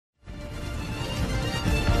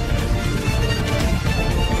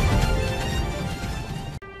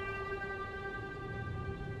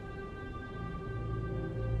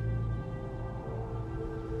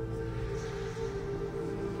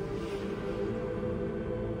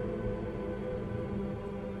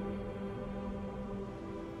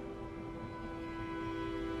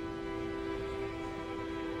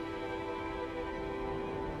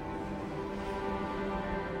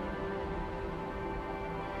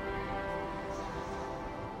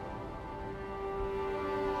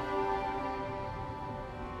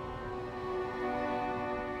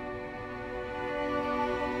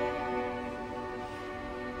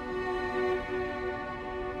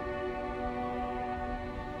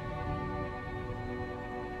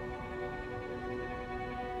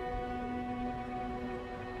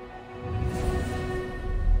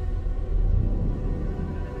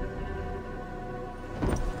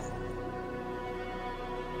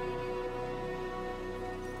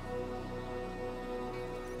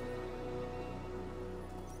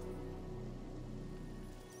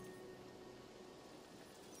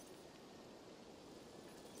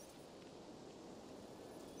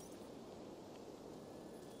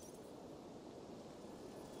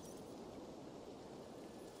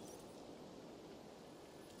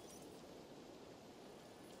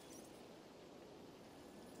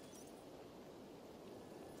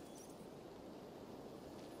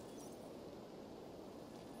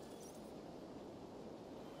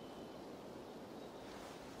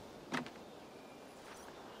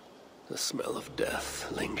The smell of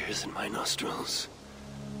death lingers in my nostrils.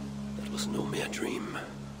 That was no mere dream.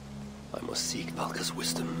 I must seek Valka's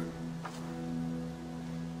wisdom.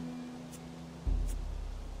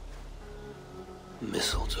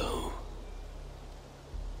 Mistletoe.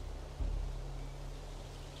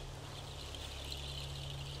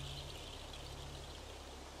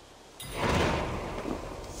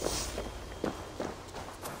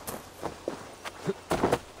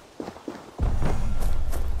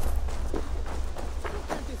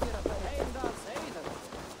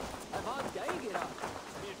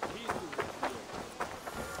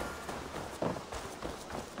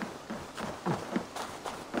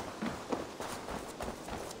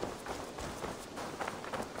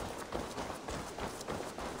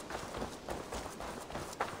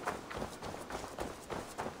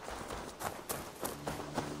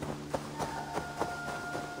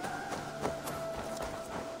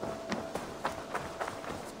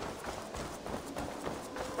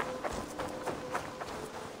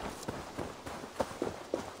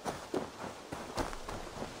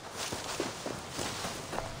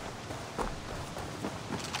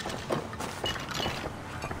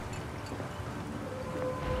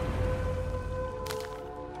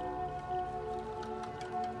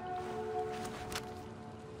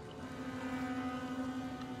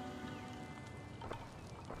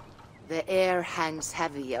 The air hangs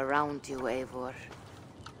heavy around you, Eivor.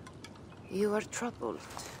 You are troubled.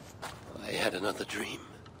 I had another dream.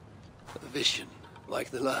 A vision, like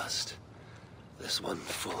the last. This one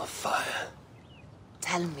full of fire.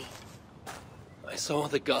 Tell me. I saw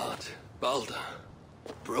the god, Balder,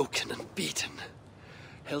 broken and beaten,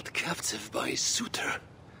 held captive by his suitor.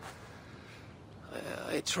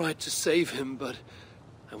 I tried to save him, but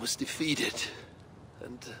I was defeated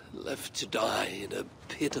and left to die in a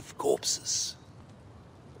pit of corpses.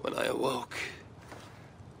 When I awoke,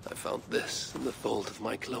 I found this in the fold of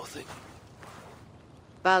my clothing.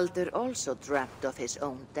 Balder also dreamt of his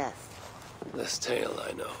own death. This tale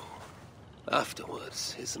I know.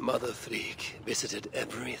 Afterwards, his mother Frigg visited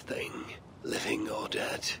everything, living or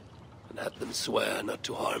dead, and had them swear not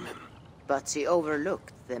to harm him. But she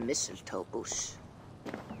overlooked the mistletoe bush.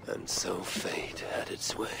 And so fate had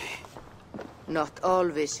its way. Not all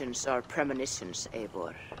visions are premonitions,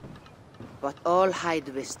 Eivor. But all hide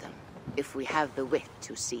wisdom, if we have the wit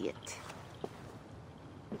to see it.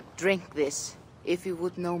 Drink this, if you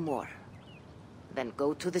would know more. Then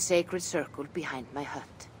go to the sacred circle behind my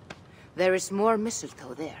hut. There is more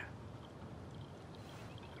mistletoe there.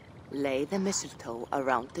 Lay the mistletoe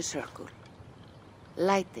around the circle.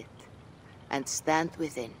 Light it, and stand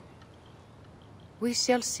within. We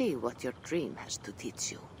shall see what your dream has to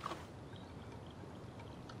teach you.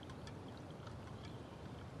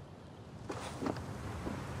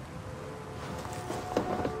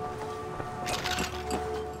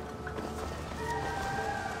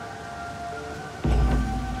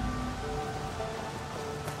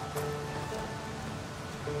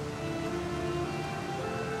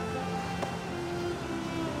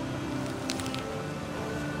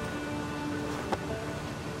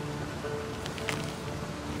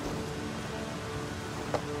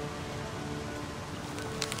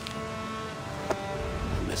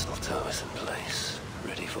 Mistletoe is in place,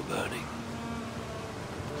 ready for burning.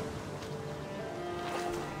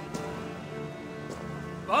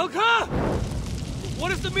 Valka!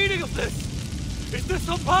 What is the meaning of this? Is this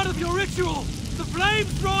some part of your ritual? The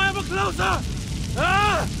flames draw ever closer!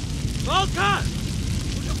 Ah! Valka!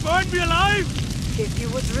 Will you burn me alive? If you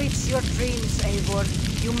would reach your dreams,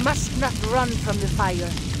 Eivor, you must not run from the fire.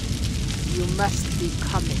 You must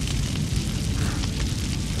become it.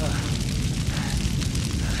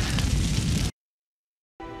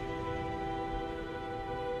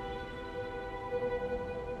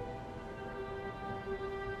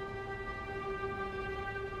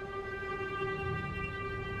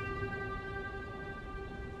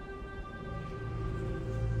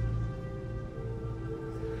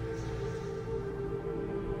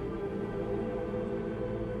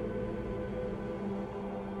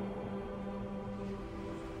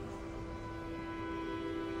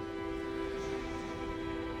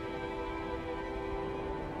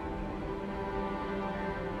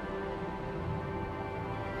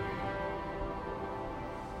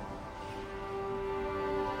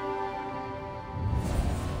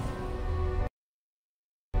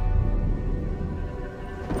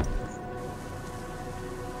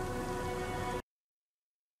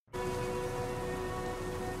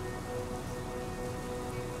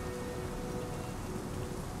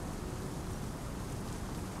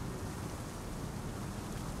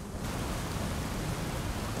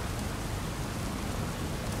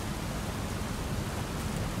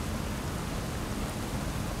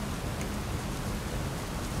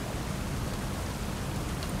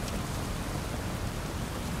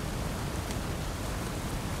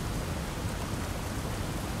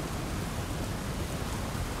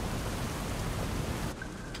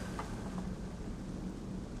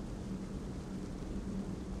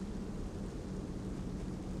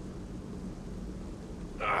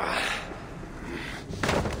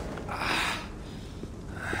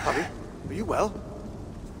 well?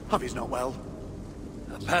 Javi's not well.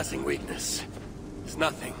 A passing weakness. It's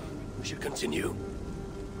nothing. We should continue.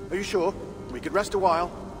 Are you sure? We could rest a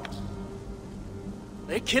while.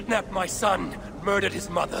 They kidnapped my son, murdered his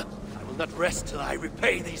mother. I will not rest till I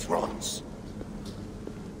repay these wrongs.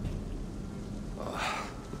 Oh,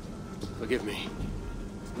 forgive me.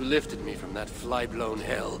 You lifted me from that fly-blown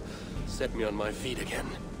hell, set me on my feet again.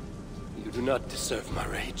 You do not deserve my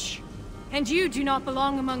rage. And you do not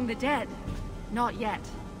belong among the dead. Not yet.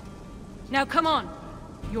 Now come on.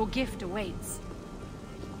 Your gift awaits.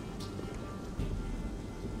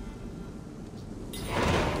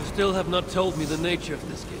 You still have not told me the nature of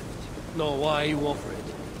this gift, nor why you offer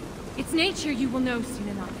it. Its nature you will know soon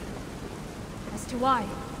enough. As to why,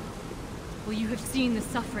 well, you have seen the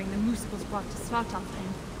suffering the Muspels brought to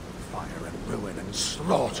Svartalfheim. Fire and ruin and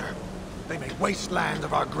slaughter. They made wasteland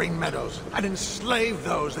of our green meadows, and enslaved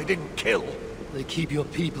those they didn't kill. They keep your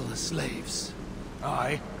people as slaves.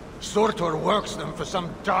 Aye. Surtur works them for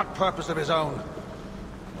some dark purpose of his own.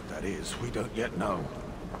 What that is, we don't yet know.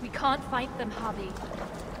 We can't fight them, Javi.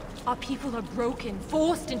 Our people are broken,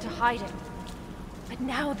 forced into hiding. But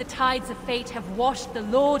now the tides of fate have washed the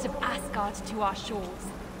Lord of Asgard to our shores.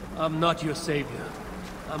 I'm not your savior.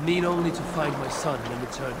 I mean only to find my son and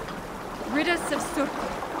return him. Rid us of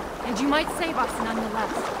Surtur, and you might save us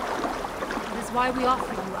nonetheless. That is why we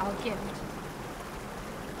offer you our gift.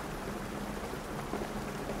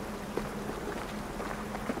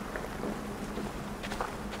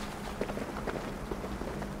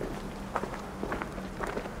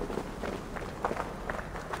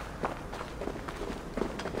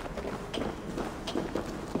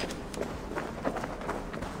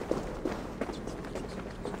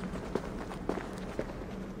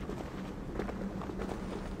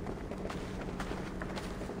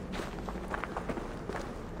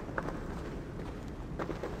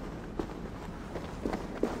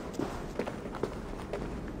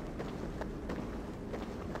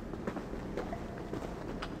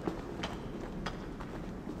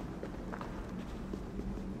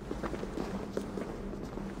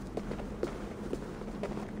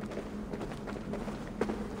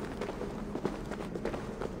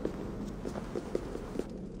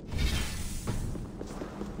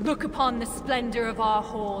 Look upon the splendor of our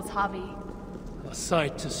halls, Javi. A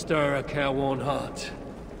sight to stir a careworn heart.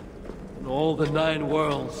 In all the 9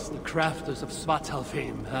 worlds, the crafters of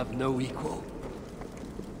Svartalfheim have no equal.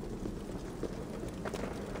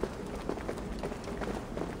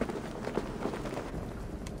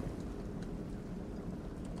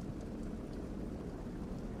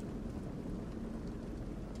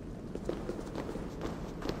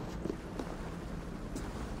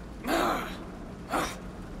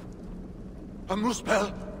 A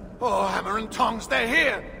Muspel? Oh, hammer and tongs, they're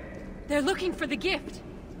here! They're looking for the gift.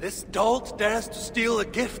 This dolt dares to steal a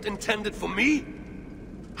gift intended for me?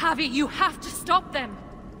 Javi, you have to stop them.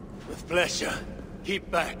 With pleasure. Keep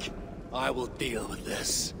back. I will deal with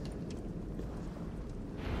this.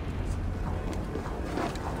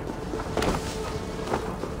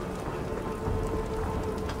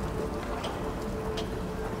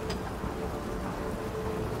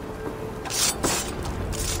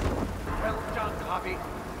 Well done, Javi.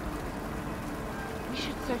 We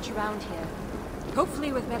should search around here.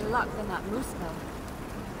 Hopefully with better luck than that moose mill.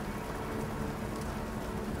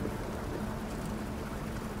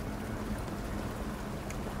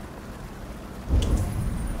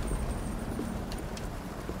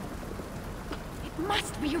 It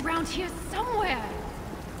must be around here somewhere.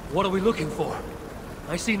 What are we looking for?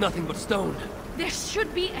 I see nothing but stone. There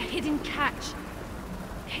should be a hidden catch.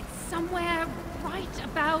 It's somewhere right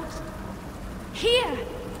about here.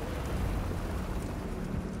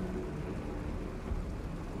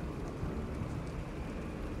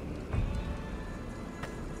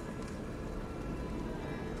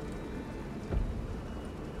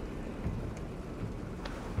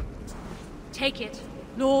 Take it,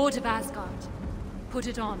 Lord of Asgard. Put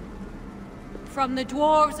it on. From the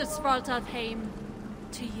dwarves of Svartalfheim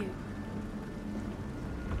to you.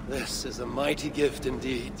 This is a mighty gift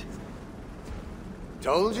indeed.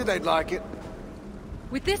 Told you they'd like it.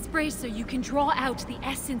 With this bracer, you can draw out the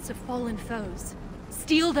essence of fallen foes,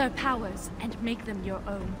 steal their powers, and make them your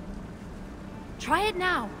own. Try it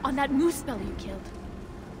now on that moose spell you killed.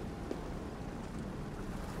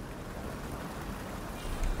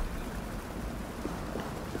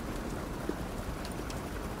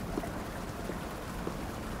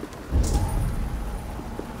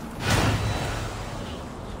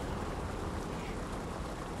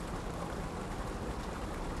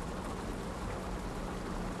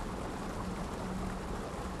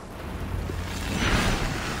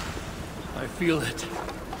 I feel it.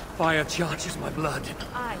 Fire charges my blood.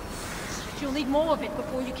 Aye. But you'll need more of it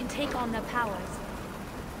before you can take on their powers.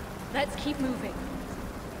 Let's keep moving.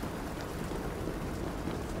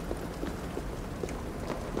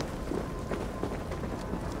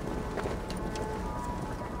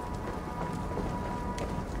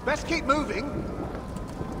 Best keep moving.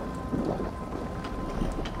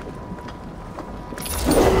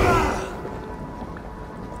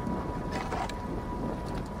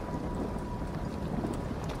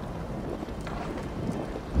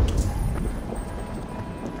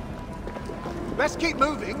 Best keep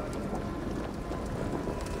moving.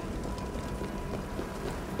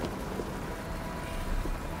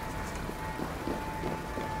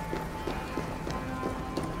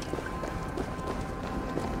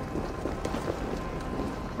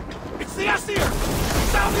 It's the Aesir!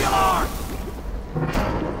 Sound the alarm!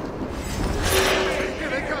 Here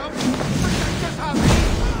they come. Protect us,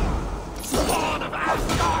 Happy. Spawn of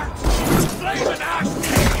Asgard! Flame and ash!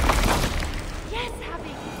 Yes,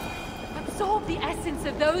 Happy! Absorb the essence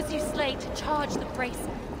of those you slay to charge the bracer.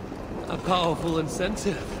 A powerful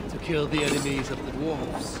incentive to kill the enemies of the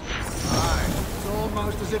dwarves. Aye, it's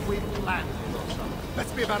almost as if we've planned it or something.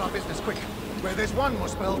 Let's be about our business quick. Where there's one more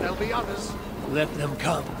spell, there'll be others. Let them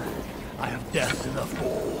come. I have death enough for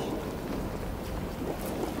all.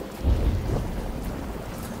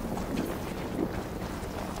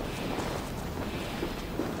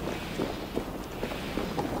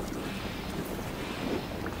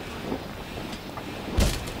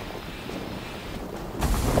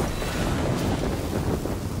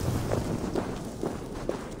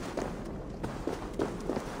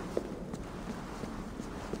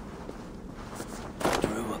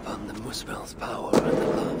 Spell's power and the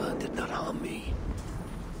lava did not harm me.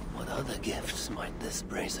 What other gifts might this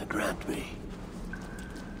bracer grant me?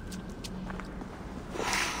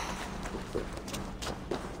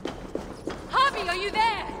 Harvey, are you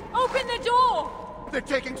there? Open the door! They're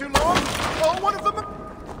taking too long. Oh, one of them.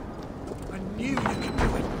 I knew you could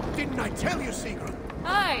do it. Didn't I tell you, Seagram?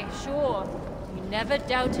 Aye, sure. You never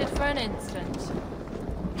doubted for an instant.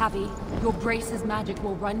 Javi, your brace's magic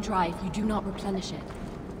will run dry if you do not replenish it.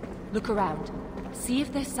 Look around. See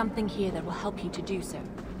if there's something here that will help you to do so.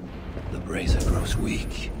 The bracer grows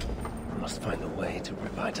weak. I must find a way to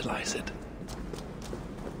revitalize it.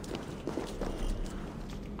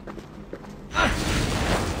 I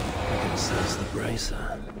can sense the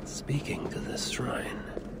bracer speaking to this shrine,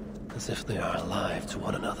 as if they are alive to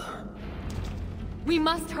one another. We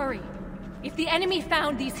must hurry. If the enemy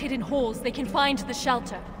found these hidden halls, they can find the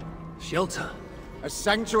shelter. Shelter? A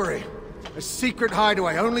sanctuary. A secret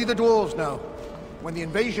hideaway only the dwarves know. When the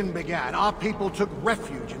invasion began, our people took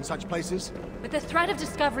refuge in such places. But the threat of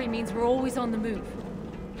discovery means we're always on the move.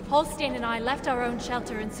 Holstein and I left our own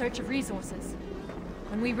shelter in search of resources.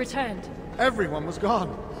 When we returned, Everyone was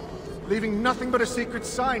gone, leaving nothing but a secret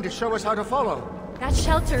sign to show us how to follow. that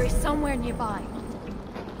shelter is somewhere nearby.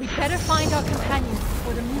 We'd better find our companions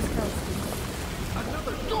before the move goes.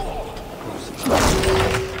 Another door!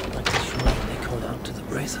 Like the shrine they call out to the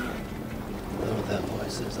bracer. Though their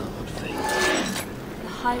voices are but faint. The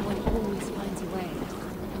High One always finds a way,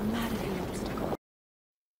 no matter the obstacle.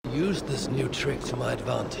 Use this new trick to my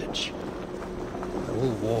advantage. I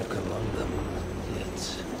will walk among them,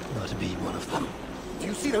 yet not be one of them. Do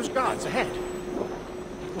you see those guards ahead?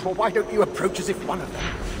 Well, why don't you approach as if one of them?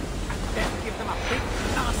 And then give them a big,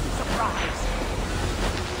 nasty surprise.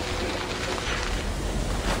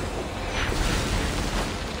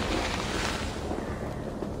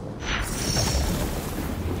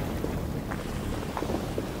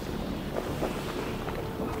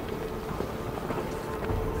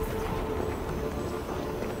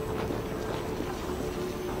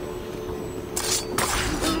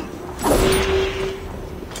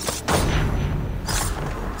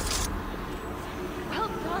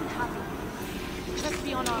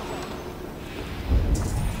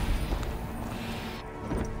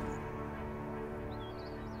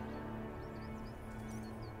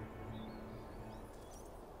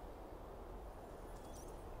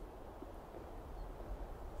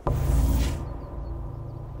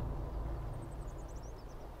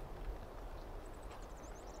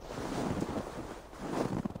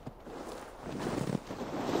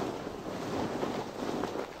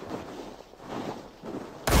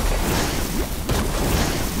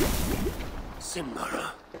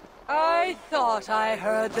 I thought I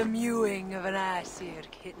heard the mewing of an Aesir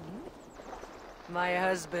kitten. My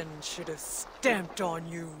husband should have stamped on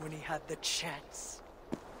you when he had the chance.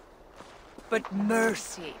 But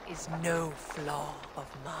mercy is no flaw of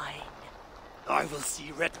mine. I will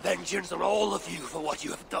see red vengeance on all of you for what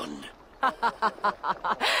you have done.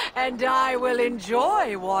 And I will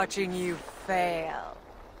enjoy watching you fail.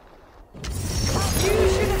 You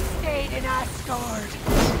should have stayed in Asgard.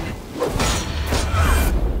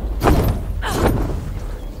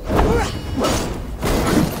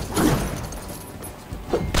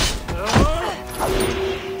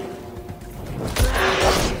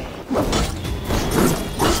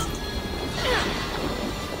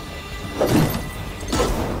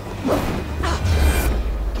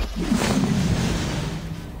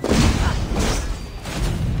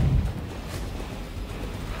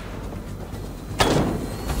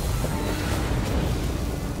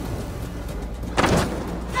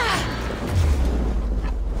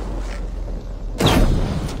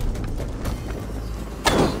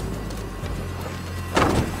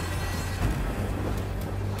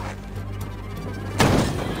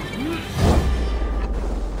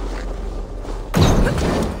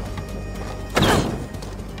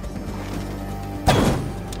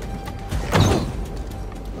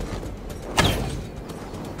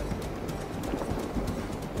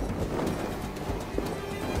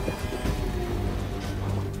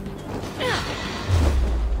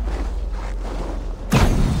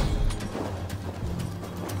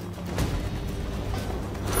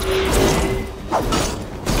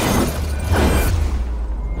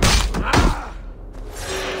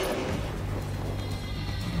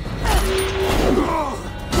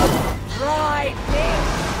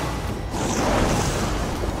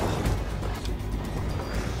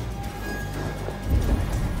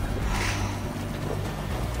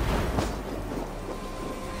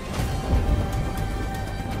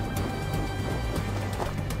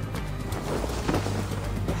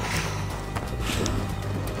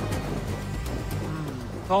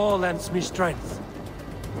 Thor lends me strength.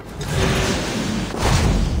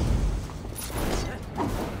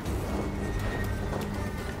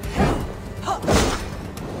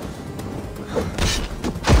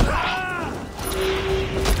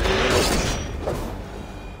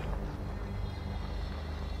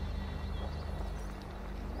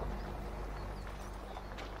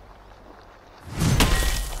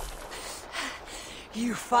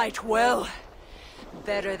 You fight well.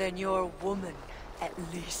 Better than your woman, at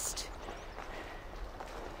least.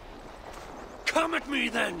 Come at me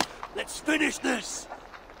then! Let's finish this!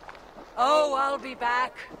 Oh, I'll be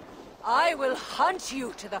back. I will hunt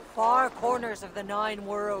you to the far corners of the 9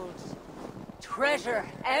 worlds. Treasure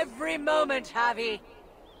every moment, Javi,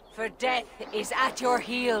 for death is at your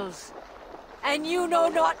heels. And you know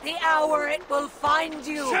not the hour it will find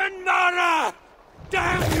you. Shenmara!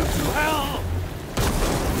 Damn you to hell!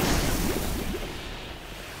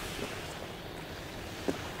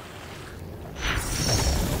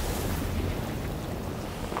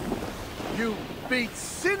 You beat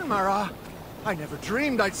Sinmara? I never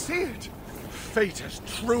dreamed I'd see it. Fate has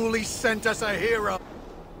truly sent us a hero.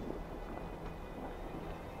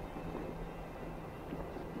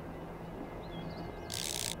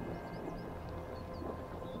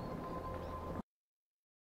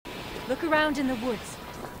 Look around in the woods.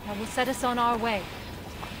 That will set us on our way.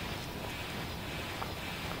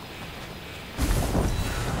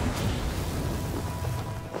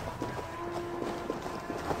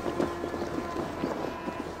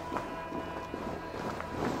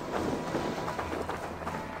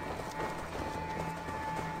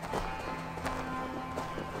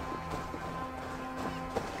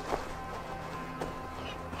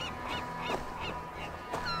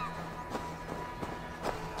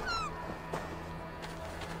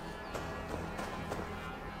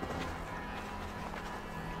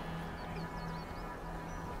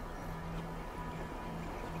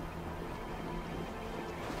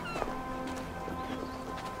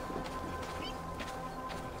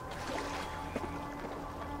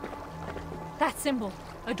 That symbol,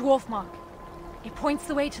 a dwarf mark. It points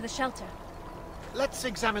the way to the shelter. Let's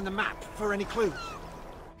examine the map for any clues.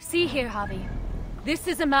 See here, Javi. This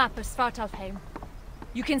is a map of Svartalfheim.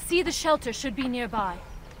 You can see the shelter should be nearby.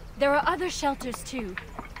 There are other shelters too.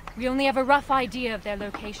 We only have a rough idea of their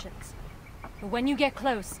locations. But when you get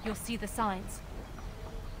close, you'll see the signs.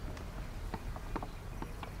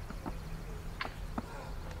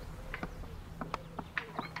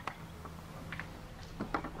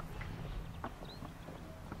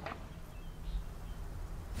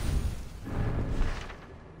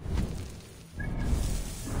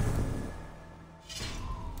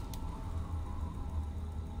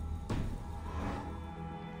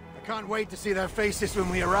 Can't wait to see their faces when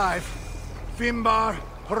we arrive. Finbar,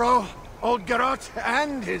 Hro, Olgarot,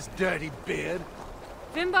 and his dirty beard.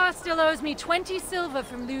 Finbar still owes me 20 silver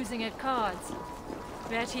from losing at cards.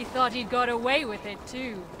 Bet he thought he'd got away with it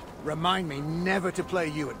too. Remind me never to play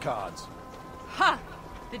you at cards. Ha!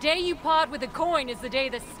 The day you part with a coin is the day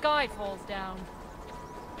the sky falls down.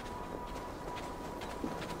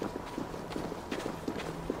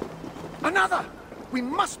 Another! We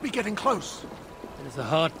must be getting close. It is a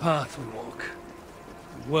hard path we walk.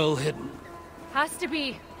 Well hidden. Has to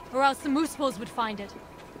be, or else the Moosepools would find it.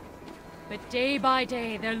 But day by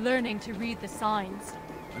day, they're learning to read the signs.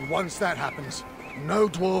 And once that happens, no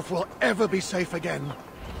dwarf will ever be safe again.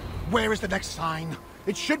 Where is the next sign?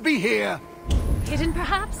 It should be here. Hidden,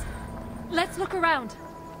 perhaps? Let's look around.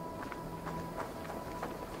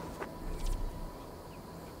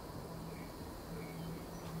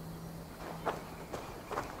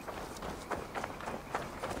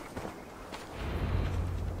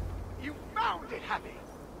 You found it, Happy.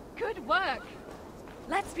 Good work.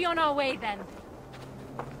 Let's be on our way then.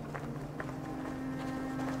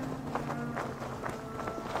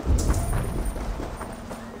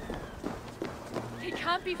 It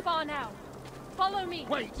can't be far now. Follow me.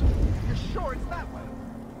 Wait! You're sure it's that way?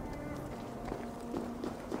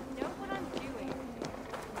 I know what I'm doing.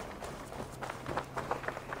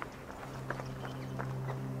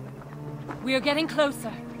 We are getting closer.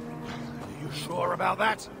 Are you sure about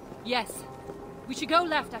that? Yes. We should go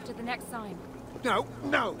left after the next sign. No,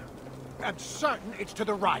 no. I'm certain it's to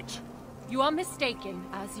the right. You are mistaken,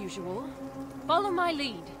 as usual. Follow my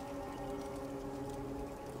lead.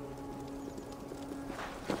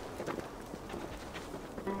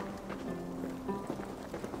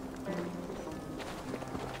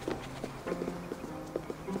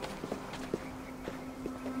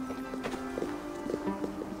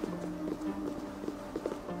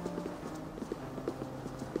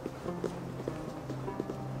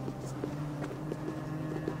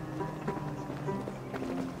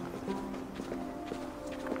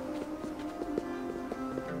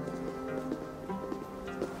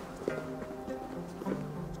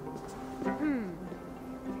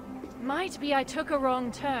 Might be I took a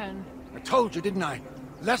wrong turn. I told you, didn't I?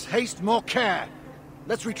 Less haste, more care.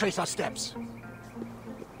 Let's retrace our steps.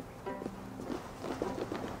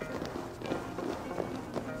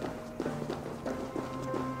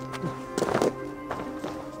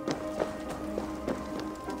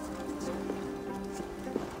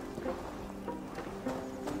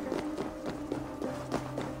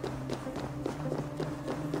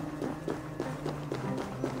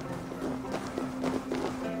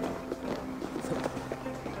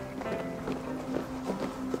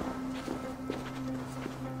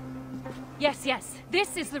 Yes,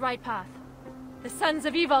 this is the right path. The sons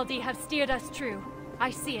of Ivaldi have steered us true.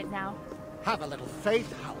 I see it now. Have a little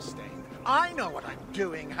faith, Halstein. I know what I'm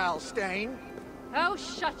doing, Halstein. Oh,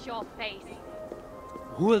 shut your face.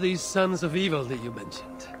 Who are these sons of Ivaldi you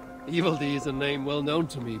mentioned? Ivaldi is a name well known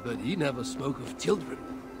to me, but he never spoke of children.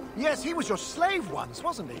 Yes, he was your slave once,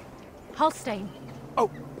 wasn't he? Halstein.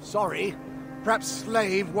 Oh, sorry. Perhaps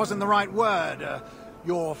slave wasn't the right word.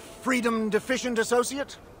 Your freedom-deficient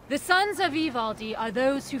associate? The sons of Ivaldi are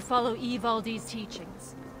those who follow Ivaldi's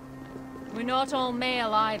teachings. We're not all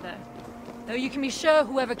male either, though you can be sure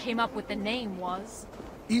whoever came up with the name was.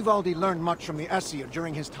 Ivaldi learned much from the Aesir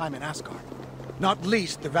during his time in Asgard. Not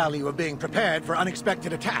least the value of being prepared for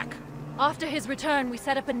unexpected attack. After his return, we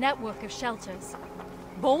set up a network of shelters.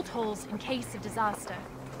 Bolt holes in case of disaster.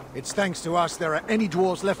 It's thanks to us there are any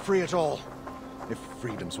dwarves left free at all. If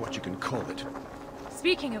freedom's what you can call it.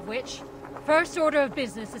 Speaking of which, first order of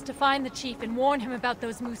business is to find the chief and warn him about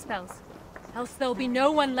those moose spells. Else there'll be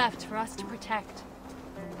no one left for us to protect.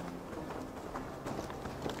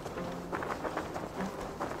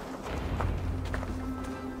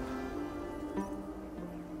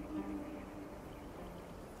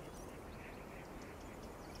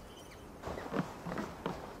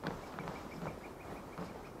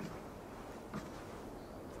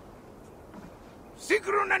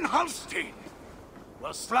 Sigrun and Halstein!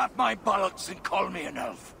 Well, slap my bollocks and call me an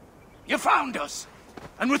elf. You found us!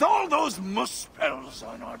 And with all those moose spells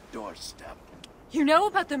on our doorstep. You know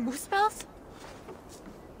about the moose spells?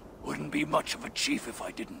 Wouldn't be much of a chief if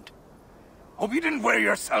I didn't. Hope you didn't wear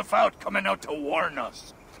yourself out coming out to warn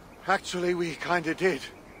us. Actually, we kinda did.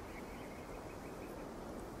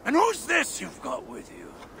 And who's this you've got with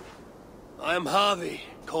you? I am Harvey,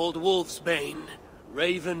 called Wolfsbane,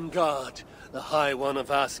 Raven Guard, the High One of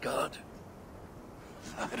Asgard.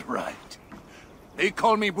 That right. They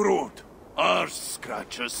call me Brood. Arse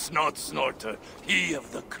Scratcher, Snot Snorter, he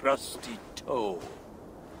of the crusty toe.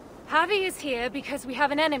 Harvey is here because we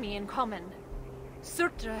have an enemy in common.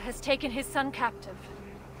 Surtra has taken his son captive.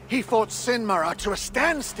 He fought Sinmara to a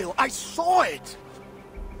standstill. I saw it!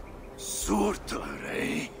 Surtur,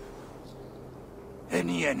 eh?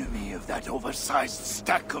 Any enemy of that oversized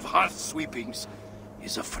stack of hearth sweepings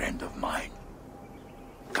is a friend of mine.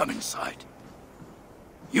 Come inside.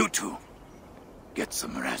 You two, get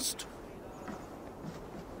some rest.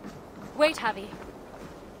 Wait, Javi.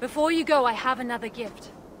 Before you go, I have another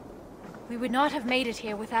gift. We would not have made it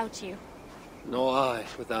here without you. Nor I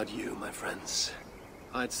without you, my friends.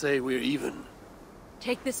 I'd say we're even.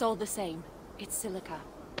 Take this all the same. It's silica.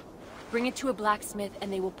 Bring it to a blacksmith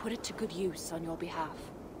and they will put it to good use on your behalf.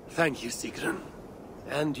 Thank you, Sigrun.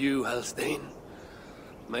 And you, Halstein.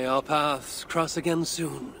 May our paths cross again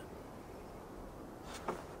soon.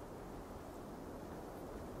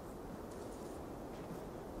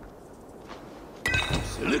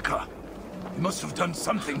 Silica? You must have done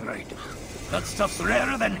something right. That stuff's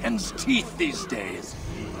rarer than hen's teeth these days.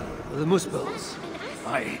 The Muspels.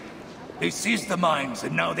 Aye. They seized the mines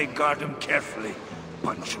and now they guard them carefully.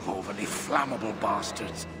 Bunch of overly flammable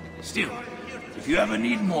bastards. Still, if you ever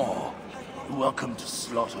need more, you're welcome to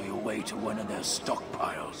slaughter your way to one of their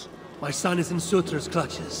stockpiles. My son is in Sutra's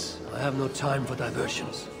clutches. I have no time for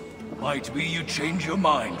diversions. Might be you change your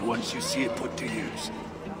mind once you see it put to use.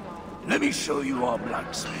 Let me show you our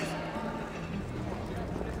blacksmith.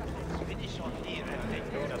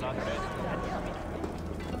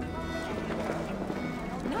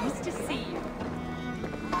 Nice to see you.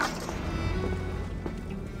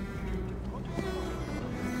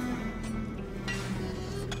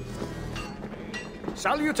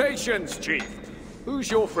 Salutations, Chief. Who's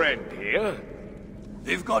your friend here?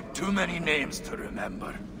 They've got too many names to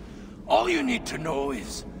remember. All you need to know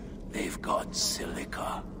is they've got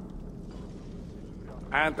silica.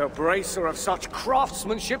 And the bracer of such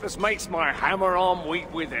craftsmanship as makes my hammer-arm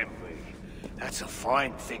weep with envy. That's a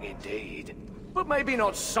fine thing indeed. But maybe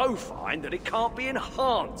not so fine that it can't be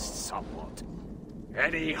enhanced somewhat.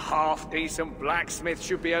 Any half-decent blacksmith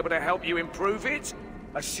should be able to help you improve it.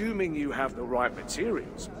 Assuming you have the right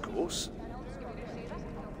materials, of course.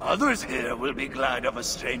 Others here will be glad of a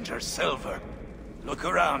stranger's silver. Look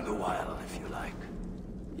around a while, if you like.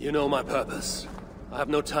 You know my purpose. I have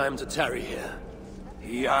no time to tarry here.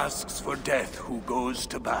 He asks for death who goes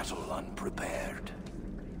to battle unprepared.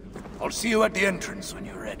 I'll see you at the entrance when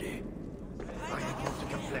you're ready. I don't want to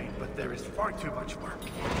complain, but there is far too much work.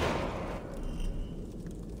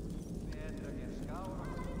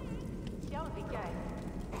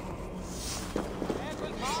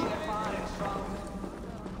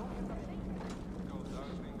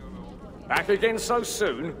 Back again so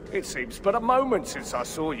soon? It seems but a moment since I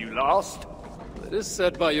saw you last. It is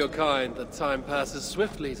said by your kind that time passes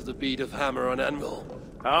swiftly to the beat of hammer on anvil.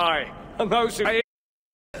 Aye, and those who...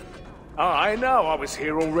 I know, I was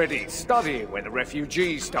here already, studying when the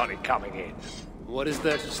refugees started coming in. What is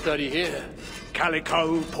there to study here?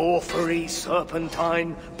 Calico, porphyry,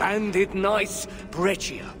 serpentine, banded gneiss,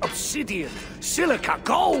 breccia, obsidian, silica,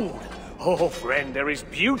 gold! Oh, friend, there is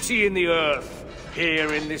beauty in the earth.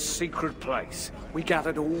 Here in this secret place, we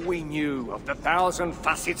gathered all we knew of the 1,000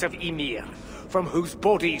 facets of Ymir, from whose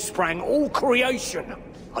body sprang all creation.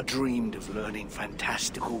 I dreamed of learning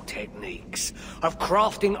fantastical techniques, of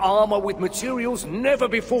crafting armor with materials never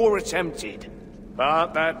before attempted.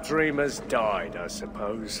 But that dream has died, I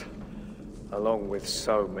suppose, along with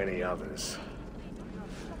so many others.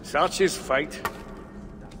 Such is fate.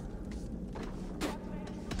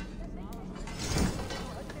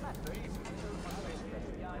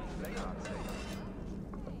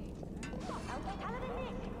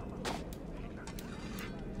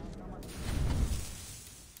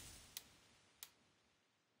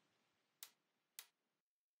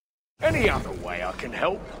 Any other way I can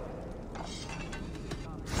help?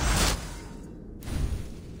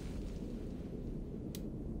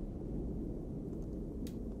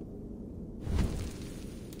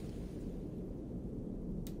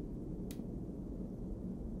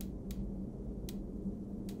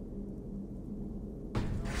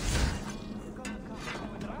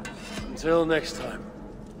 Until next time.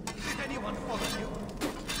 Did anyone follow you?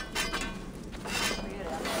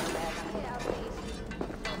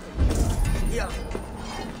 Yeah.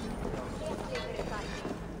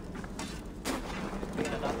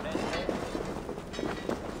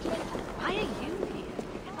 Why are you here?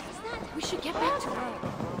 We should get back to work.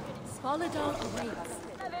 Svaladar awaits.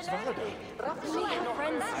 We may have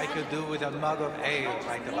friends. I could do with a mug of ale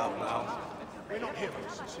right about now. We're not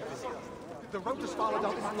heroes. The road to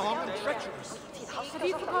Svaladar is long and treacherous. Have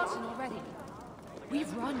you forgotten already?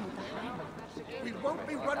 We've run with the high one. We won't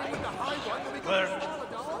be running with the high one when we go to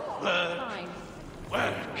Svaladar. Fine.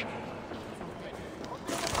 Work!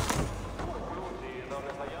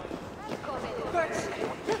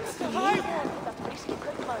 That's the high one!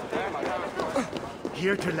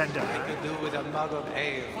 here to lend a I hand. could do with a mug of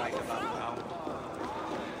ale right about now.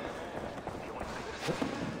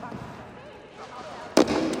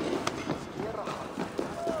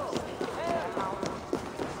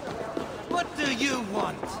 What do you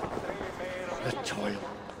want? The toil.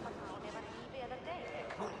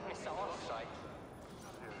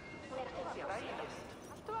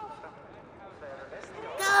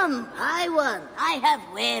 Come, I won. I have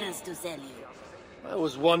wares to sell you. I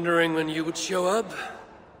was wondering when you would show up.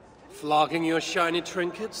 Flogging your shiny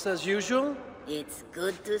trinkets as usual? It's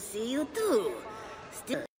good to see you too.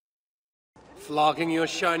 Still, Flogging your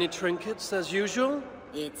shiny trinkets as usual?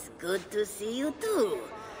 it's good to see you too.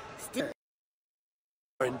 Still,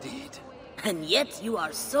 Indeed. and yet you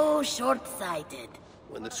are so short-sighted.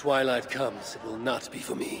 When the twilight comes, it will not be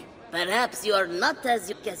for me. Perhaps you are not as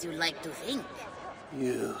you like to think.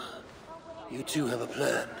 You too have a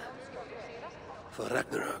plan. For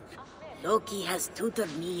Ragnarok. Loki has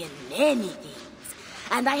tutored me in many things,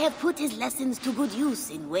 and I have put his lessons to good use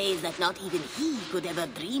in ways that not even he could ever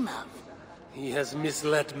dream of. He has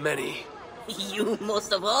misled many. You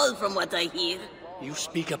most of all, from what I hear. You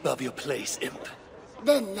speak above your place, imp.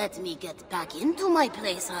 Then let me get back into my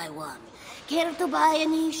place, I won. Care to buy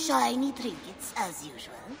any shiny trinkets, as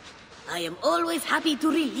usual? I am always happy to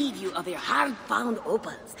relieve you of your hard-found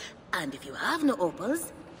opals. And if you have no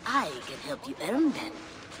opals, I can help you earn them.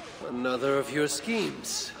 Another of your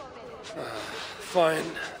schemes. Fine.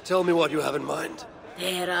 Tell me what you have in mind.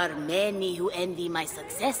 There are many who envy my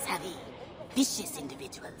success, Javi. Vicious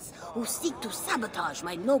individuals who seek to sabotage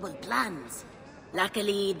my noble plans.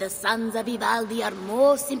 Luckily, the sons of Vivaldi are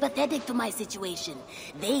more sympathetic to my situation.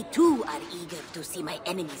 They too are eager to see my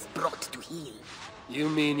enemies brought to heel. You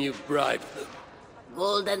mean you bribed them?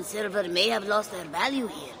 Gold and silver may have lost their value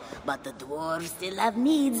here, but the dwarves still have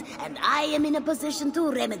needs, and I am in a position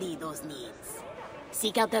to remedy those needs.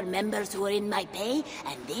 Seek out their members who are in my pay,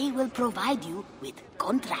 and they will provide you with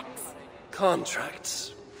contracts.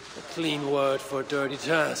 Contracts. A clean word for a dirty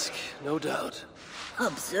task, no doubt.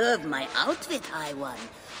 Observe my outfit, High One.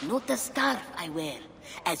 Note the scarf I wear.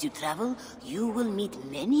 As you travel, you will meet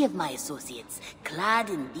many of my associates, clad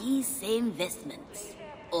in these same vestments.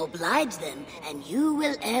 Oblige them, and you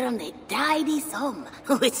will earn a tidy sum,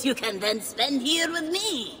 which you can then spend here with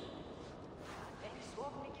me.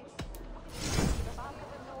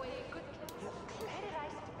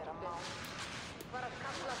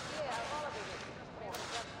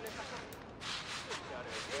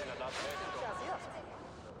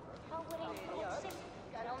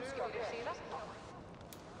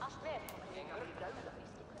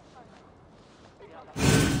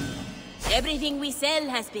 Everything we sell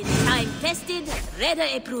has been time-tested,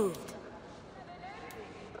 Reda approved.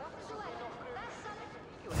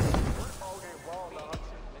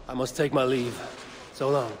 I must take my leave. So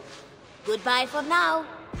long. Goodbye for now.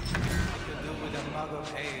 I could do with a mug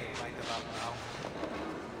of ale right about now.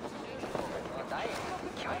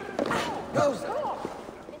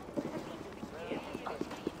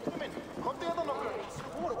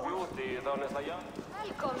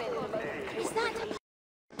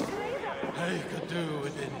 I could do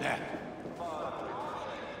within that.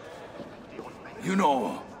 You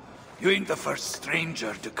know, you ain't the first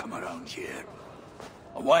stranger to come around here.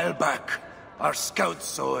 A while back, our scouts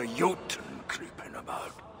saw a Jotun creeping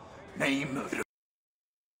about. Name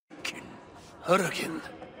Hurricane. Hurricane.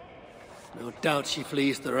 No doubt she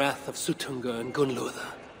flees the wrath of Sutunga and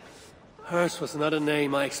Gunnlóða. Hers was not a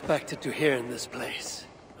name I expected to hear in this place.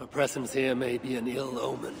 Her presence here may be an ill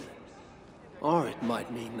omen. Or it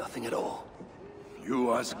might mean nothing at all.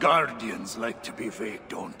 You as guardians like to be vague,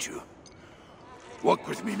 don't you? Walk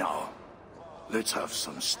with me now. Let's have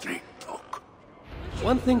some straight talk.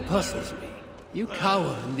 One thing puzzles me. You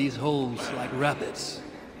cower in these holes like rabbits.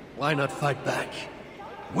 Why not fight back?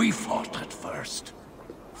 We fought at first.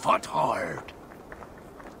 Fought hard.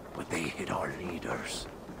 But they hit our leaders.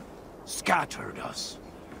 Scattered us.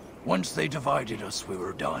 Once they divided us, we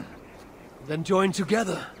were done. Then join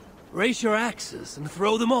together. Raise your axes and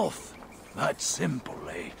throw them off. That's simple,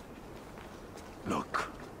 eh? Look,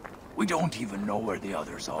 we don't even know where the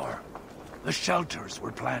others are. The shelters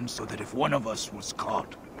were planned so that if one of us was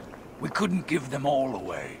caught, we couldn't give them all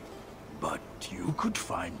away. But you could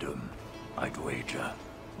find them, I'd wager.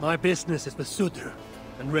 My business is with Sutur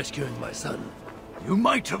and rescuing my son. You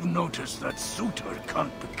might have noticed that Sutur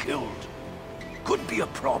can't be killed. Could be a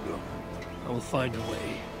problem. I will find a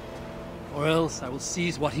way. Or else I will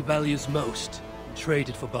seize what he values most and trade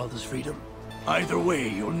it for Baldur's freedom. Either way,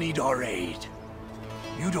 you'll need our aid.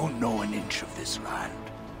 You don't know an inch of this land.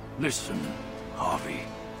 Listen, Harvey.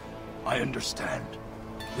 I understand.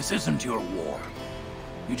 This isn't your war.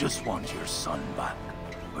 You just want your son back.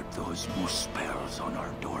 But those muspels on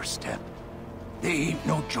our doorstep, they ain't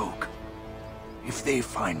no joke. If they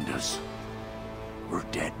find us, we're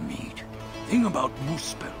dead meat. Thing about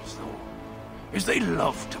muspels, though, is they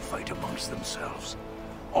love to fight amongst themselves.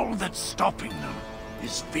 All that's stopping them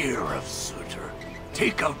is fear of Sutter.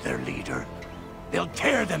 Take out their leader, they'll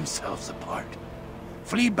tear themselves apart.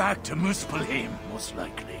 Flee back to Muspelheim, most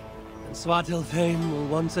likely. And Svartalfheim will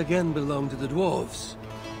once again belong to the dwarves.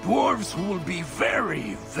 Dwarves who will be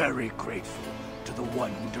very, very grateful to the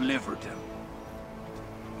one who delivered them.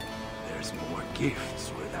 There's more gifts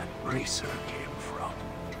where that bracer came from.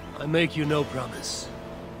 I make you no promise,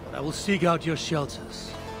 but I will seek out your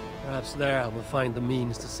shelters. Perhaps there I will find the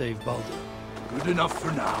means to save Baldur. Good enough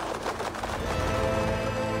for now.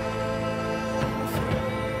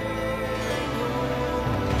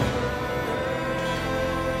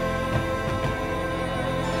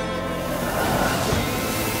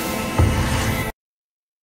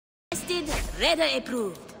 Redder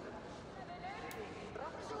approved.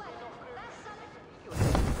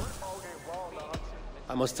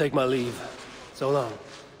 I must take my leave. So long.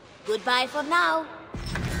 Goodbye for now.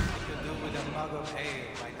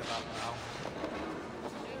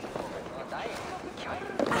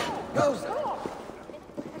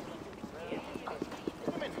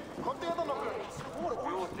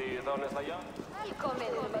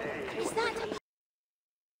 Is that a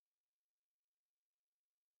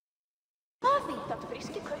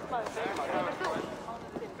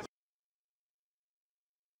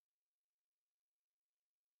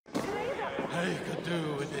I could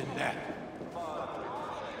do within that.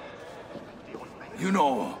 You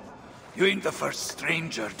know, you ain't the first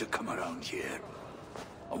stranger to come around here.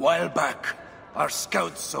 A while back, our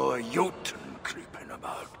scouts saw a Jotun creeping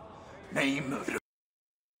about. Name of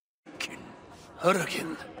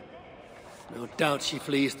Hurricane. No doubt she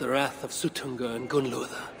flees the wrath of Suttungr and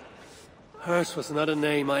Gunnlóðr. Hers was not a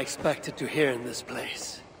name I expected to hear in this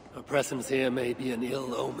place. Her presence here may be an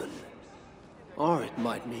ill omen. Or it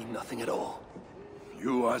might mean nothing at all.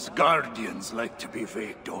 You as guardians like to be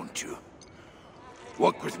vague, don't you?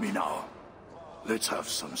 Walk with me now. Let's have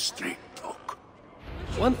some straight talk.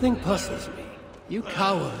 One thing puzzles me. You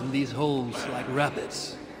cower in these holes like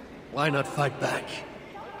rabbits. Why not fight back?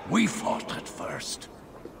 We fought at first.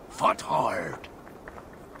 Fought hard.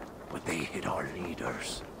 But they hit our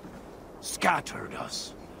leaders. Scattered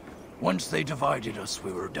us. Once they divided us,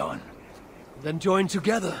 we were done. Then join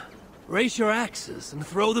together. Raise your axes and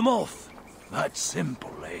throw them off. That's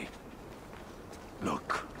simple, eh?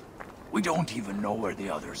 Look, we don't even know where the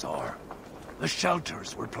others are. The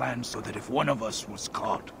shelters were planned so that if one of us was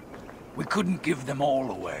caught, we couldn't give them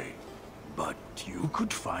all away. But you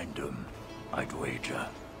could find them, I'd wager.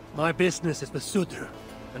 My business is with Sutter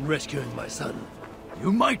and rescuing my son.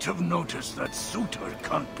 You might have noticed that Sutter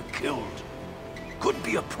can't be killed. Could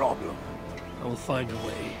be a problem. I will find a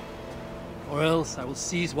way. Or else I will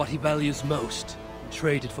seize what he values most and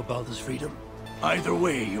trade it for Baldur's freedom. Either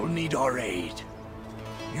way, you'll need our aid.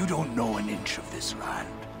 You don't know an inch of this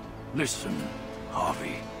land. Listen,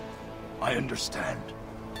 Harvey. I understand.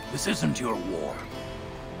 This isn't your war.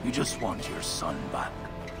 You just want your son back.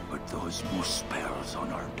 But those muspels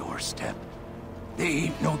on our doorstep, they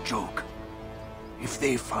ain't no joke. If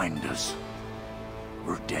they find us,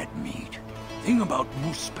 we're dead meat. Thing about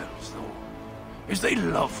muspels, though, is they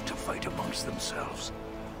love to fight amongst themselves.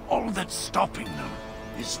 All that's stopping them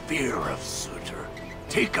is fear of Sutter.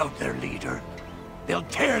 Take out their leader, they'll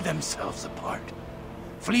tear themselves apart.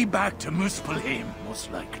 Flee back to Muspelheim,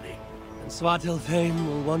 most likely. And Svartalfheim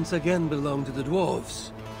will once again belong to the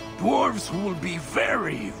dwarves. Dwarves who will be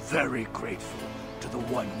very, very grateful to the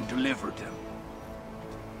one who delivered them.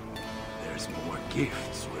 There's more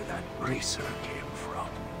gifts where that bracer came from.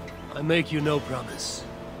 I make you no promise,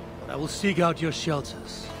 but I will seek out your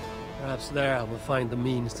shelters. Perhaps there I will find the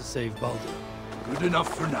means to save Baldur. Good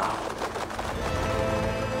enough for now.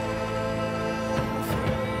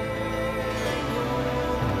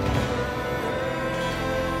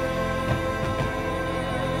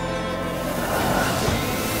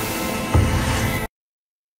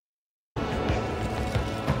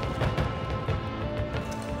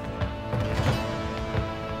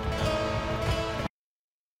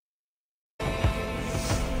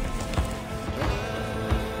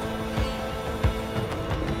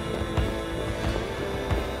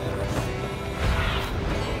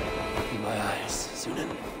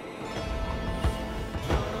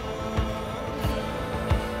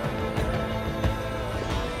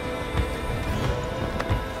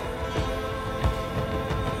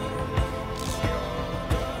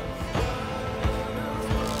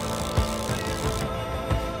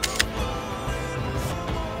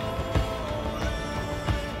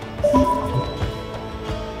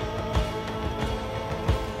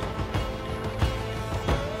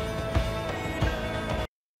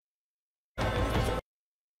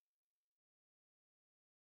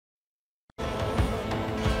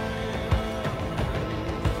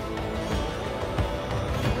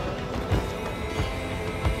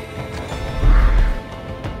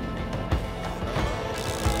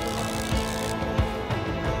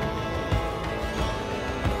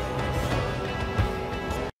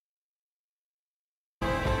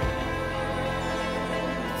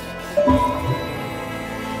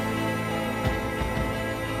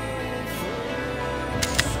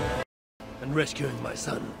 And rescuing my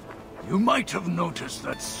son. You might have noticed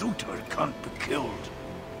that Suitor can't be killed.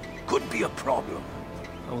 Could be a problem.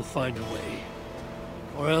 I will find a way.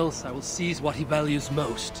 Or else I will seize what he values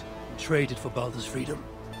most and trade it for Baldur's freedom.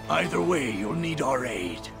 Either way, you'll need our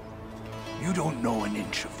aid. You don't know an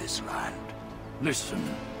inch of this land. Listen,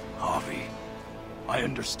 Harvey. I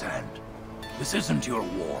understand. This isn't your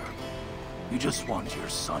war. You just want your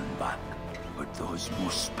son back. But those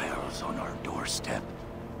Muspels on our doorstep,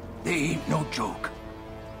 they ain't no joke.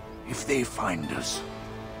 If they find us,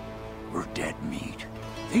 we're dead meat.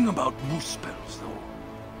 Thing about Muspels, though,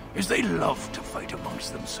 is they love to fight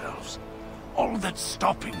amongst themselves. All that's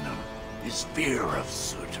stopping them is fear of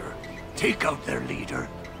Suitor. Take out their leader,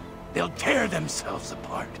 they'll tear themselves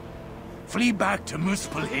apart. Flee back to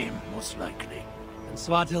Muspelheim, most likely. And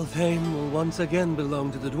Svartalfheim will once again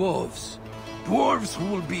belong to the dwarves. Dwarves who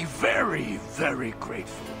will be very, very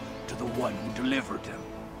grateful to the one who delivered them.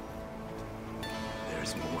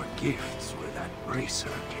 There's more gifts where that bracer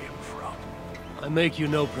came from. I make you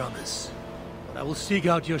no promise, but I will seek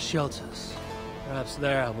out your shelters. Perhaps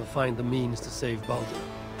there I will find the means to save Baldur.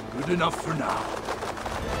 Good enough for now.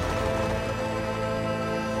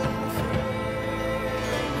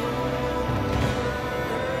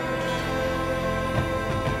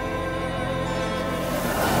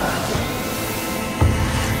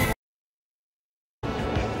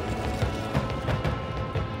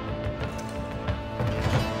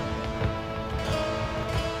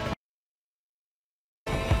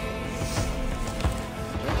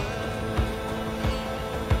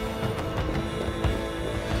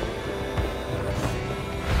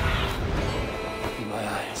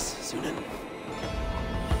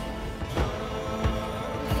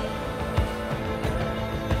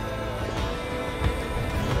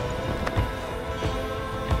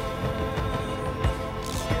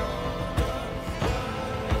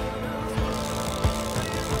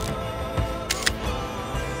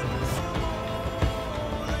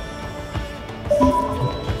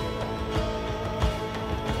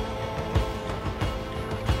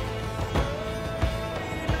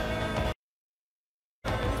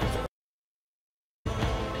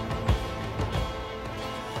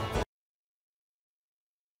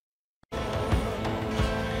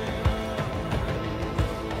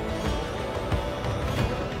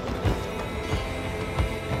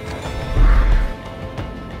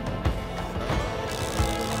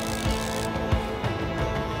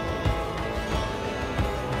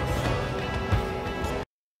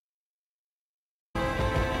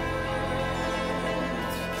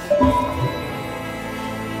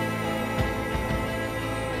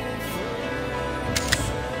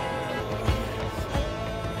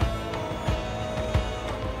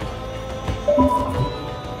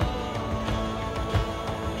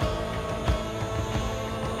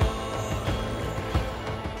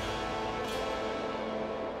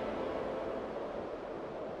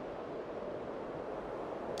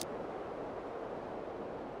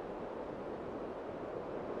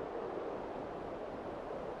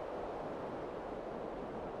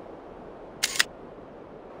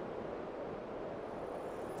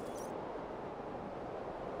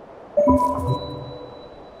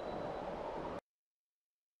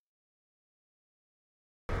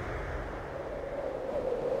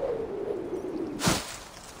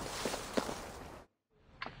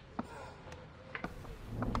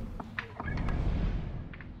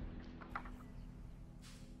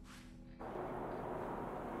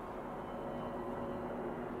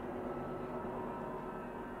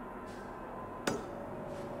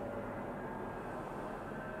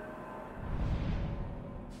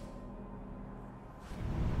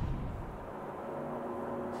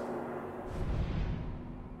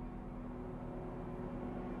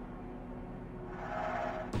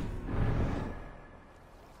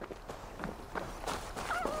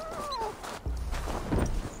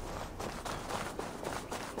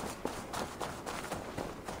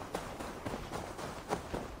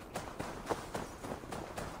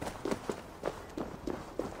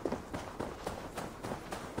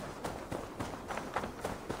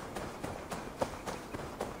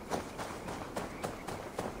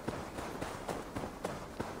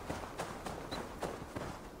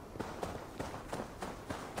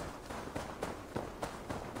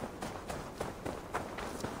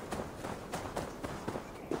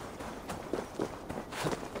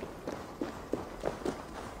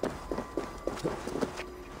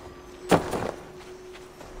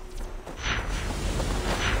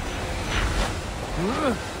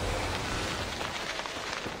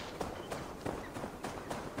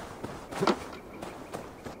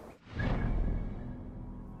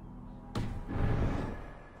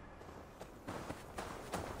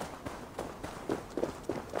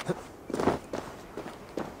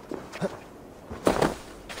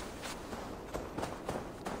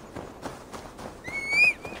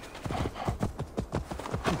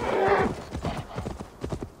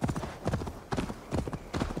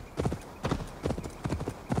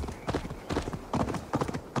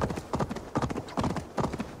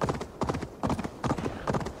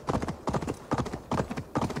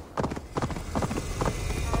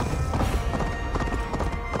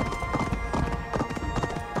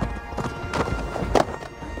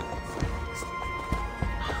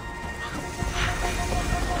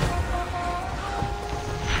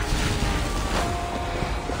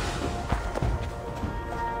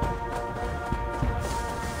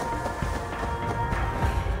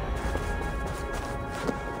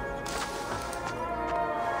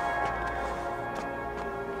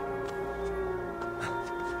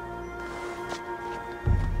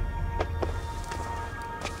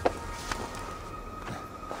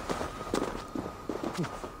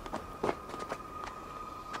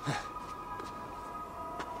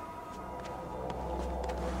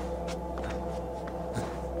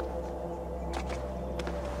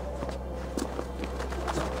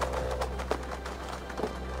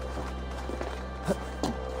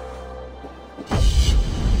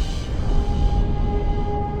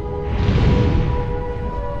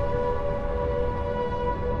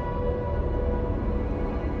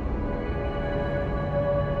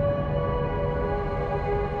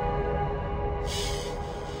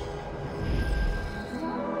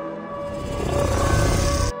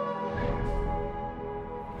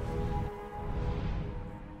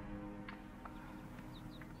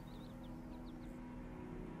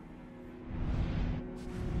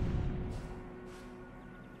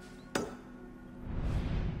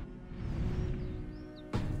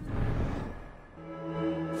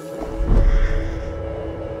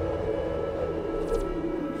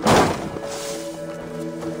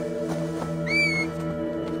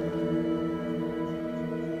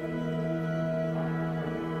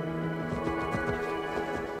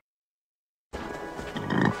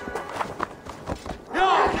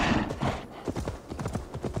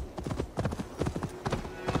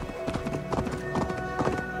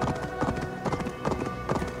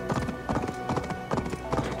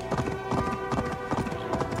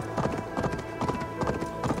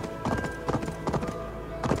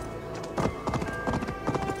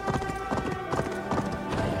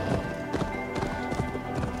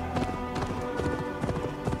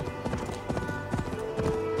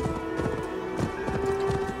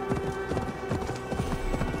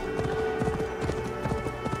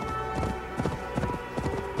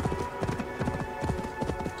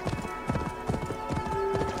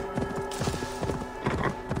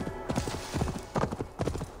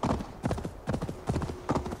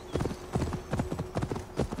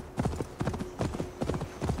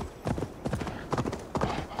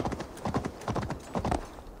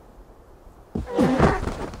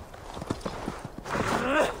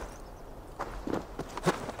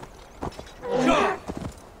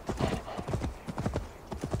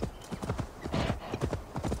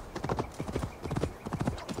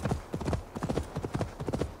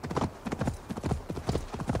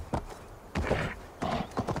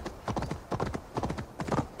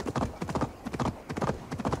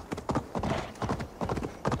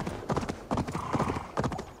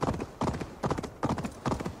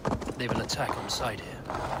 They've an attack on sight here.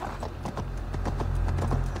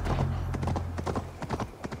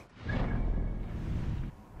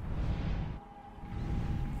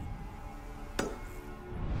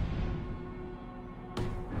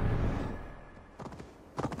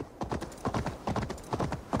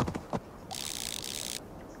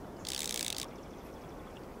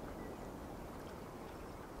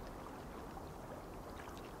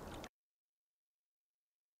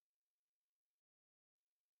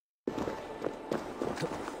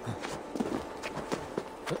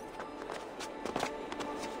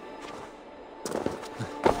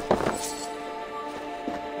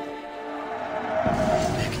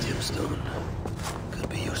 Could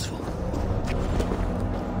be useful.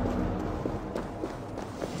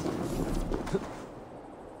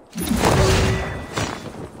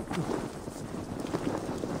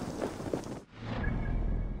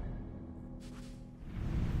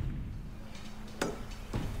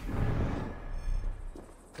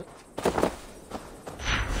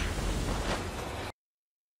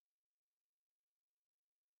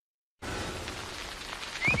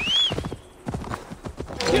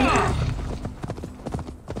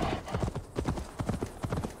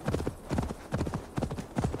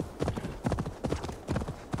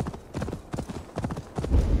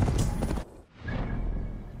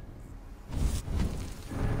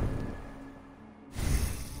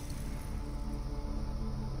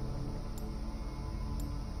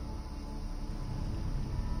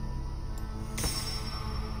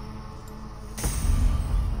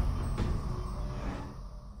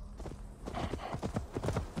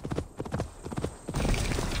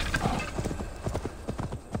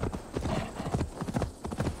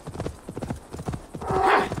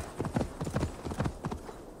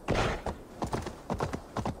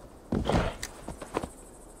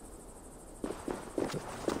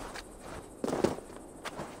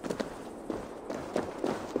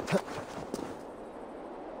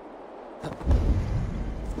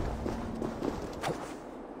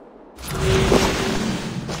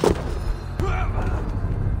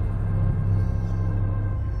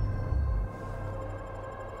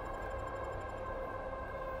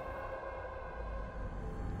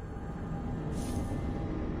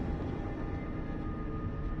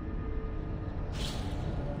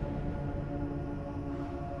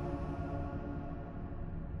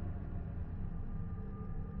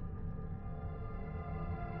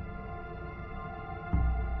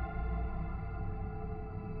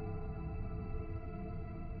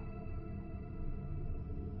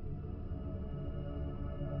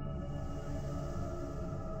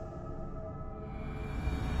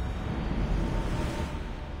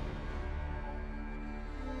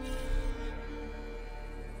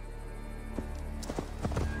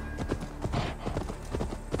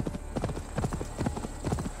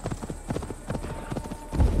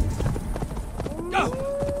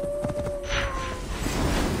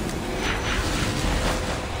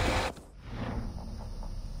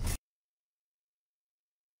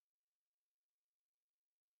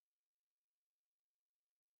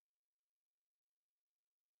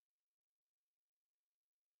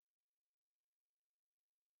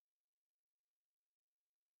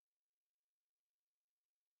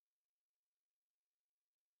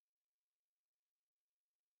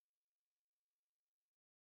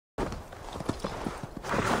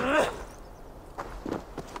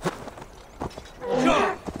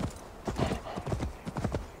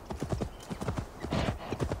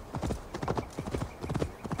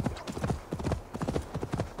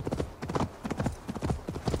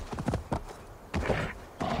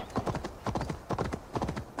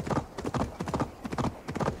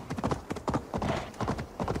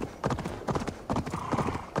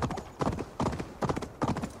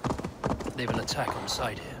 They've an attack on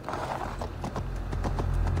sight here.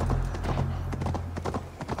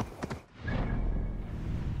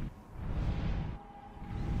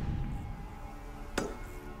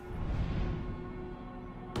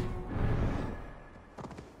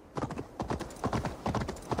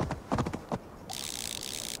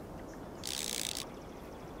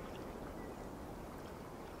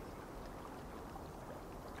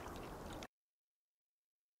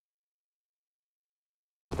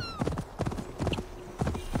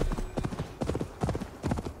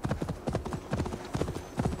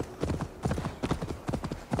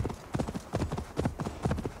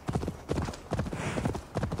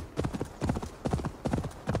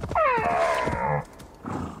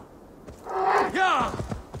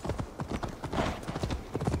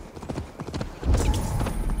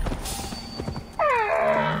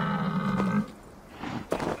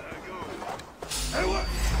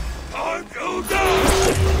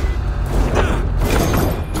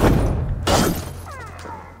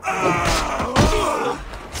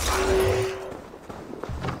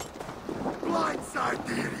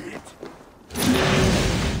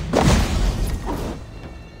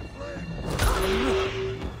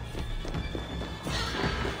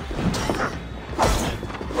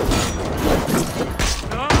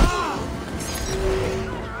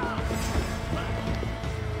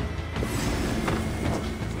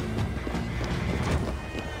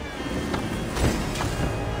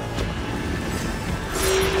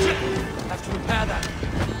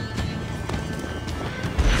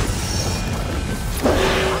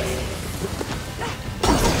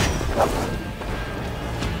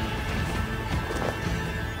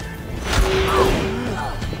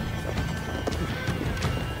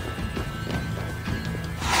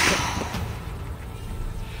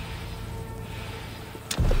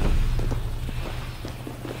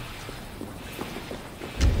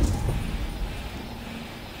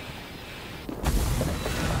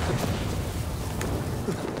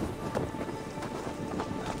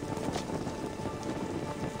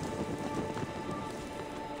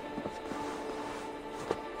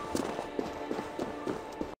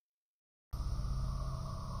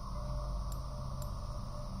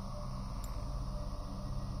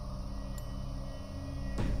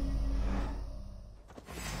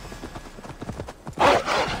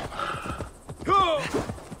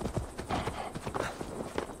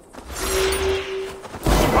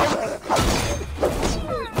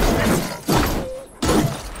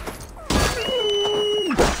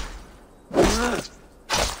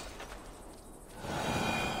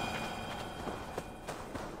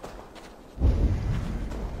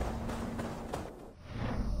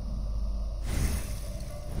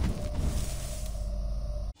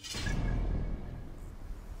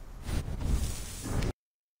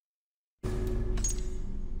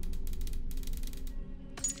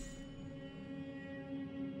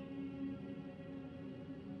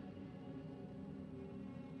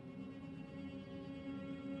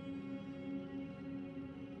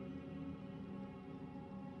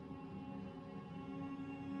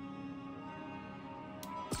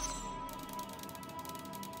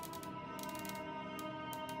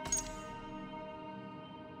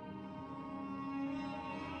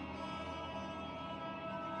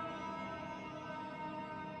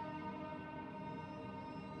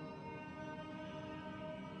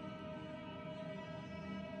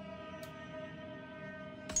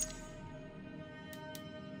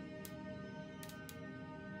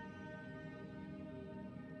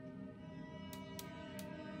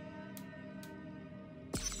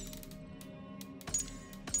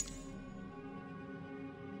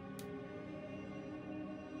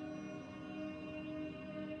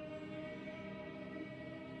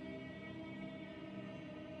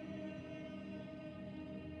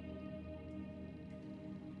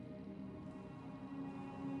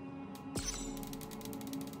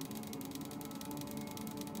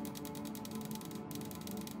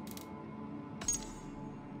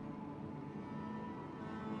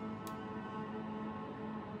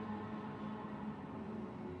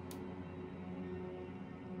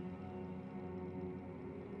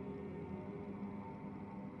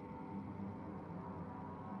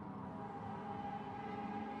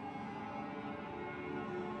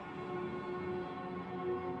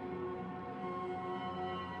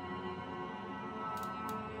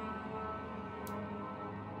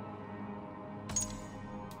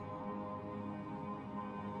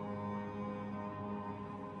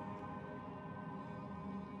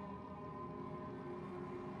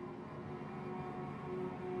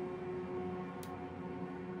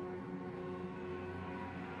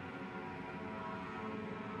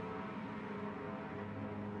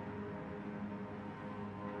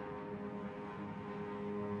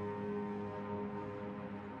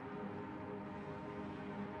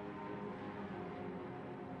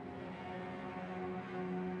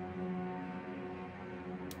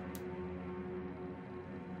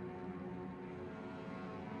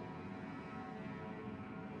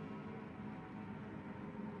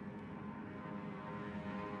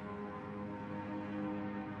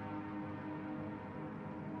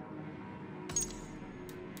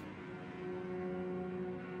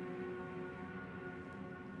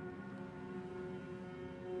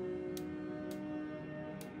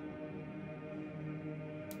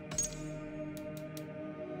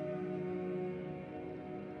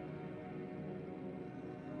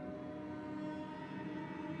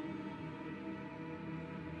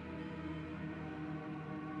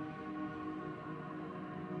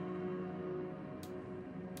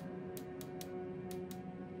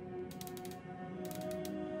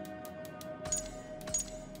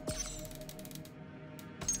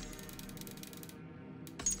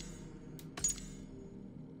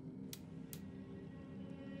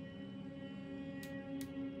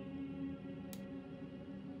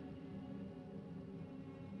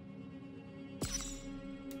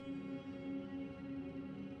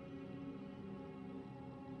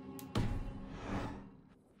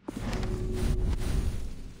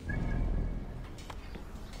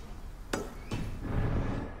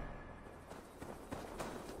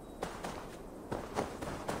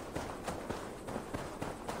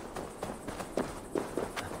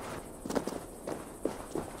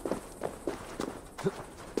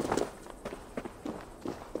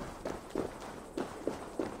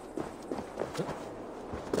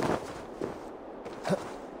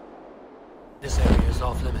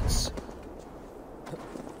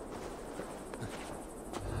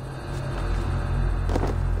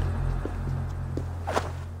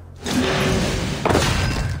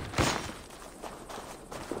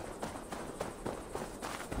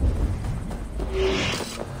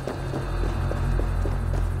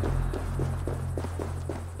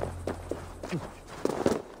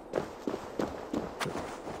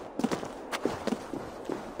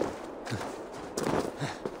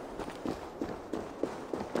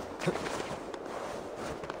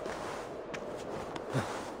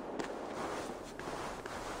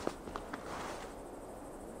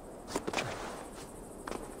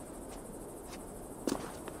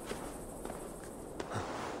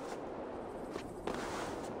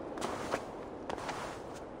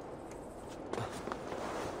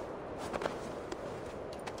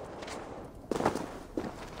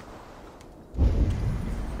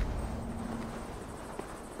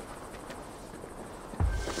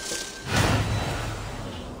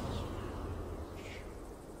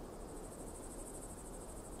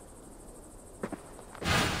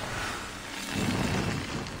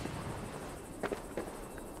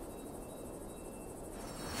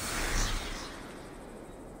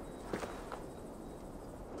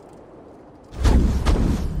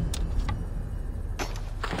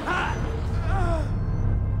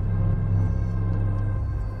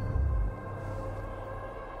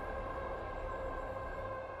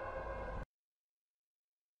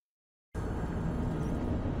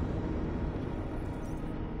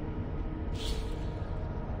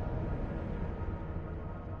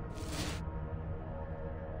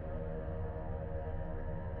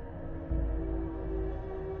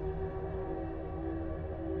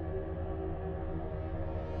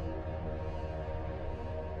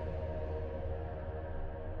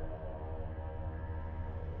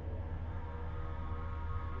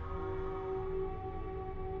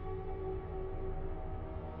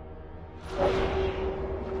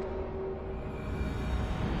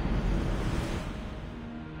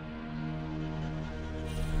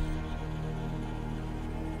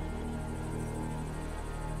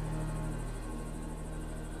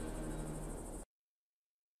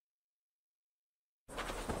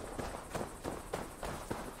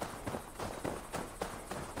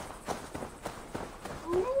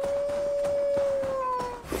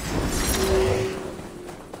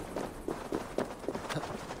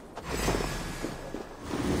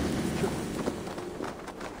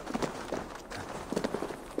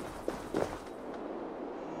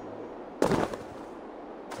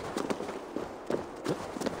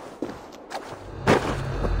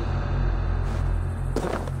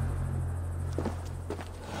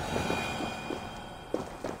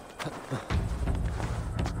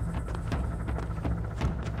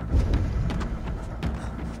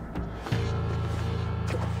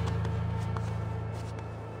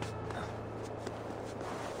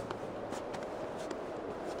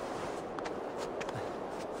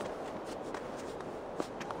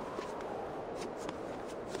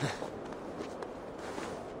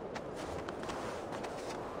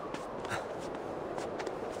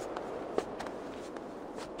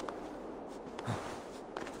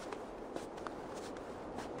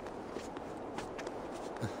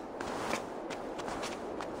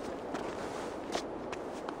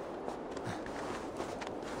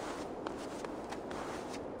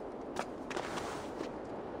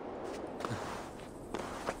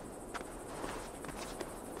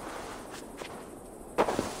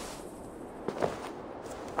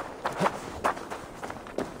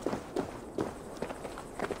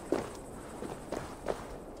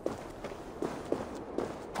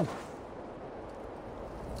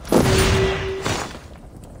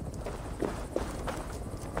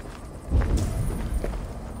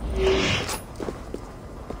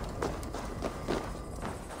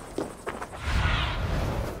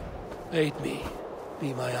 Aid me.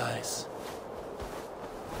 Be my eyes.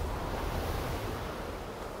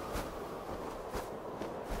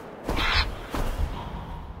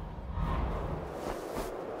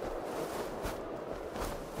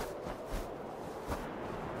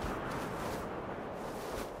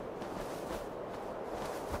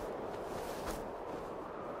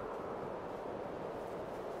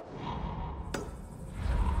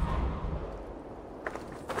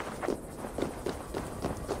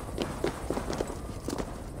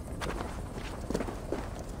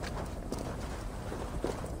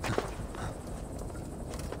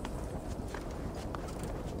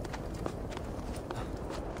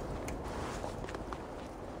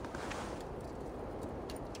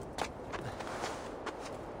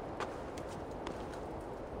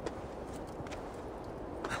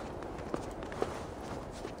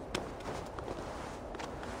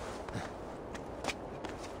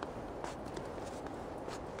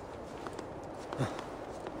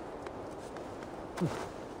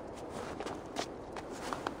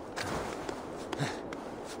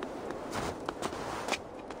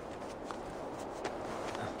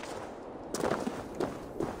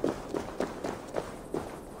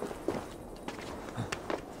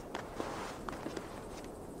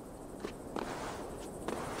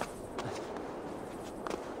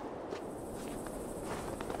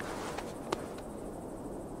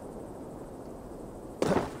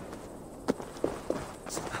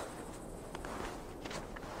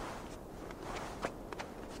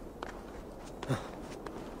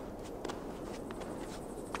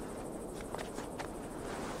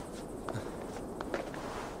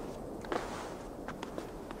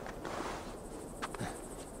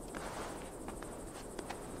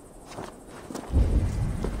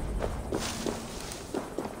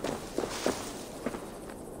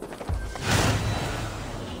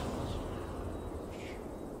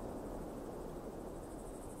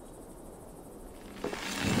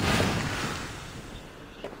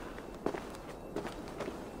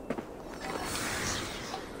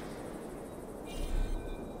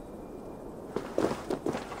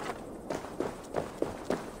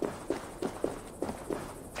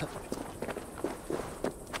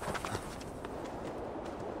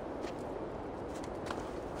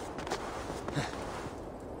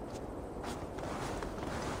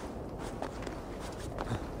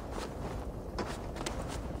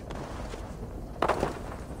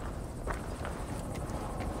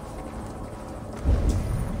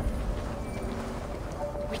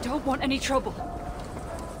 Don't want any trouble.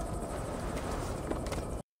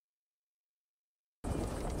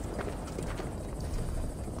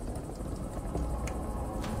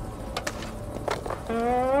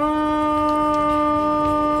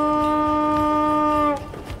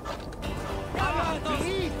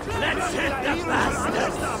 Let's hit the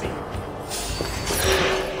bastards!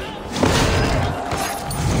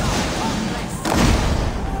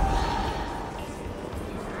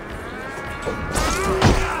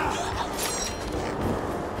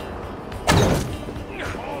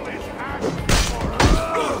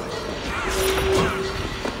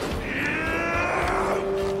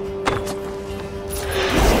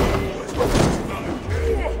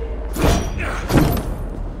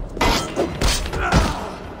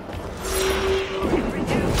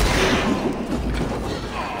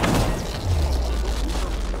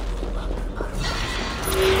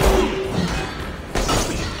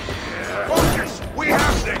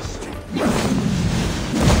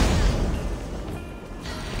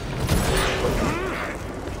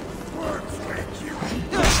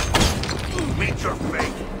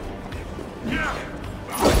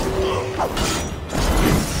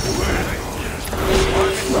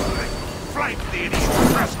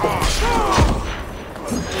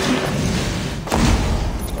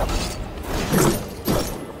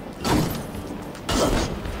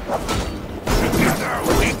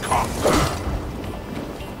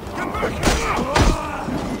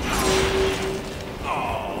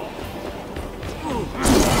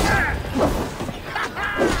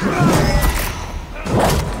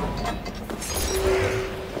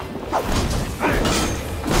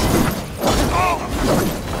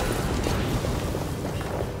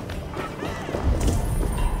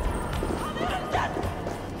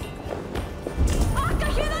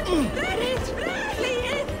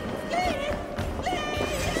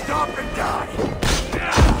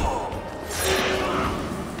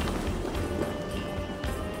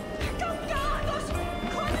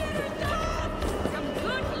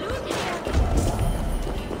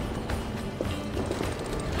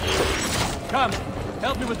 Come,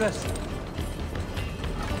 help me with this.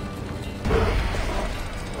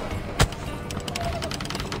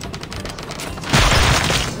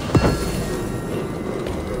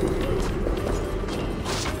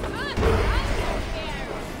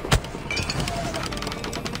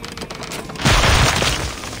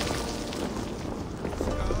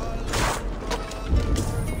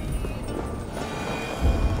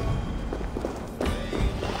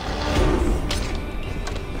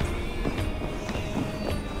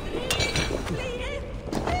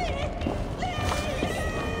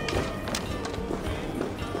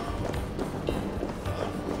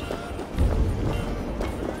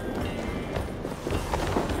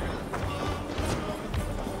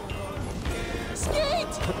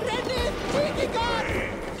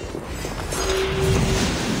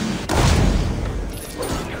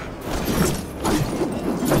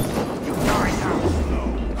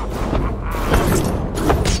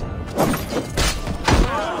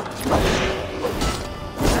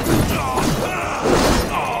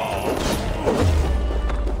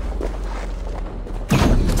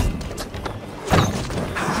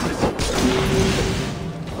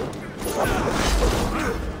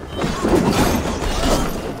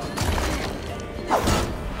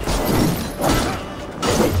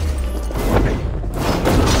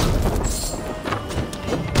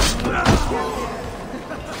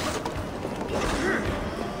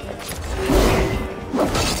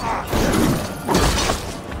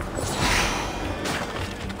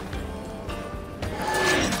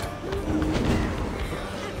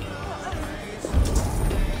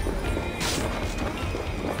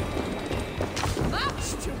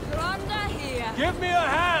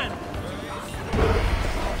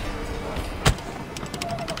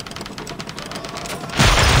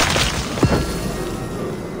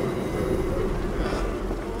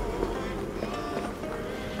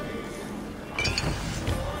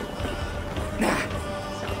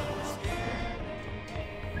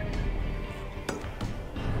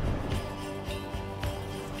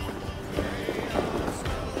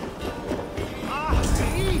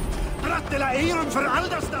 möchte la Ehren für all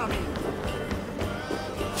das damit.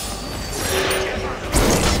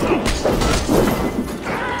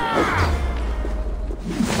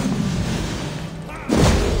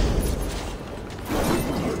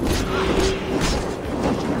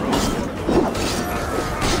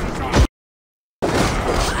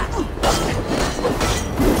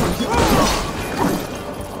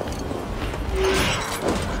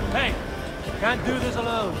 Hey, can't do this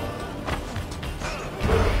alone.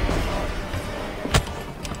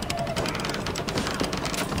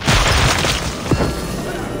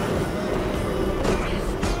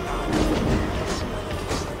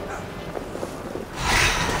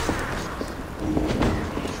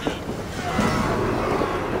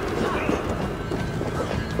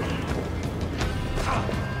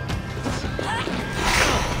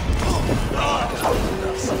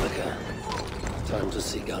 Time to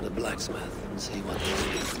seek out a blacksmith and see what they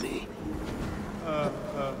can do for me.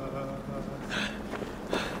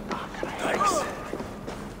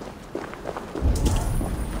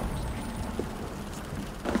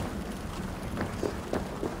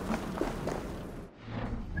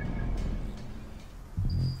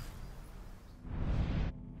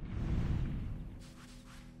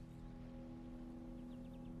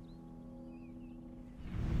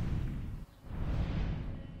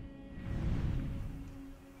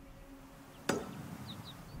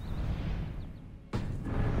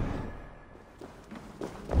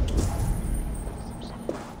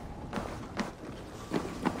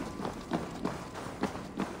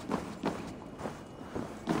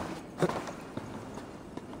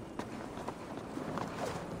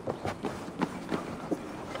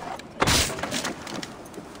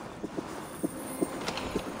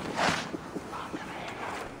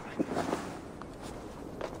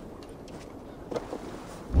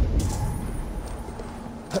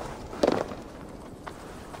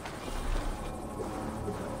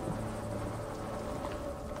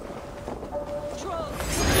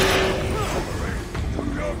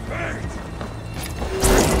 Thanks.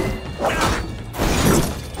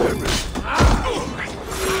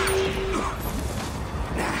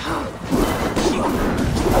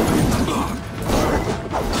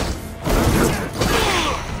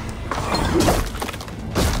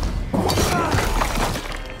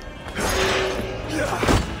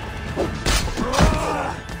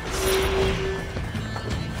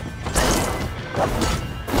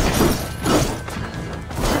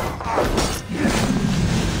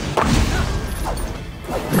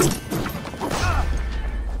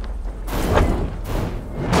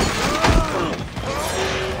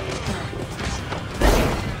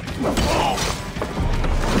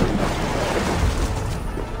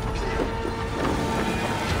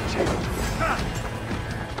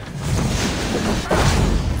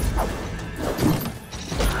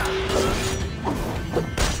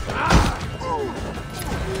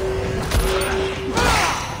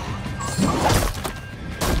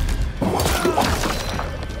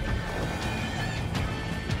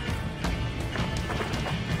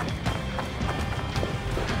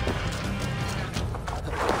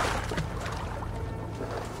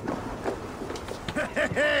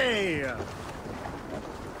 Hey!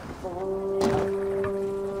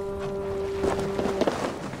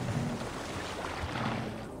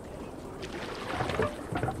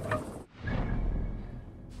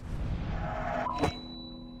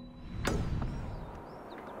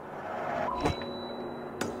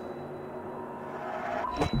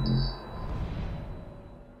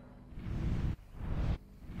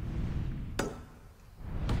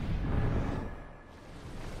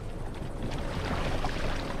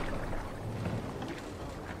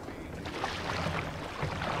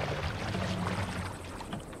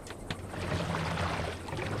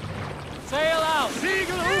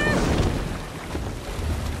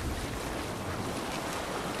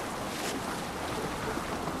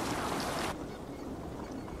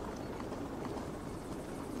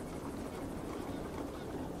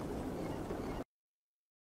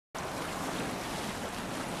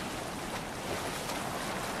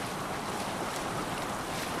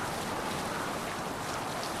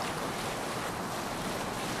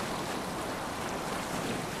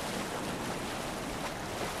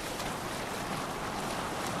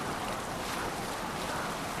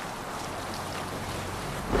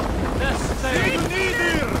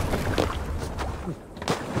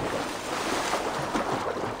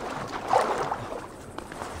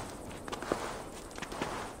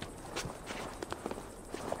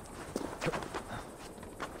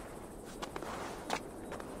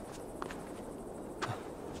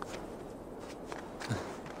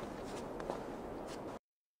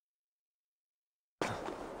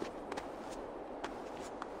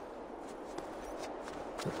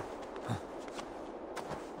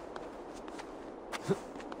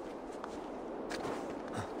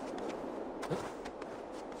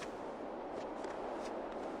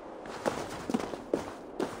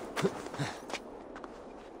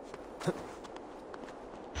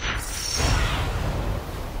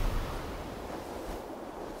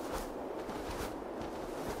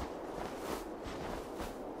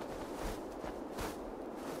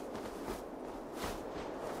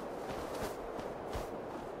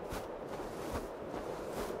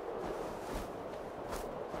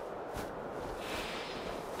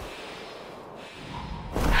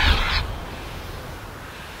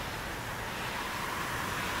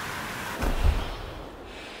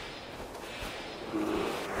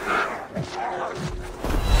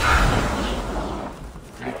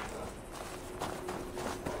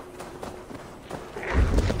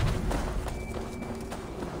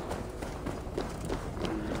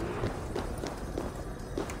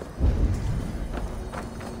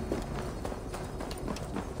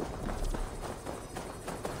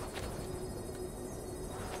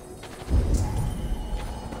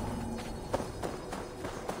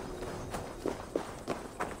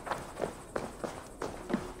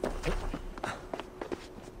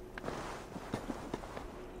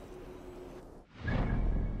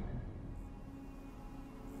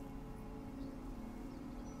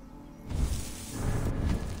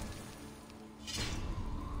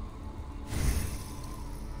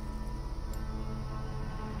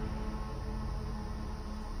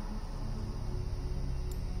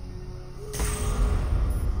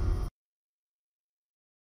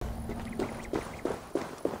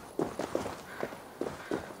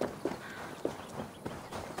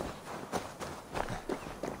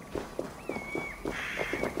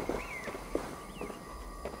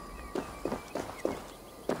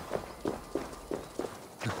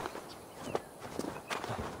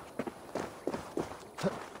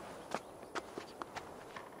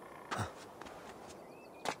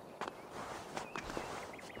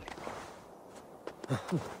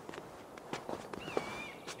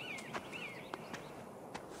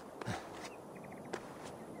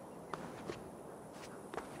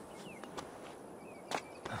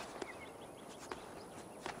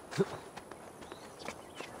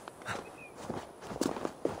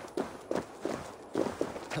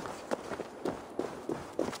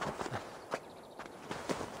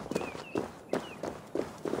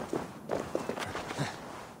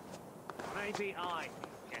 Maybe I can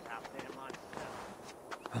get up there myself.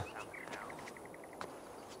 Somehow.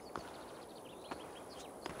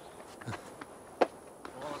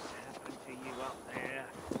 What's happened to you up there?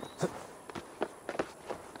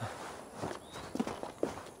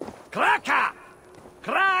 Cracker!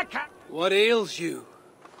 Cracker! What ails you?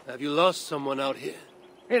 Have you lost someone out here?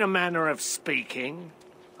 In a manner of speaking,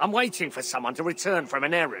 I'm waiting for someone to return from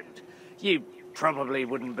an errand. You probably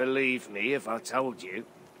wouldn't believe me if I told you.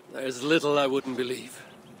 There's little I wouldn't believe.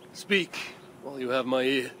 Speak, while you have my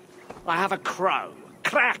ear. I have a crow,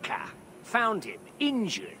 Cracker. Found him,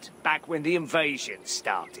 injured, back when the invasion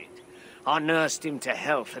started. I nursed him to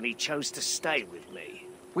health and he chose to stay with me.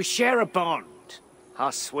 We share a bond. I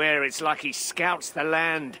swear it's like he scouts the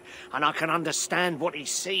land and I can understand what he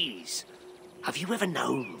sees. Have you ever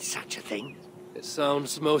known such a thing? It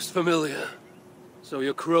sounds most familiar. So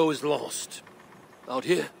your crow is lost. Out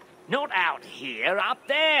here? Not out here, up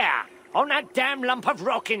there! On that damn lump of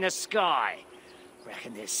rock in the sky!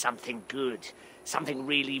 Reckon there's something good, something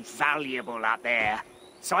really valuable up there.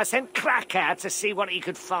 So I sent Cracker to see what he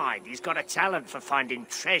could find. He's got a talent for finding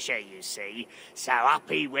treasure, you see. So up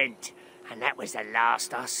he went, and that was the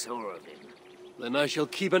last I saw of him. Then I shall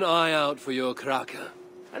keep an eye out for your Cracker.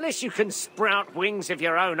 Unless you can sprout wings of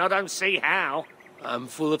your own, I don't see how. I'm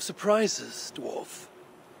full of surprises, dwarf.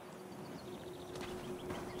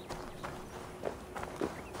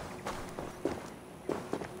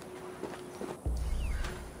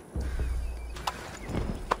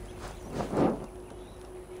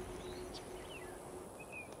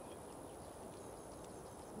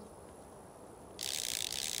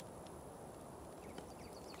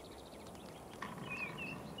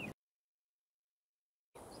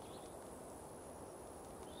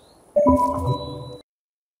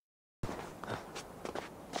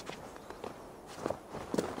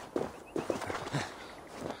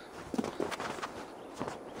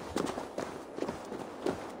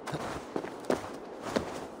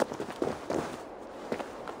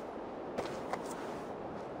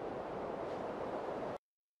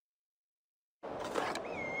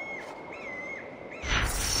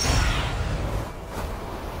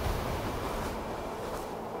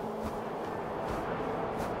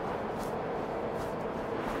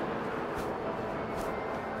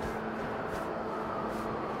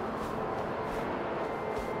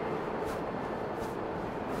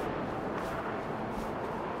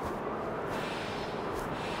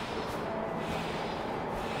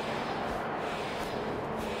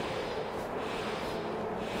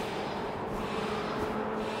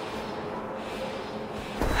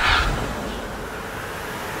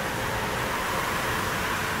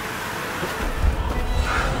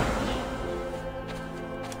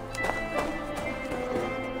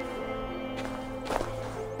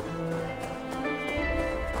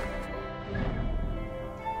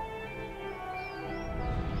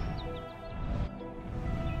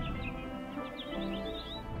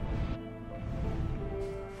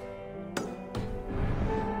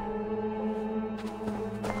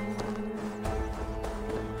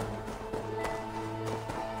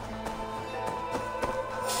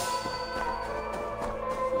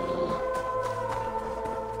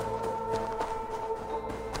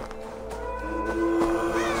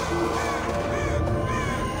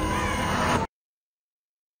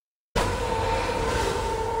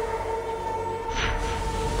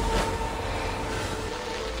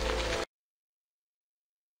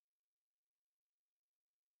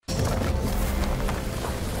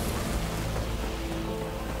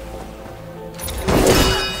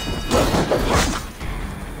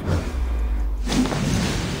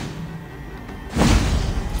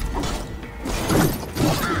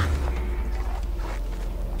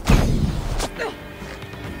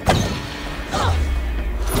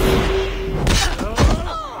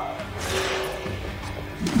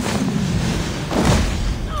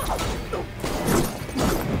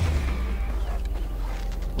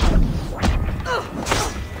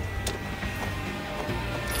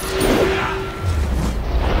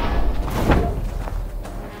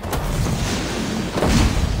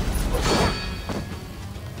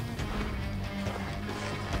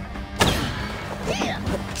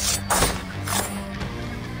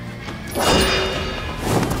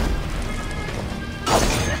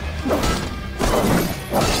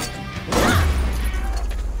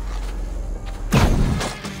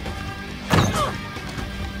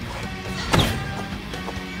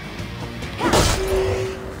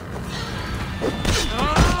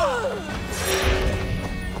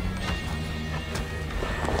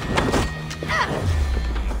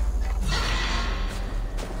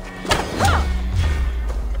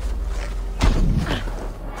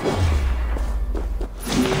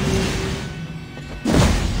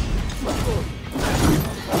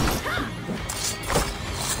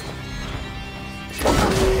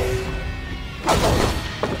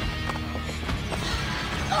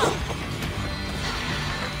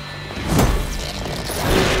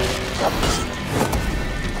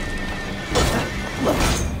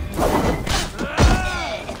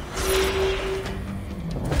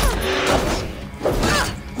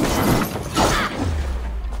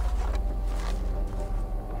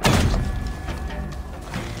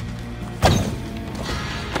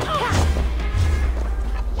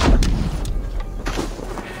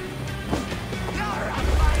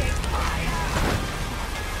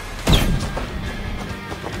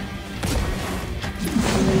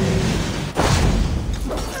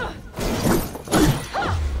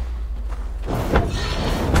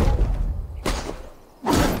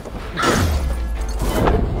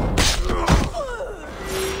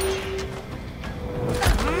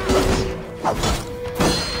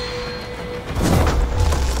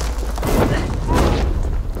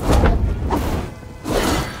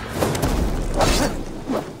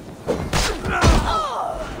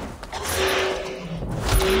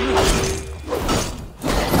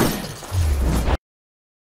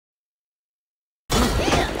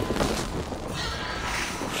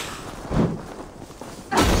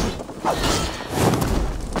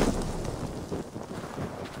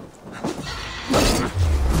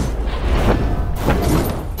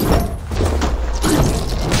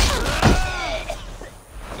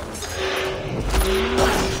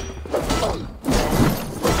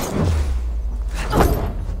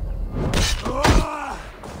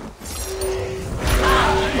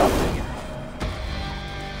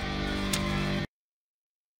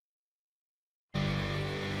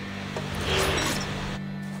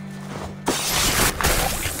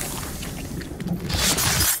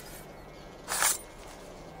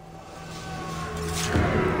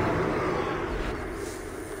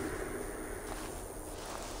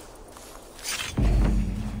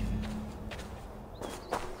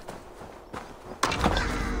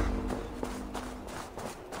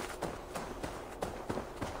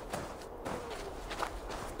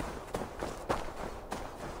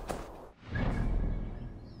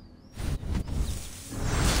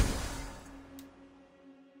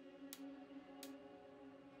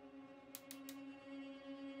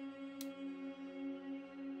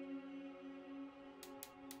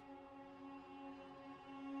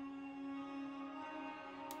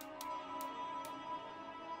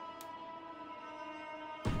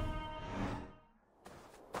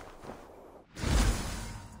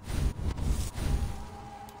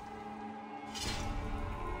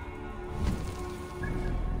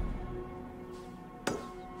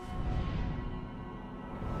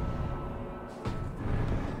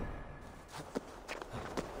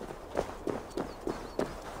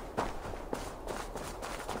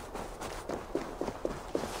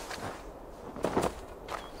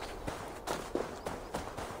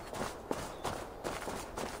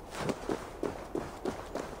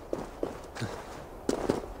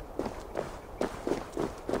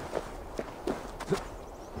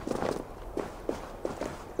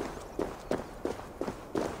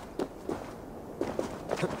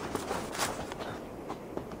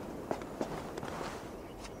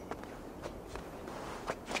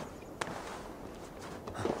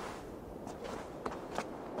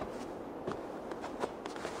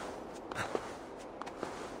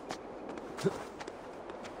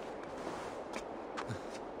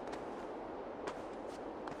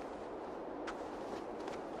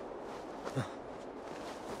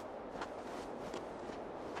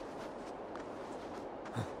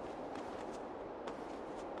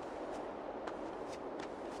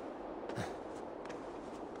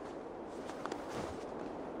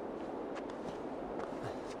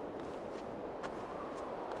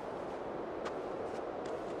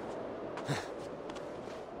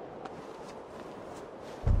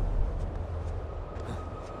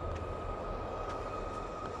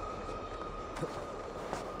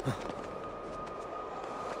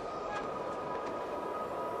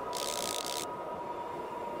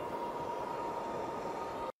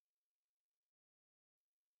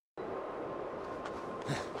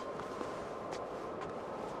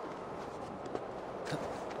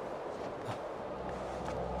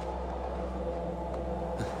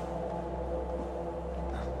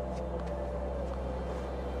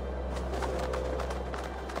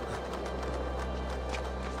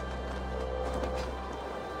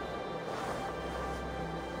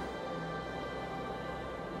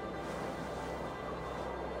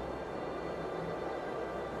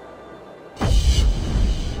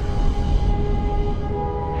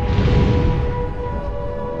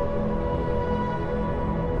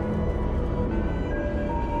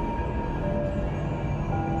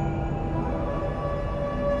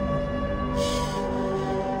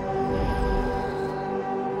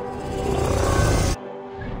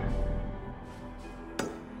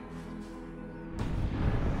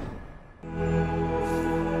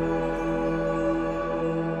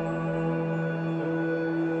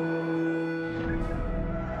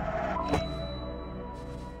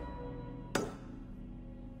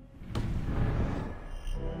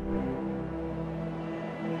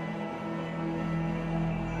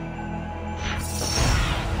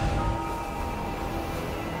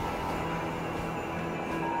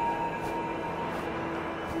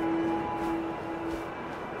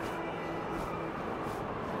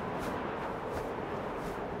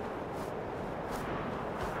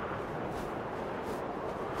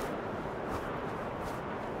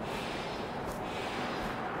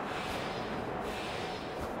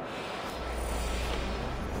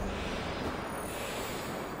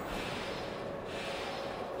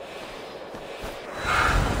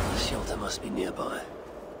 must be nearby.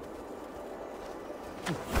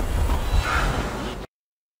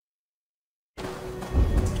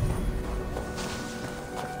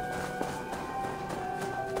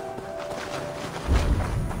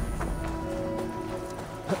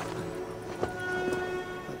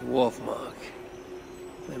 A dwarf mark.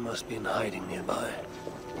 They must be in hiding nearby.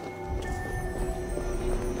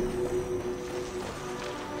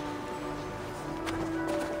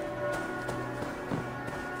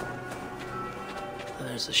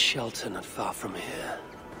 There's a shelter not far from here.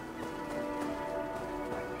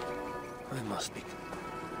 I must be...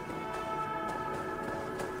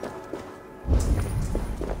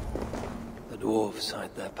 The dwarves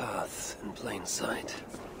hide their paths in plain sight.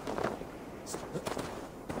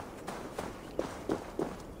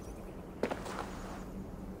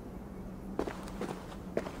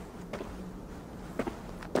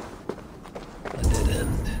 A dead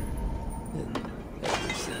end, in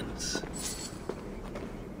every sense.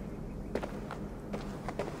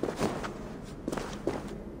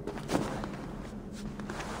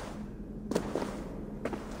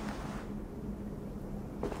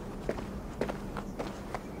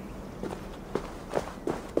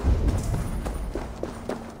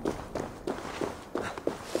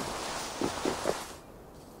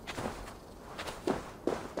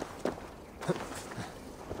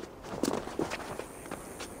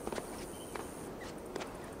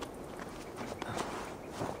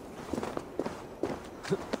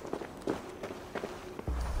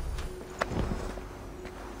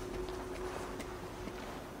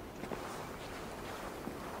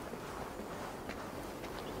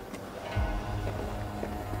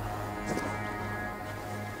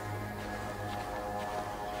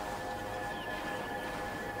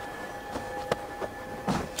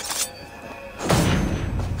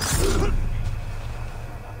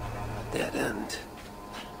 Dead end.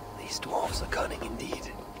 These dwarves are cunning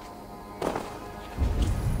indeed.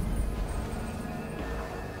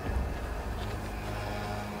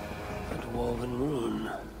 A dwarven rune.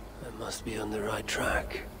 I must be on the right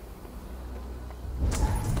track.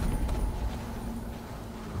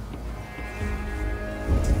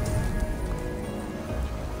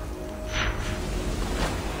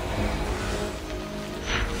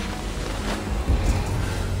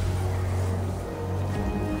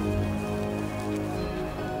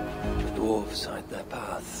 Dwarves hide their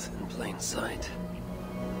paths in plain sight.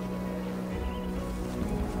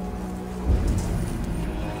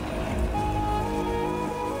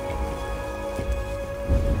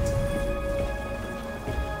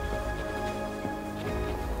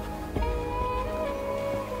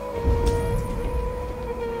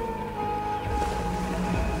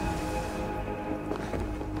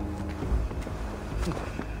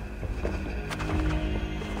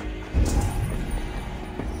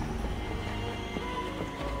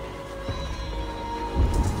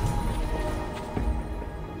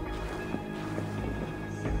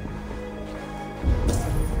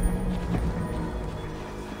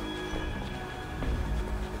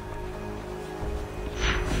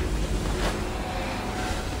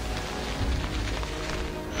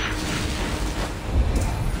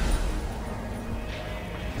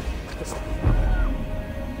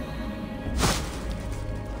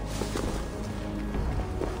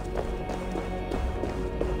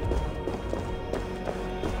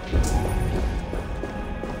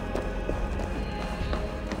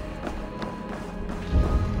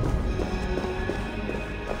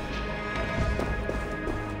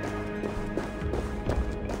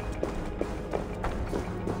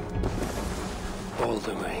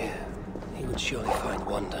 Baldur were here, he would surely find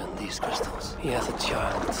wonder in these crystals. He has a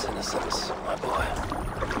child's innocence, my boy.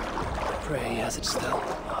 I pray he has it still,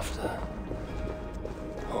 after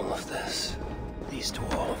all of this. These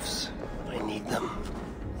dwarves, I need them,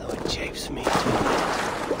 though it japes me too.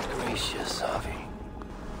 Gracious, Harvey.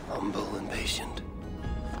 Humble and patient.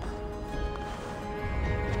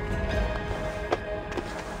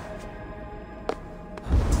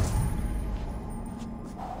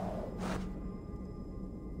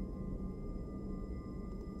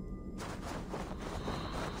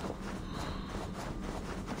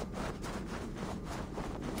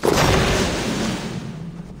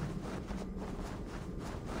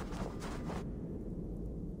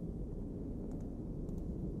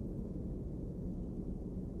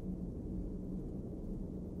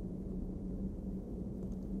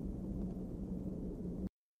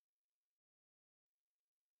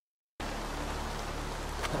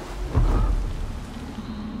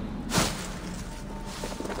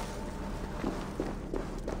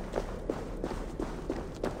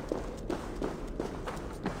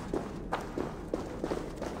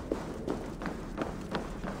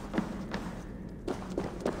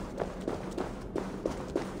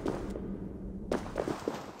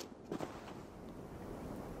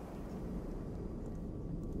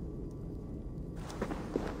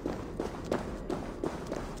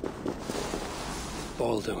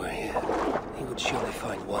 Baldur were here, he would surely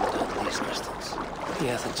find wonder in these crystals. He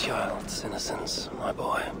hath a child's innocence, my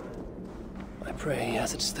boy. I pray he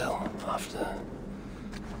has it still, after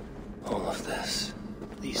all of this.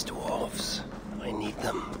 These dwarves, I need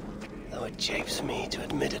them, though it chafes me to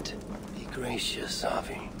admit it. Be gracious,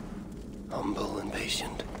 Avi. Humble and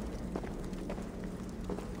patient.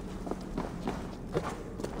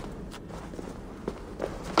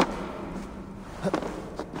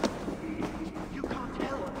 You can't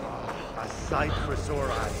help. A sight for sore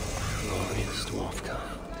eyes. Glorious dwarf kind.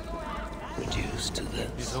 Reduced to this.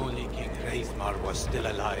 If only King Hreithmar was still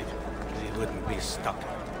alive, he wouldn't be stuck.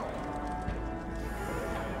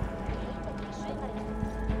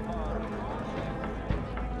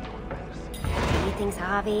 Greetings,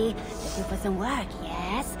 Harvey. Looking for some work,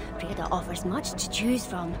 yes? Prada offers much to choose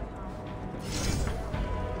from.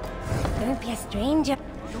 Don't be a stranger.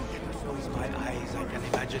 Don't ever close my eyes. I can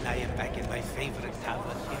imagine I am back in my favorite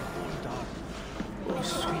tavern in Uldar. Oh,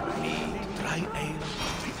 sweet mead, dry ale,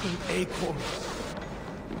 pickled acorns.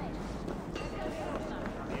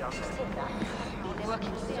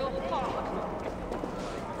 Working so hard.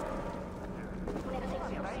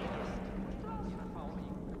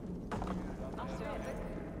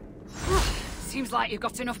 Seems like you've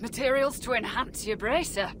got enough materials to enhance your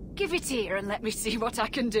bracer. Give it here and let me see what I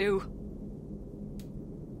can do.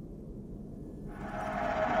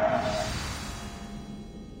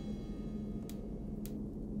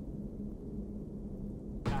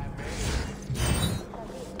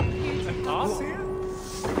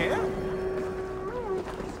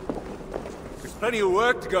 There's plenty of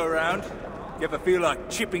work to go around. You ever feel like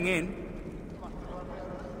chipping in?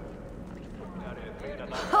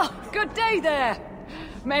 Oh, good day there.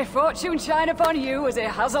 May fortune shine upon you as it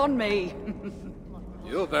has on me.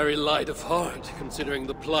 You're very light of heart, considering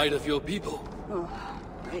the plight of your people. Oh,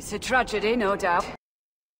 it's a tragedy, no doubt.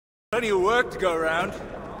 Plenty of work to go around.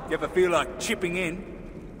 You ever feel like chipping in?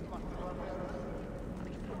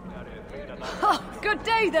 Oh, good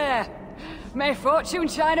day there. May fortune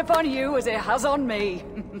shine upon you as it has on me.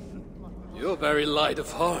 You're very light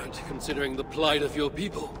of heart, considering the plight of your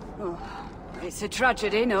people. Oh, it's a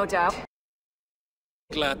tragedy, no doubt.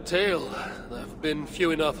 Glad tale. There have been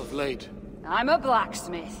few enough of late. I'm a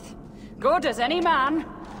blacksmith. Good as any man.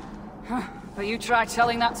 But you try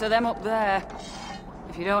telling that to them up there.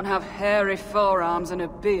 If you don't have hairy forearms and a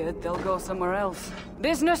beard, they'll go somewhere else.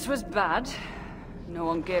 Business was bad. No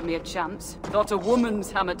one gave me a chance. Thought a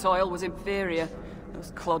woman's hammer toil was inferior.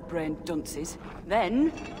 Those clod-brained dunces.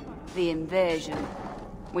 Then, the invasion.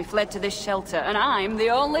 We fled to this shelter, and I'm the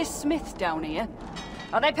only smith down here.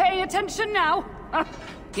 Are they paying attention now?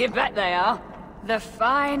 You bet they are. The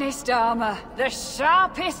finest armor, the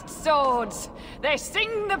sharpest swords. They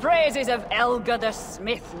sing the praises of Elga the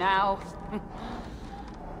Smith now.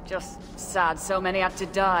 Just sad so many had to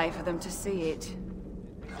die for them to see it.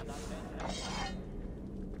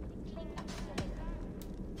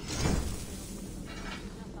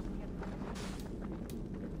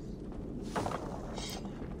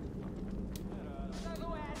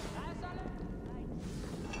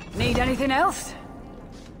 Need anything else?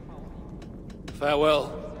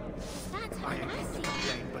 Farewell. I hate to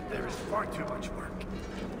complain, but there is far too much work.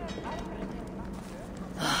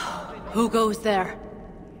 Who goes there?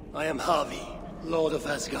 I am Havi, Lord of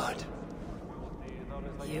Asgard.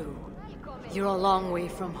 You're a long way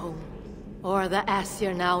from home. Or the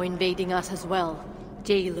Aesir now invading us as well.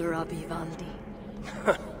 Jailer of Ivaldi.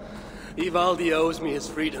 Ivaldi owes me his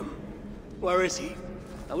freedom. Where is he?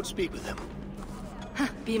 I would speak with him.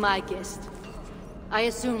 Be my guest. I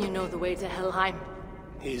assume you know the way to Helheim.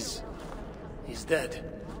 He's dead.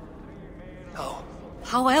 How?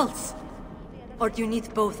 How else? Or do you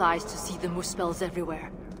need both eyes to see the muspels everywhere?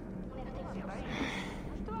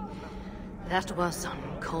 That was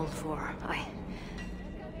uncalled for.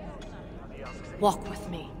 Walk with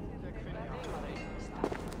me.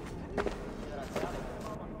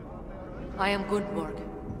 I am Gundborg,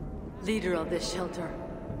 leader of this shelter.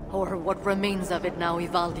 Or what remains of it now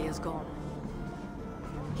Ivaldi is gone.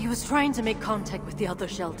 He was trying to make contact with the other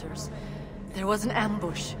shelters. There was an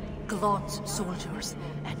ambush, Glot's soldiers,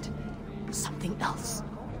 and something else.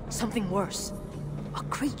 Something worse. A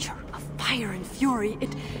creature of fire and fury.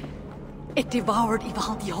 It devoured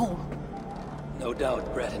Ivaldi whole. No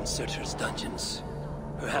doubt bred in Surtur's dungeons.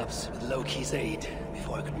 Perhaps with Loki's aid,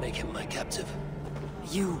 before I could make him my captive.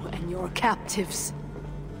 You and your captives.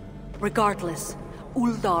 Regardless,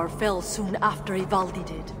 Uldar fell soon after Ivaldi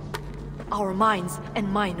did. Our mines and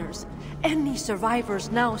miners, any survivors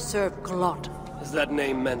now serve Glot. Is that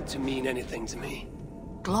name meant to mean anything to me?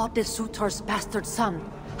 Glot is Surtur's bastard son,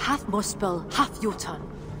 half Muspel, half Jotun.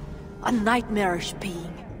 A nightmarish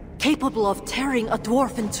being, capable of tearing a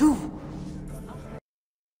dwarf in two.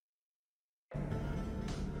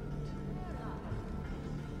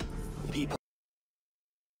 People.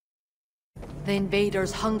 The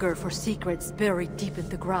invaders hunger for secrets buried deep in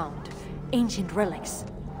the ground. Ancient relics.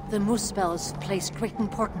 The Muspels place great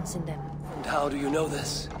importance in them. And how do you know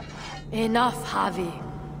this? Enough, Javi.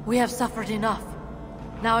 We have suffered enough.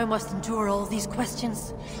 Now I must endure all these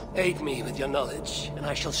questions. Aid me with your knowledge, and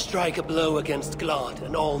I shall strike a blow against Glad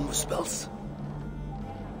and all Muspels.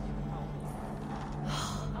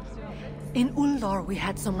 In Uldar, we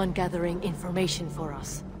had someone gathering information for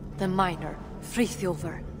us. The miner,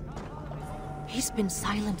 Frithjofr. He's been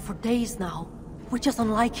silent for days now, which is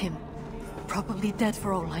unlike him. Probably dead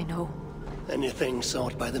for all I know. Anything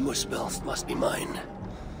sought by the Muspels must be mine.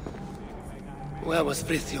 Where was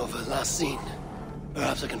Frithjofr last seen?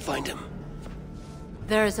 Perhaps I can find him.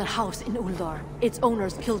 There is a house in Uldar. Its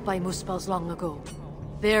owners killed by Muspels long ago.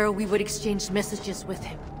 There we would exchange messages with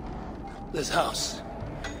him. This house.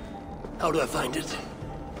 How do I find it?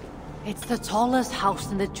 It's the tallest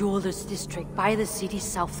house in the Jewelers District by the city's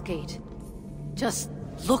south gate. Just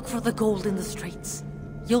look for the gold in the streets.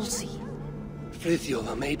 You'll see.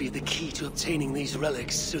 Frithjofr may be the key to obtaining these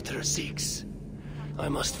relics Sutra seeks. I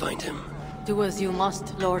must find him. Do as you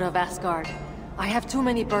must, Lord of Asgard. I have too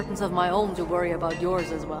many burdens of my own to worry about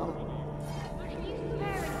yours as well.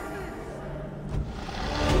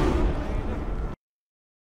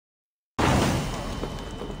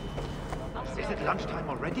 Is it lunchtime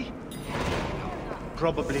already?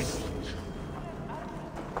 Probably.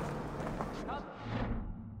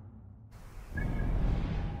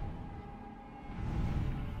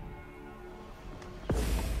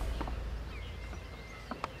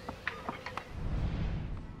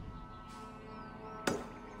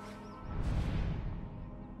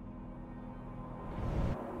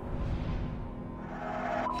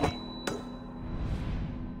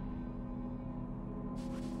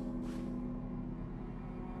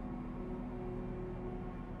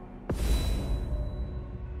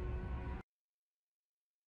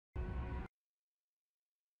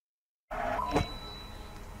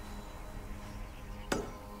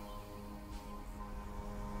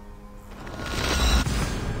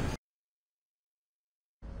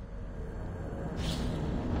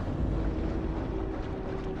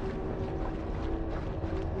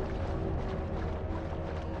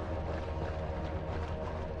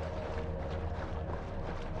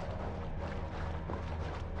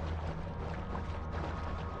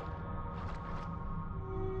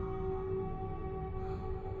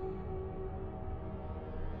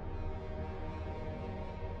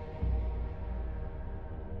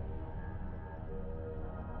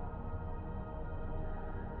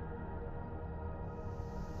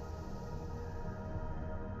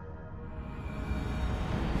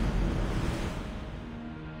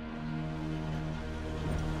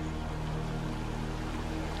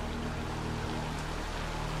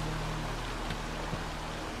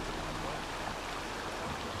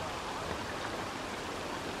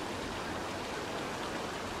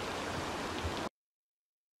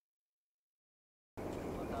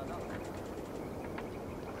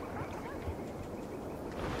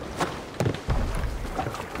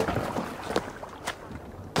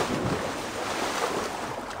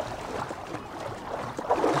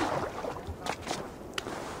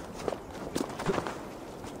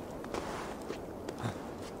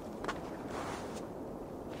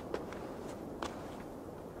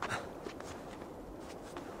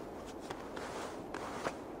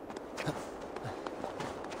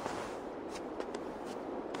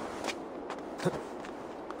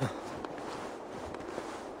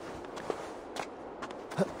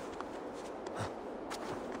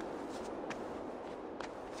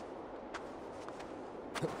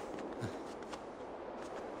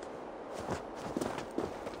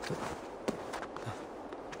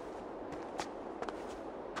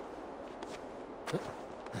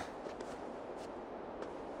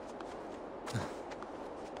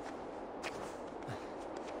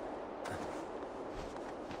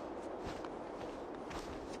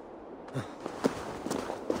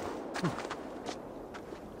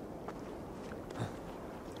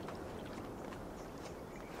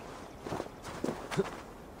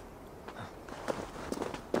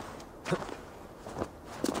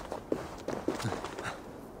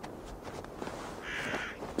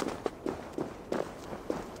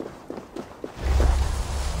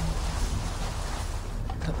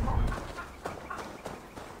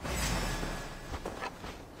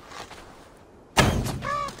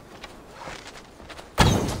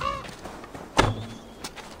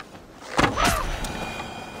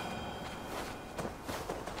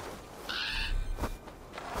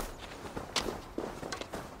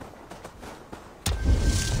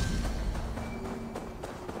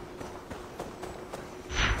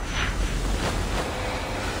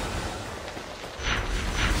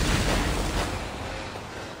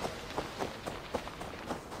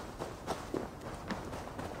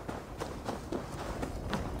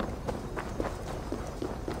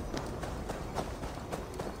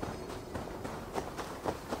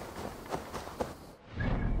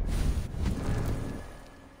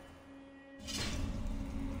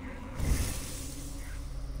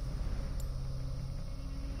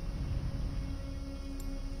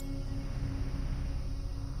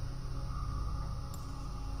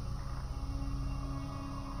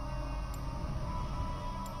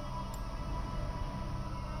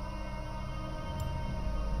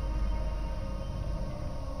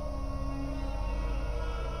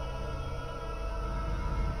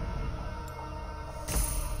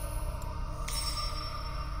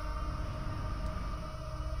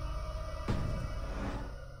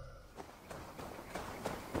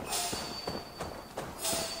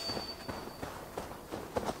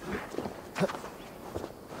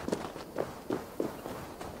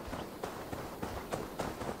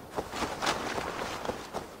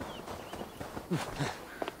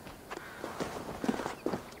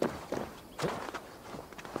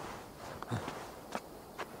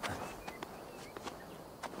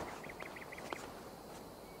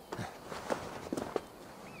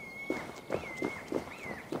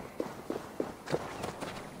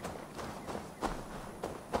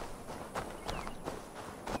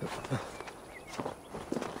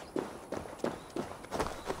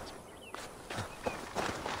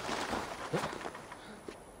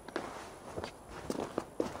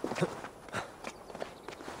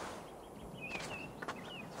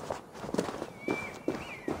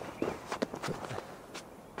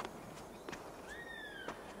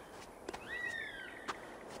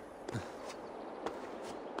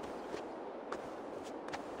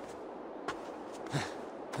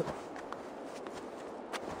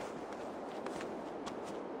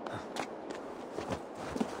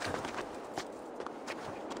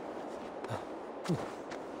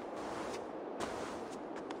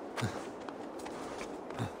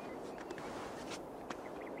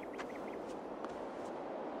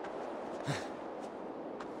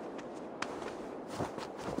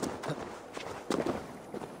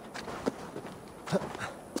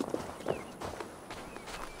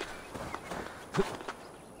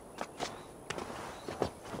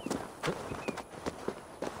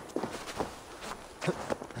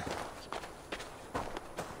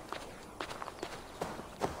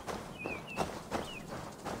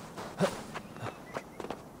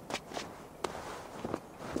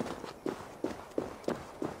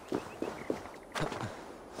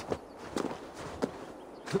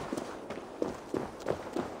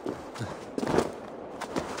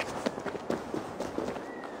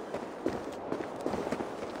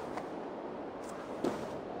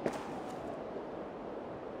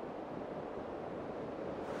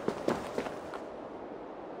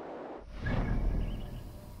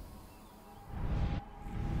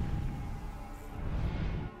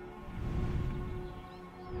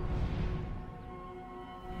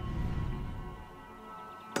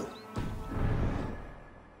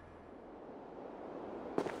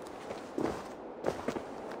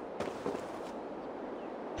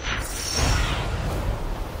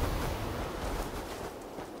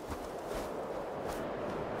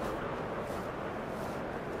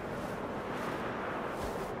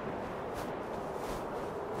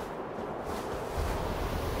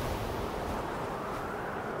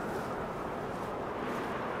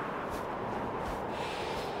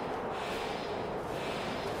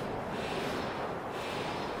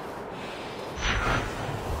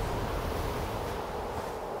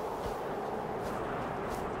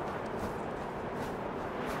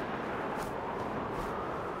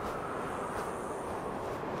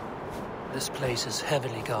 This place is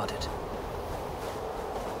heavily guarded.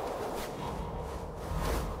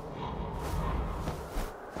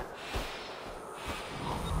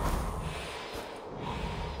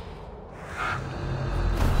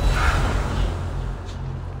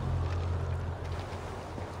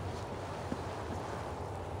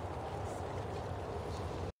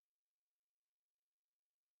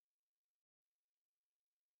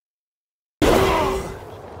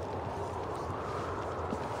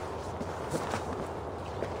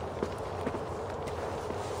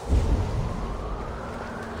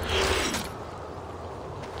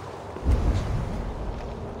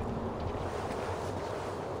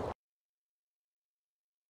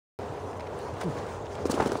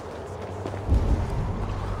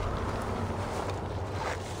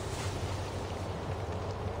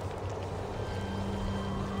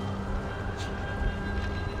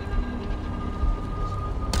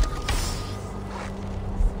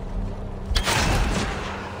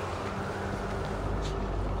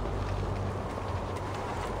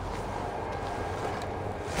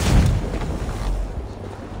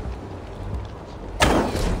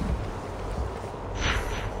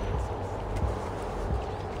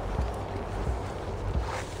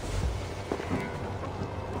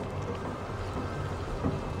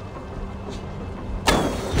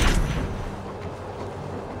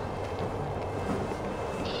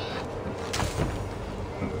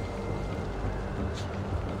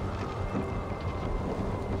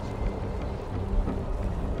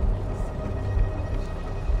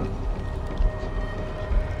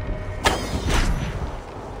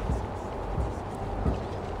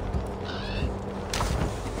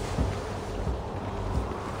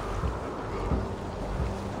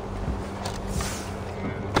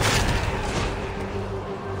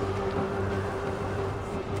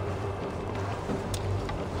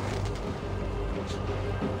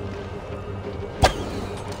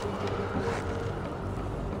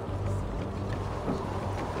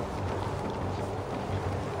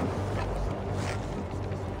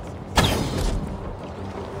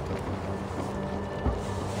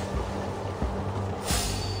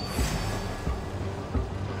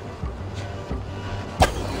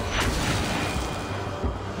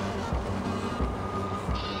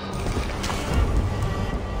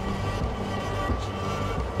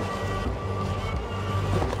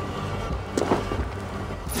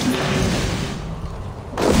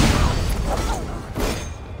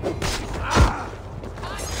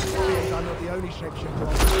 treasure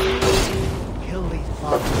was. Kill these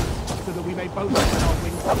bastards so that we may both get our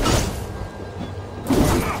wings.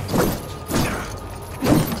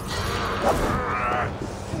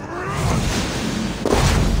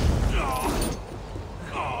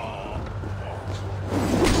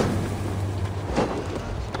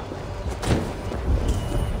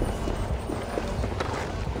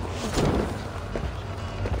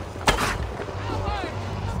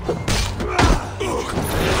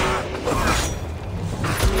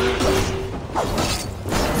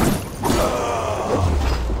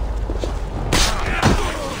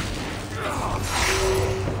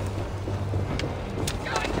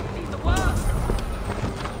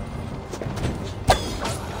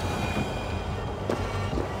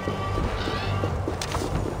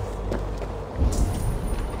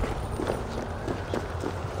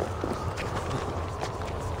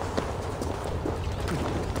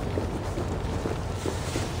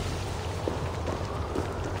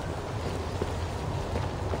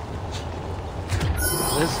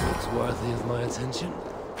 This looks worthy of my attention.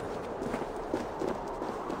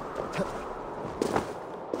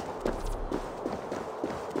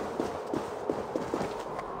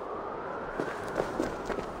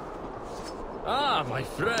 Ah, my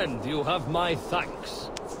friend, you have my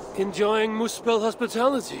thanks. Enjoying Muspel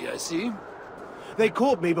hospitality, I see. They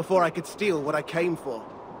caught me before I could steal what I came for.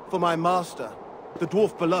 For my master, the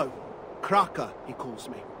dwarf below. Kraka, he calls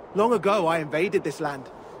me. Long ago, I invaded this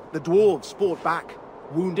land. The dwarves fought back.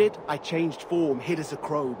 Wounded, I changed form, hid as a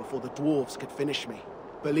crow before the dwarves could finish me.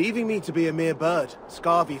 Believing me to be a mere bird,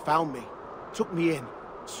 Skarvi found me, took me in,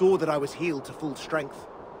 saw that I was healed to full strength.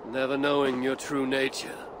 Never knowing your true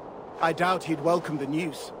nature. I doubt he'd welcome the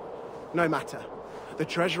news. No matter. The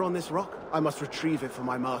treasure on this rock, I must retrieve it for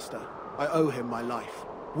my master. I owe him my life.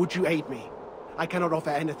 Would you aid me? I cannot offer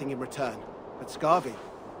anything in return, but Skarvi,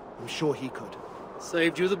 I'm sure he could.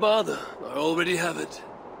 Saved you the bother. I already have it.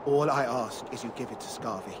 All I ask is you give it to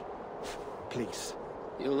Skarvi. Please.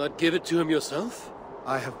 You'll not give it to him yourself?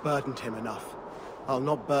 I have burdened him enough. I'll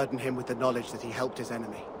not burden him with the knowledge that he helped his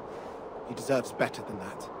enemy. He deserves better than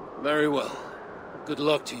that. Very well. Good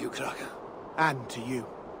luck to you, Kraka. And to you.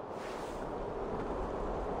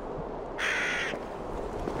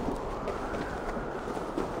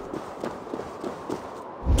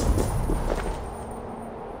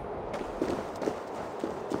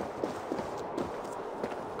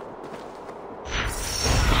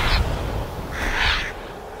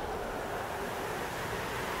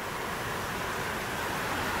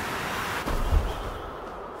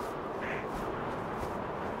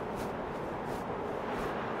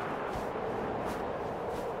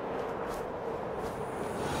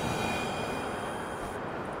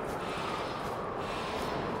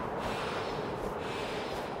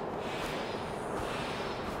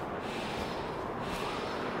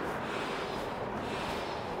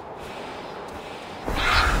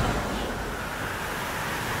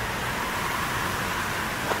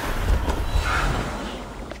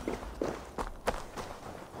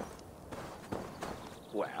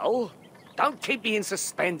 Well, don't keep me in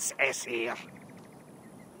suspense, Aesir.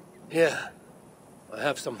 Here. I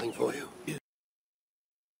have something for you.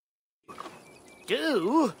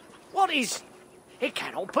 Do? What is... It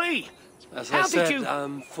cannot be. As How I said, did you...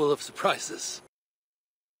 I'm full of surprises.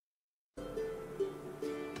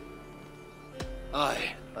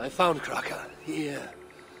 I found Kraka. He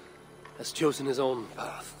has chosen his own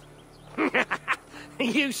path.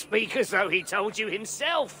 You speak as though he told you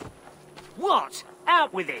himself. What?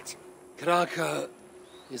 Out with it. Kraka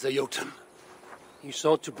is a Jotun. He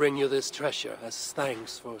sought to bring you this treasure as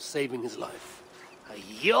thanks for saving his life. A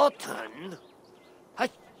Jotun? A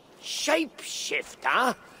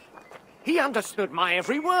shapeshifter? He understood my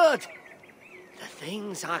every word. The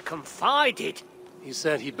things I confided. He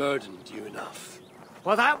said he burdened you enough.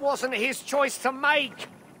 Well, that wasn't his choice to make.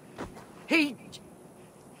 He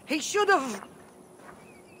should have...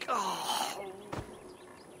 Oh.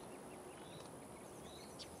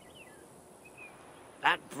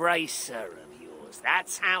 That bracer of yours,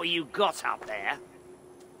 that's how you got up there.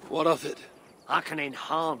 What of it? I can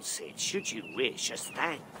enhance it, should you wish, as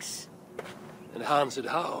thanks. Enhance it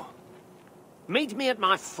how? Meet me at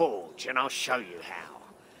my forge, and I'll show you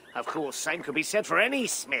how. Of course, same could be said for any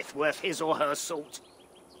smith worth his or her salt.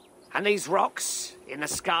 And these rocks, in the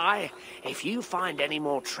sky, if you find any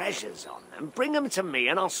more treasures on them, bring them to me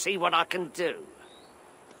and I'll see what I can do.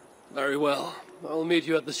 Very well. I'll meet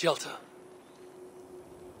you at the shelter.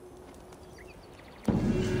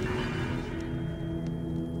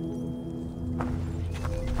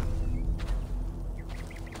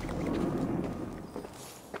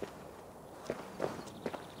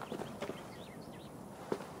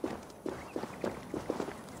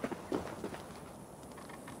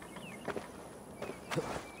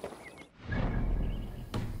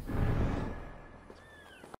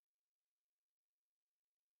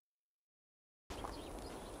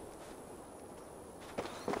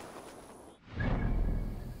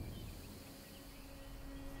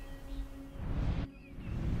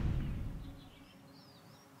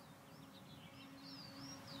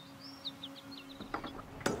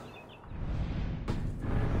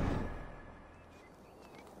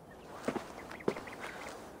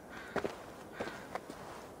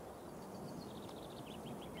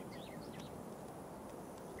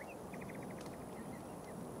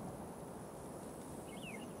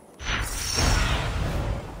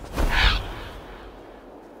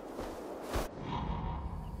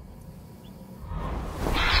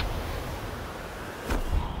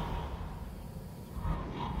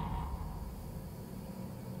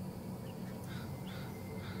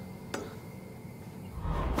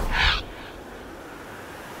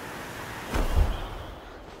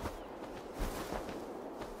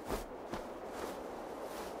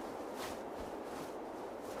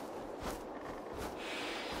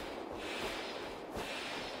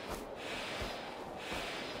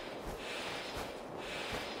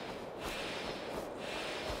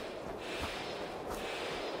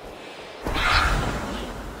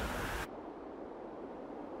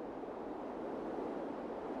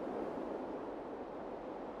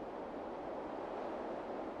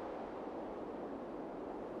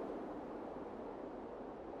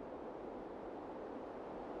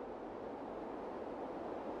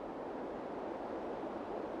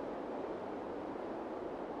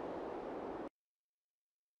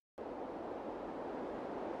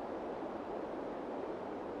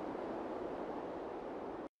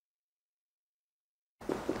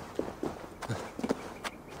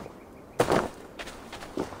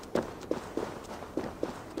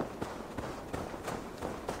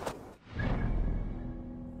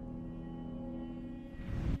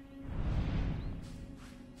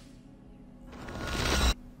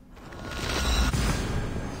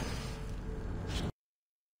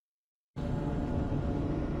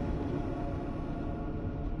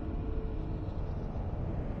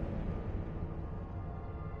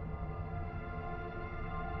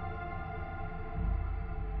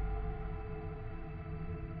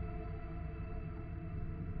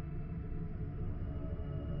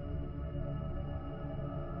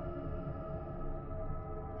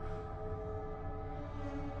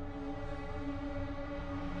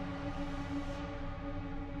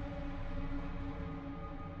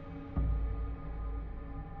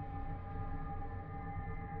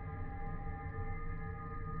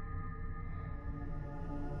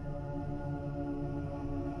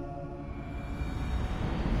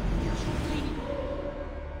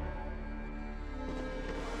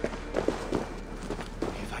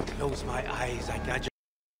 close my eyes, I imagine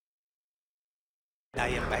I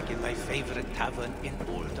am back in my favorite tavern in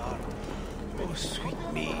Uldar. Oh, sweet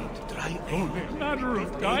mead, dry Only a matter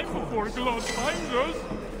of time before Glod finds us.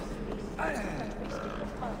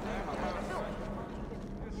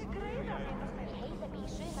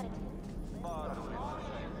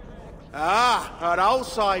 Ah, an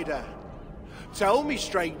outsider. Tell me,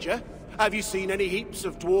 stranger, have you seen any heaps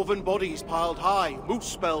of dwarven bodies piled high, moose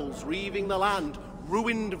spells reaving the land,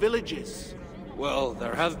 ruined villages? Well,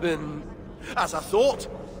 there have been... As I thought,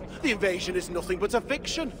 the invasion is nothing but a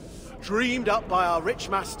fiction, dreamed up by our rich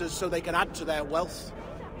masters so they can add to their wealth.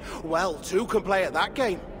 Well, two can play at that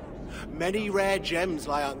game. Many rare gems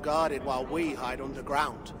lie unguarded while we hide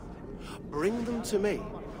underground. Bring them to me,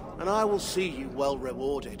 and I will see you well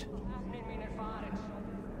rewarded.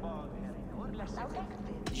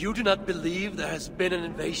 You do not believe there has been an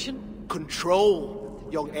invasion? Control,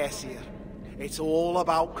 young Aesir. It's all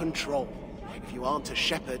about control. If you aren't a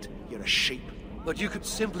shepherd, you're a sheep. But you could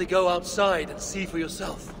simply go outside and see for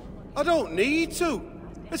yourself. I don't need to.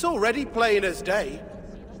 It's already plain as day.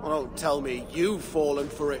 Well, don't tell me you've fallen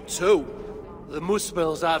for it too. The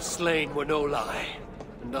muspels I've slain were no lie.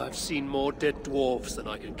 And I've seen more dead dwarves than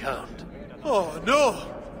I can count. Oh, no!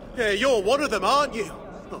 Yeah, you're one of them, aren't you?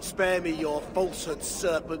 Not spare me your falsehood,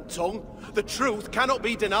 serpent tongue. The truth cannot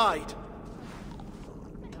be denied.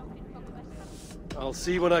 I'll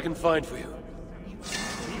see what I can find for you.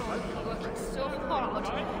 Working so hard,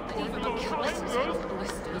 that even the calluses have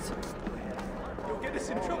blisters. You'll get us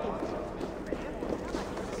in trouble.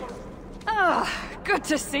 Ah, good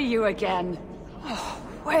to see you again. Oh,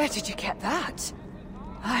 where did you get that?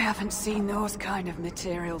 I haven't seen those kind of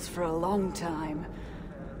materials for a long time.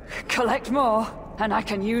 Collect more, and I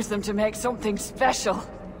can use them to make something special.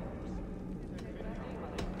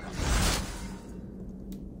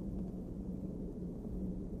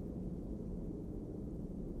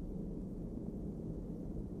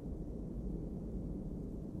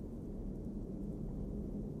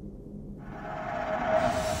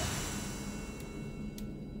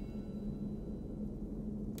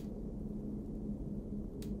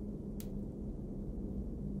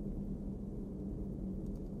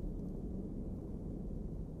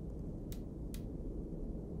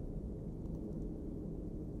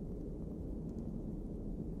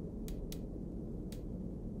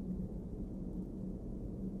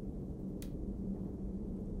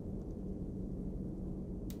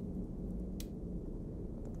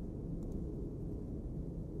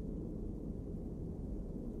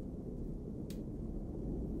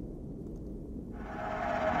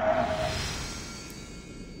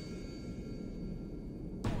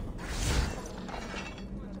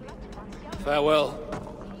 Farewell.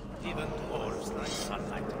 Even dwarves like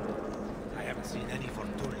sunlight. I haven't seen any for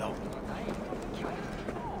too long.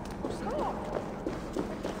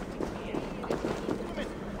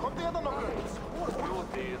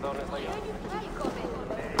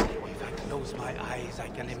 If I close my eyes, I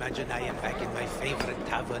can imagine I am back in my favorite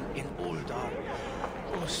tavern in Uldar.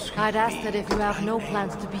 Oh, sweet I'd ask mead, that if you have dry no ale,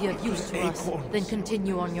 plans to be of use to us, acorns. then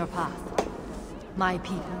continue on your path. My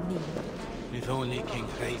people need you. If only King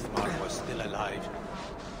Hreithmar was still alive.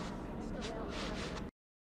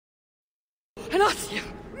 Anasia!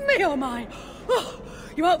 Me oh my! Oh,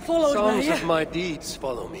 you won't follow Songs me. of my deeds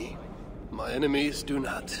follow me. My enemies do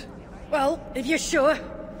not. Well, if you're sure.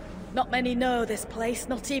 Not many know this place,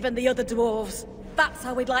 not even the other dwarves. That's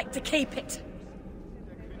how we'd like to keep it.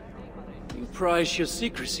 You prize your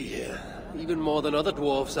secrecy here, even more than other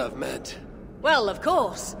dwarves I've met. Well, of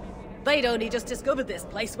course. They'd only just discovered this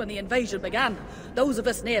place when the invasion began. Those of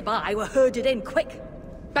us nearby were herded in quick.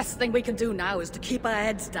 Best thing we can do now is to keep our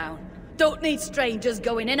heads down. Don't need strangers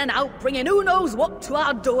going in and out, bringing who knows what to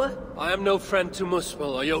our door. I am no friend to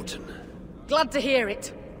Muspel or Jotun. Glad to hear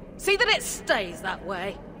it. See that it stays that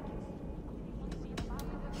way.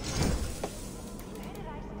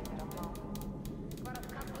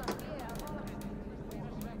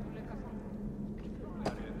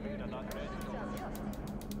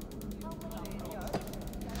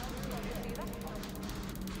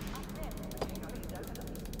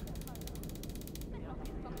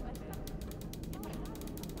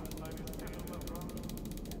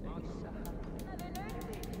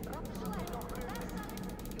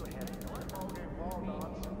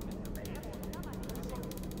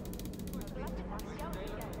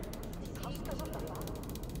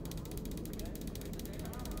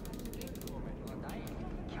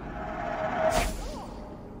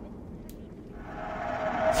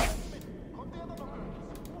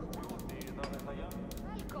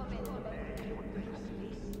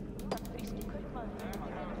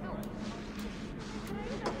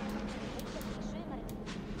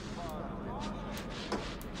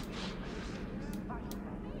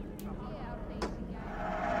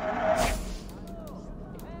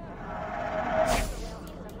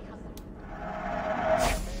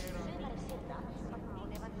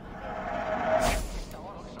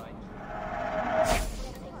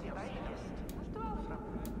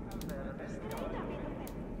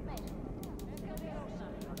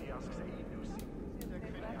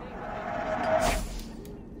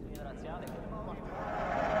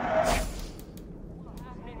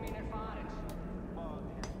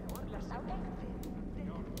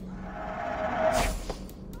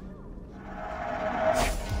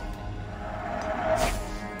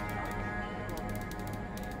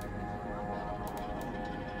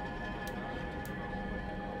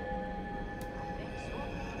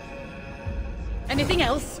 Anything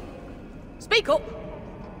else? Speak up!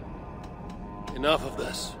 Enough of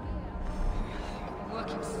this. You're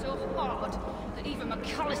working so hard that even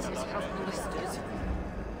McAllister's have blisters.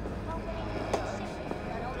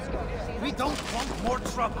 We don't want more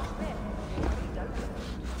trouble.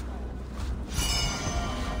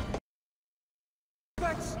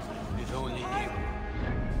 If only you.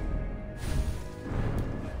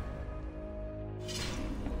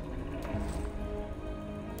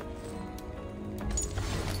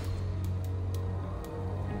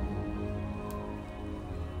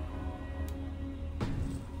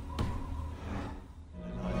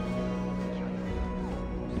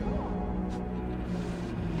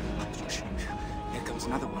 Here comes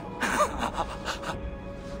another one.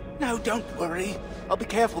 No, don't worry. I'll be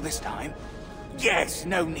careful this time. Yes,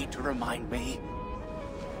 no need to remind me.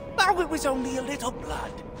 Oh, it was only a little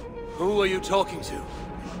blood. Who are you talking to?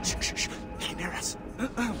 Shh, shh, shh. He can hear us.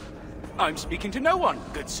 I'm speaking to no one,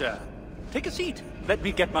 good sir. Take a seat. Let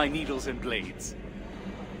me get my needles and blades.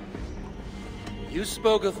 You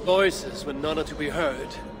spoke of voices when none are to be heard.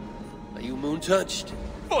 Are you moon-touched?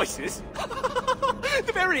 Voices?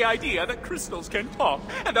 The very idea that crystals can talk,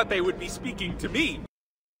 and that they would be speaking to me.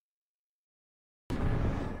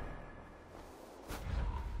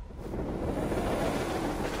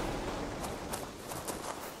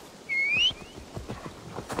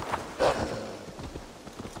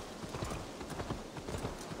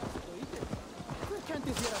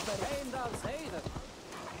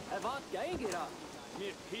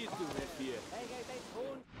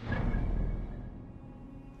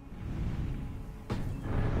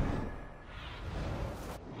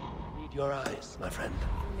 Need your eyes, my friend.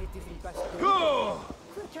 Go!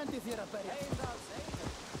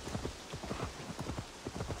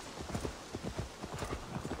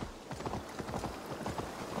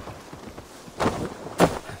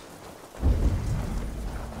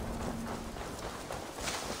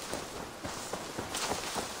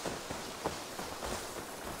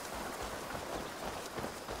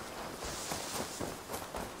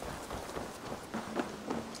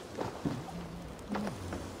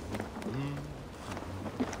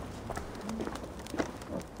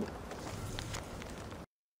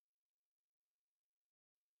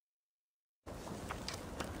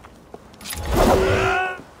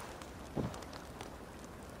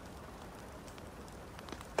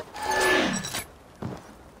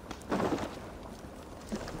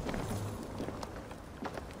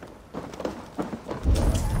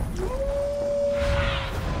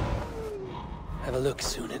 Have a look,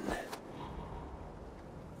 Sunan.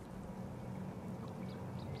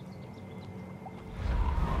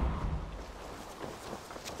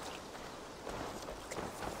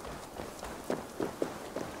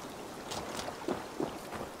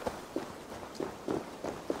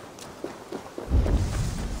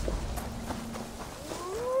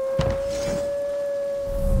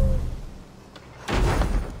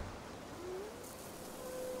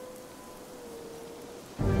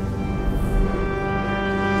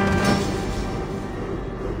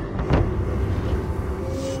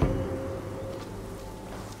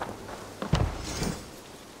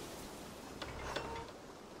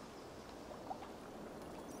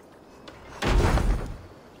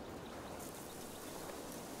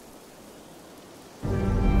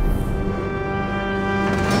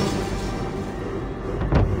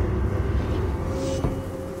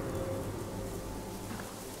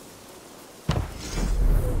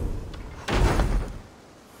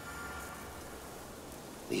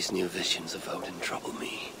 These new visions of Odin trouble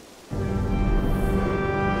me.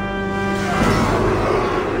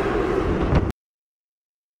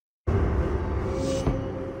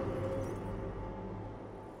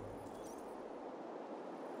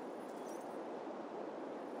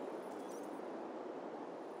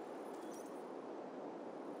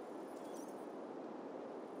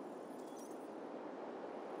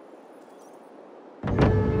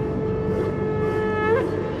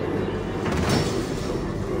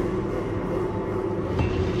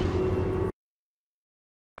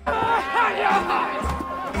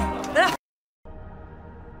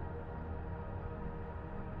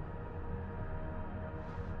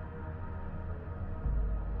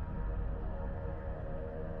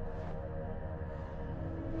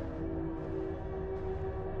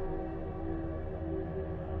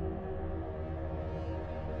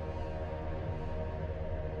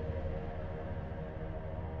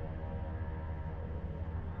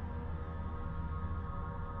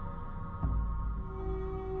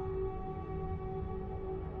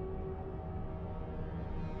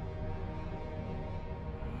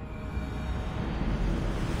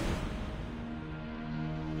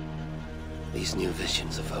 These new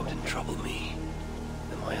visions of Odin trouble me.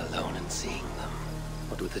 Am I alone in seeing them?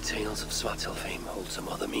 Or do the tales of Svartalfheim hold some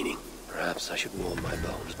other meaning? Perhaps I should warm my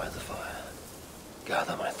bones by the fire.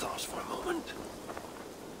 Gather my thoughts for a moment.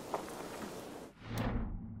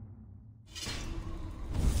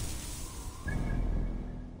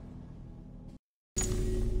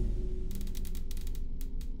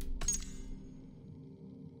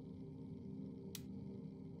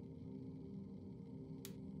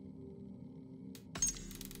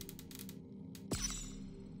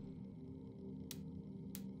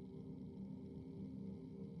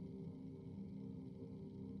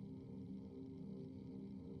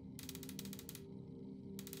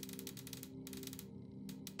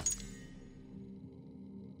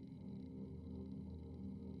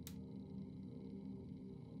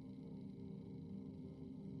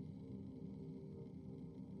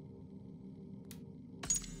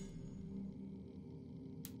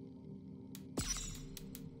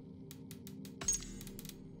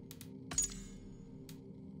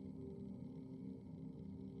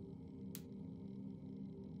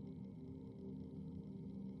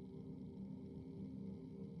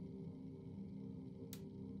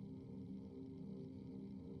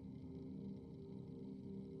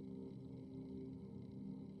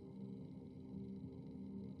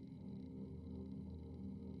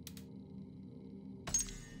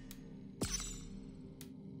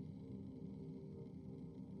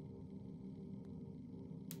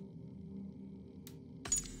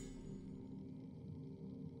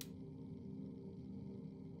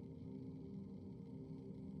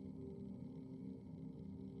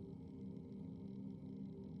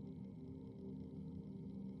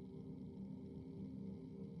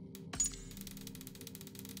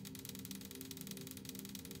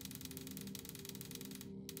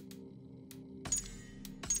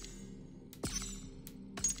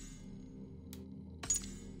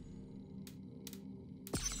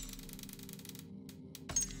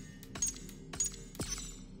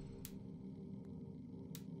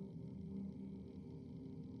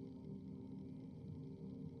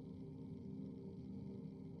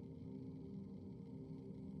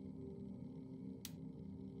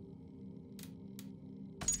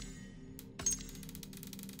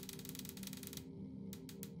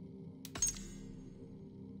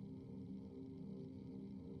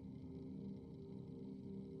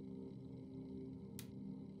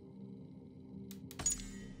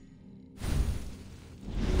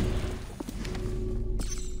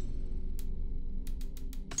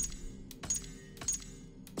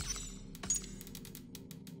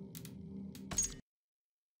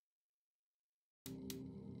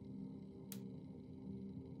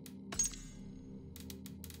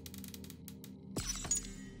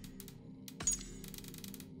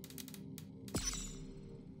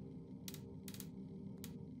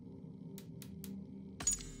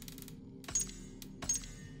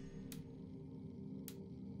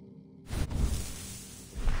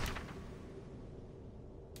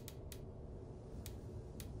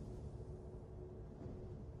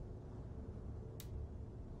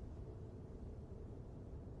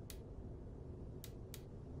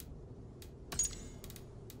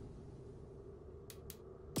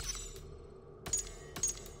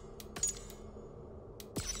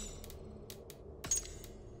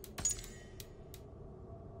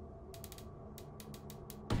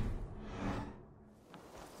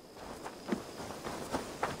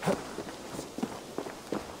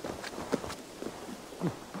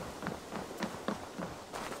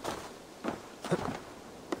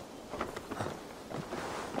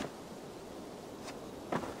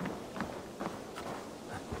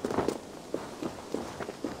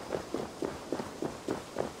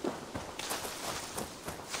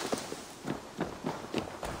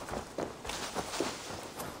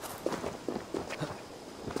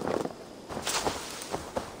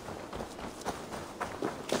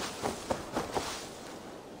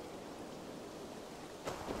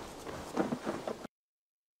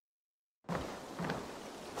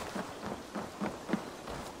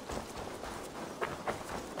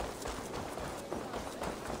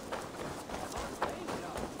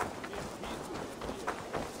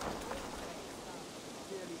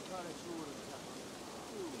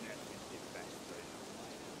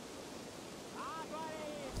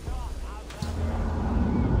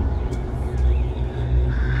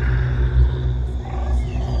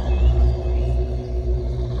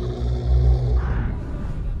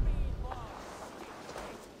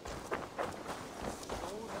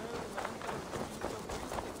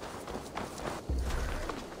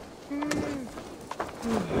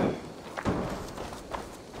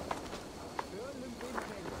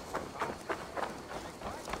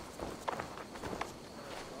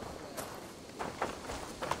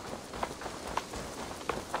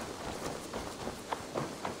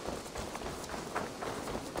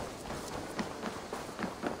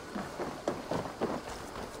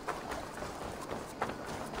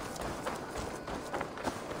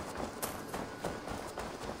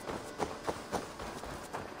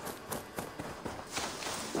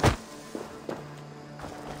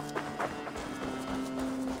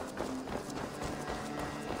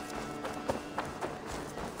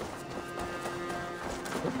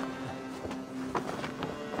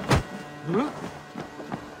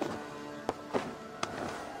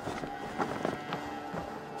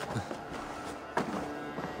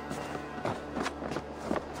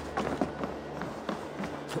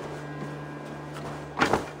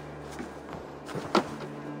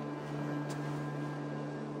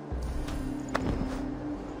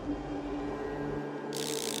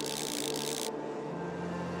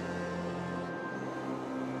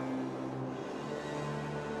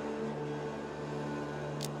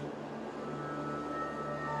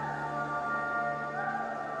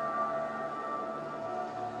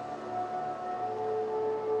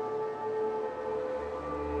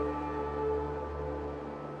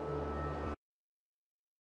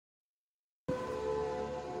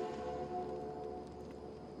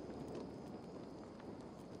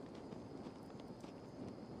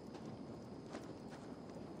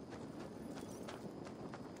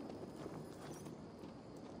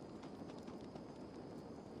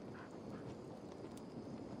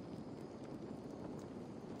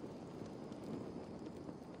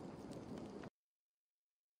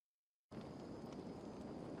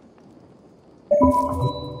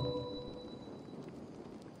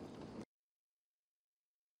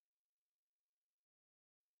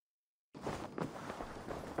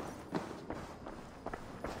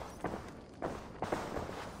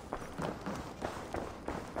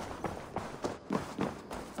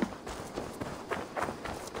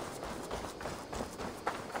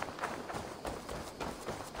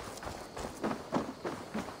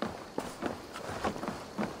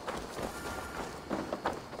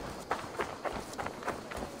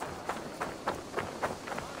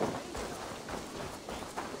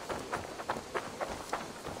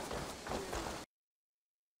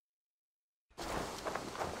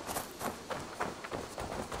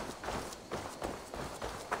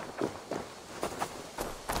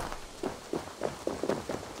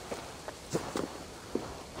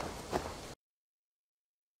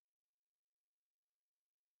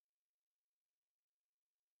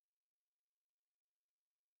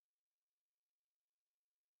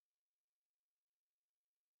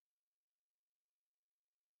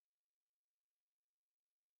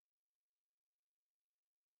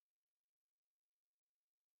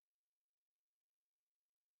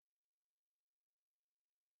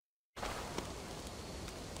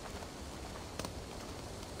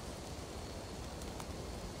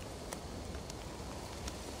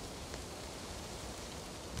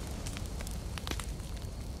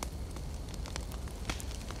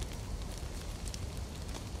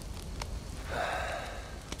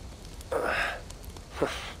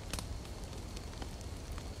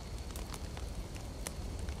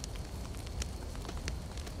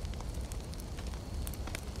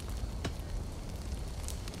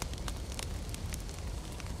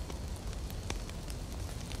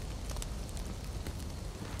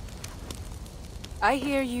 I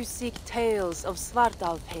hear you seek tales of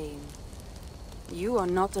Svartalfheim. You are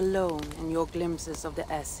not alone in your glimpses of the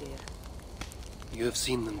Aesir. You have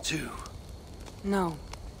seen them too? No.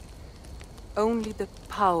 Only the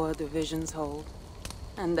power the visions hold,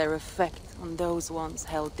 and their effect on those once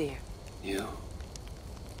held dear. You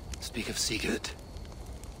speak of Sigurd.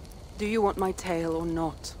 Do you want my tale or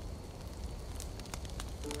not?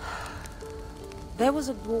 There was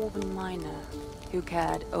a dwarven miner who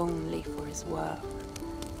cared only for his work.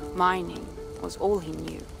 Mining was all he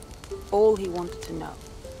knew, all he wanted to know,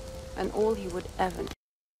 and all he would ever know.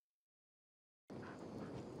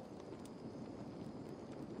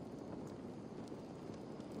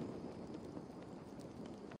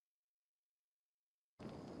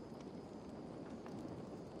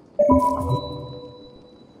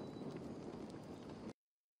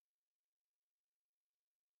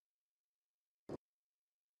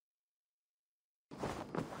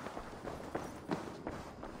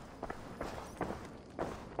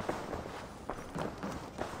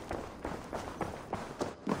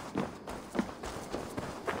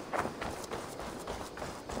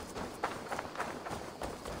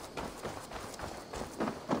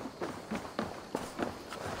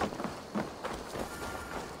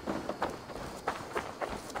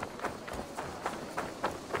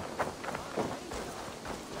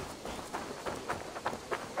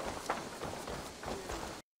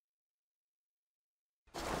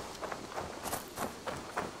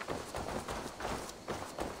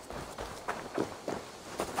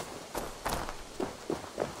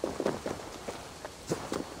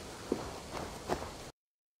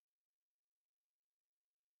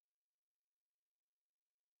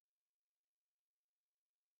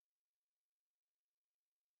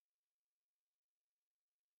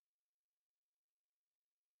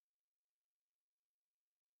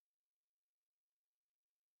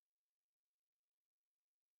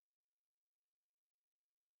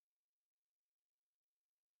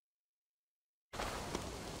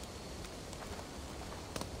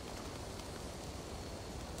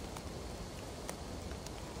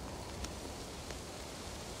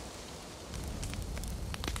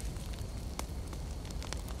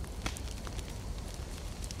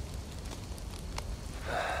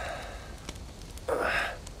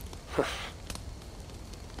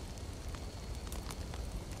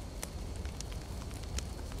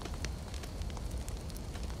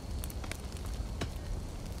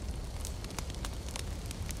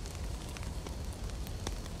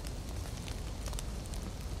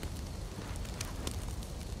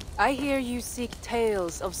 I hear you seek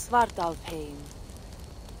tales of Svartalfheim.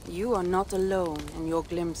 You are not alone in your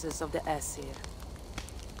glimpses of the Aesir.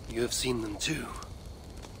 You have seen them too?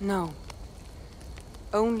 No.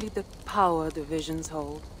 Only the power the visions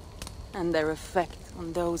hold, and their effect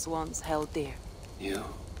on those ones held dear. You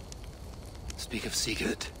speak of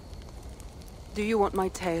Sigurd. Do you want my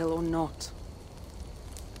tale or not?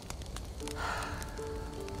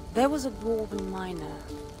 There was a dwarven miner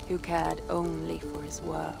who cared only for his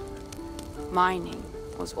work. Mining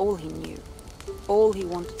was all he knew, all he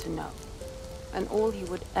wanted to know, and all he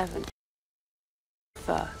would ever know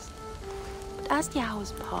first. But as the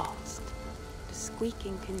hours passed, the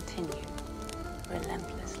squeaking continued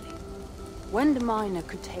relentlessly. When the miner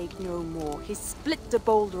could take no more, he split the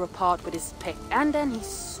boulder apart with his pick, and then he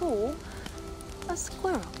saw a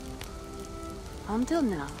squirrel. Until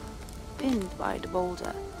now, pinned by the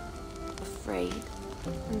boulder, afraid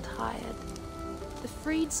and tired, the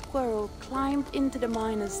freed squirrel climbed into the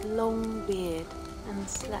miner's long beard and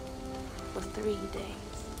slept for 3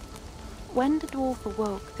 days. When the dwarf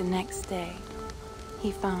awoke the next day,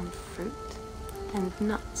 he found fruit and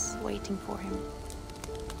nuts waiting for him.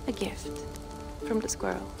 A gift from the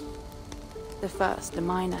squirrel, the first the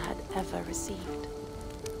miner had ever received.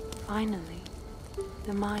 Finally,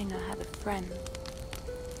 the miner had a friend.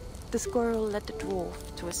 The squirrel led the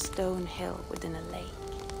dwarf to a stone hill within a lake.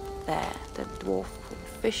 There, the dwarf would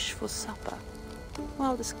fish for supper,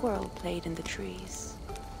 while the squirrel played in the trees.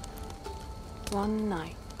 One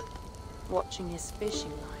night, watching his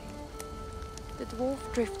fishing line, the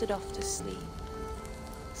dwarf drifted off to sleep,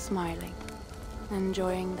 smiling,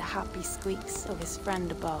 enjoying the happy squeaks of his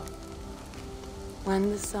friend above. When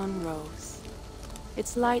the sun rose,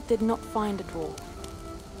 its light did not find the dwarf,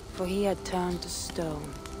 for he had turned to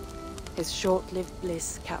stone, his short-lived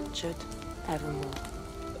bliss captured evermore.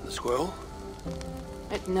 The squirrel?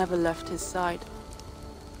 It never left his side,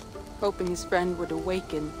 hoping his friend would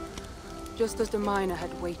awaken, just as the miner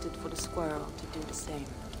had waited for the squirrel to do the same.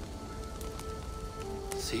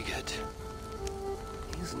 Sigurd.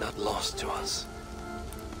 He's not lost to us.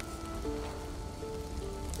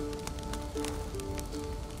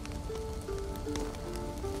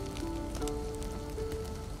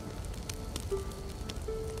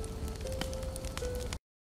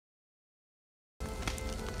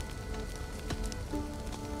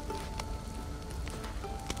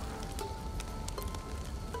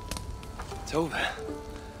 Tove,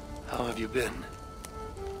 how have you been?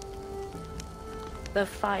 The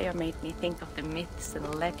fire made me think of the myths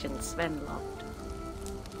and legends Sven loved.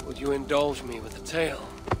 Would you indulge me with a tale?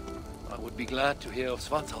 I would be glad to hear of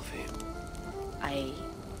Svartalfheim. I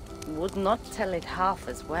would not tell it half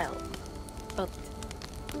as well, but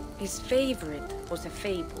his favorite was a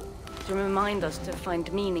fable, to remind us to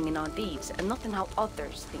find meaning in our deeds and not in how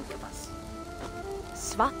others think of us.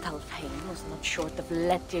 Svartalfheim was not short of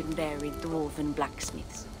legendary dwarven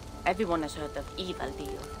blacksmiths. Everyone has heard of Ivaldi,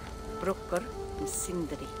 Brucker, and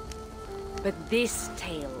Sindri. But this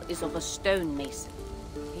tale is of a stonemason.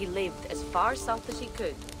 He lived as far south as he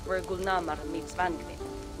could, where Gulnamar meets Vangvin.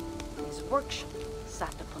 His workshop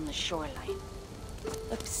sat upon the shoreline.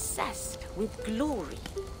 Obsessed with glory,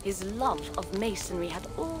 his love of masonry had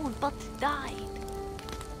all but died.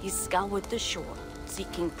 He scoured the shore,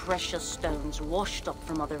 seeking precious stones washed up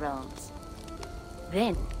from other realms.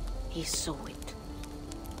 Then he saw it.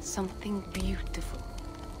 Something beautiful,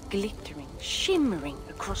 glittering, shimmering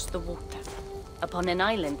across the water, upon an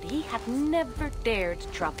island he had never dared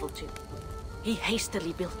travel to. He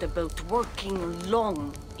hastily built a boat, working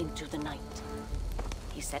long into the night.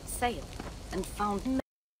 He set sail and found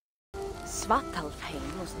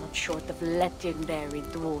Svartalfheim was not short of legendary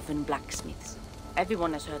dwarven blacksmiths.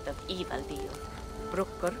 Everyone has heard of Ivaldi,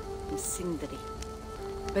 Brucker, and Sindri.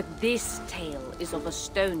 But this tale is of a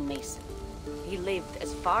stonemason. He lived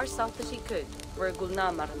as far south as he could, where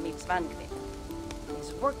Gulnamar meets Vangvin.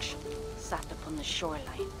 His workshop sat upon the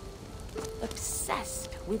shoreline.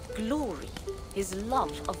 Obsessed with glory, his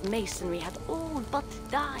love of masonry had all but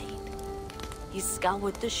died. He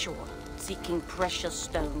scoured the shore, seeking precious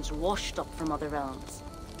stones washed up from other realms.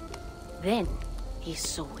 Then he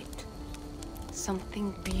saw it.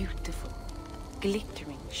 Something beautiful,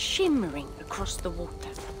 glittering, shimmering across the water,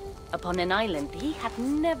 upon an island he had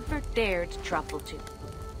never dared travel to.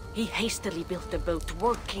 He hastily built a boat,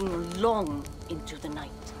 working long into the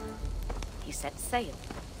night. He set sail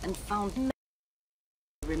and found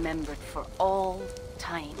remembered for all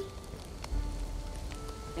time.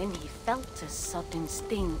 Then he felt a sudden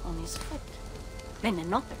sting on his foot. Then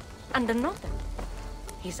another, and another.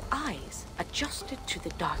 His eyes adjusted to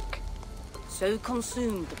the dark. So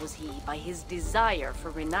consumed was he by his desire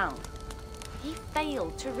for renown, he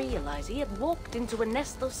failed to realize he had walked into a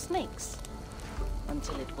nest of snakes,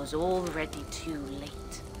 until it was already too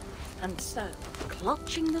late. And so,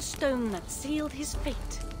 clutching the stone that sealed his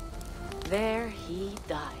fate, there he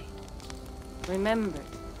died. Remembered,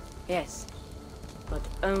 yes, but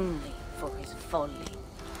only for his folly.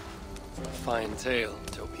 A fine tale,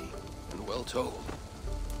 Toby, and well told.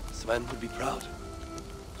 Sven would be proud.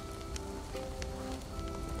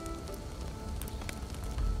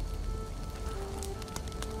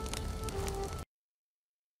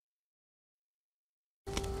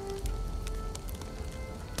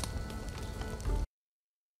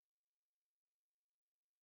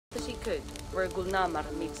 As he could, where Gulnamar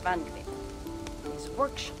meets Vangvin. His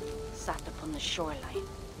workshop sat upon the shoreline.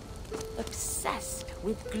 Obsessed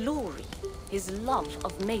with glory, his love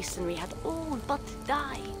of masonry had all but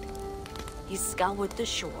died. He scoured the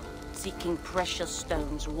shore, seeking precious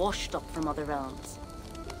stones washed up from other realms.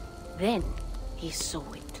 Then he saw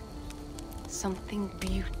it. Something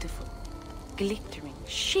beautiful, glittering,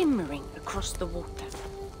 shimmering across the water,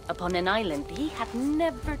 upon an island he had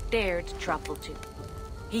never dared travel to.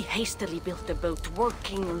 He hastily built a boat,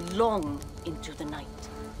 working long into the night.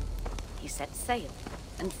 He set sail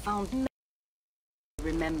and found many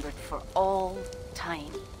remembered for all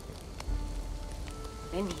time.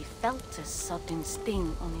 Then he felt a sudden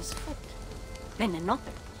sting on his foot. Then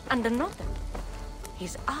another, and another.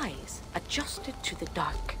 His eyes adjusted to the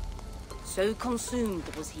dark. So consumed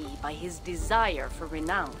was he by his desire for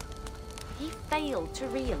renown, he failed to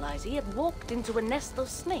realize he had walked into a nest of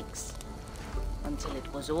snakes, until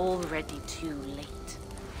it was already too late.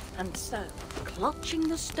 And so, clutching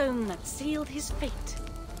the stone that sealed his fate,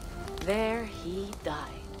 there he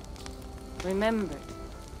died. Remembered,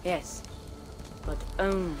 yes, but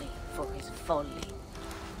only for his folly.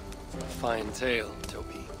 A fine tale,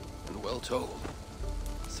 Toby, and well told.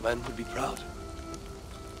 Sven would be proud.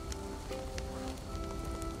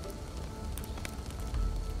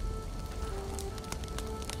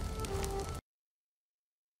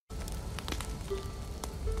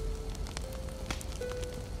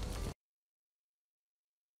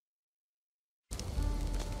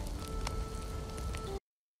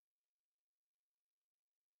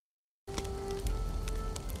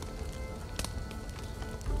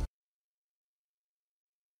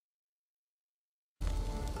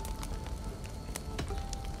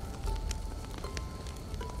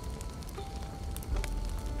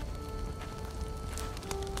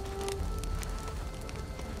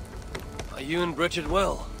 Are you and Bridget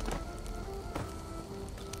well?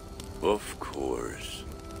 Of course.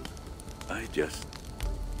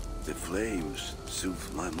 The flames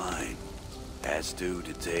soothe my mind, as do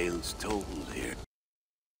the tales told here.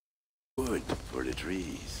 Wood for the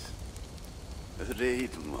trees.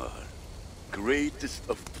 Raidmar, greatest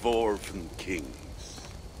of dwarven kings.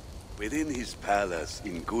 Within his palace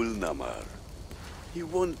in Gulnamar, he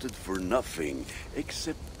wanted for nothing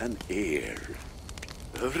except an heir.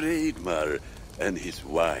 Raidmar and his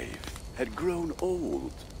wife had grown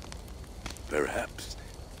old. Perhaps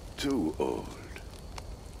too old.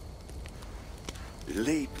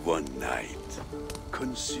 Late one night,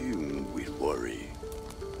 consumed with worry,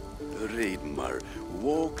 Raidmar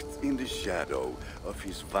walked in the shadow of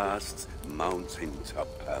his vast mountaintop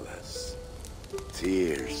palace,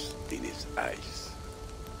 tears in his eyes.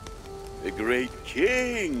 "A great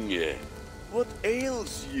king! What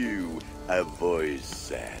ails you?" a voice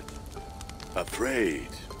said. Afraid,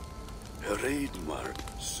 Raidmar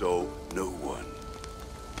saw no one.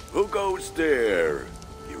 "Who goes there?"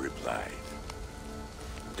 he replied.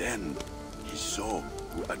 Then he saw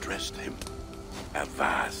who addressed him. A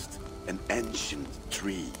vast and ancient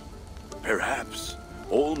tree, perhaps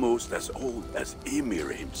almost as old as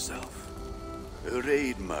Ymir himself.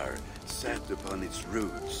 Raidmar sat upon its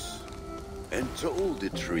roots and told the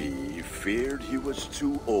tree he feared he was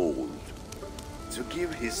too old to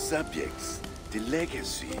give his subjects the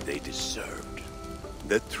legacy they deserved.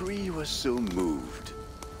 The tree was so moved,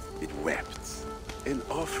 it wept and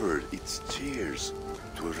offered its tears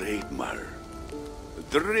to Raidmar.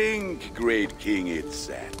 "Drink, great king," it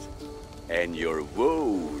said, "and your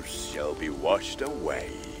woes shall be washed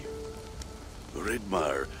away."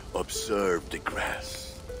 Raidmar observed the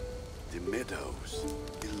grass, the meadows,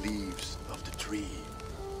 the leaves of the tree.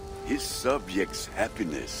 His subjects'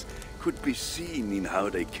 happiness could be seen in how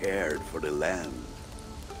they cared for the land.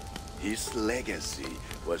 His legacy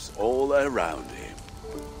was all around him.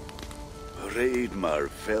 Raidmar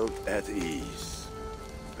felt at ease,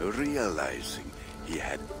 realizing he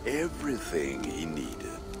had everything he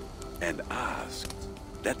needed, and asked,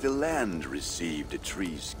 that the land received the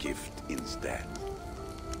tree's gift instead.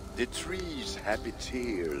 The tree's happy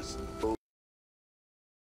tears.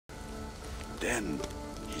 Then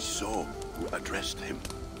he saw who addressed him.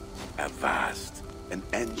 A vast and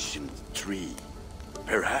ancient tree,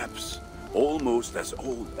 perhaps almost as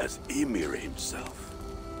old as Ymir himself.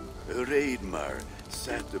 Raidmar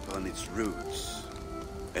sat upon its roots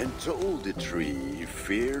and told the tree he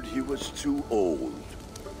feared he was too old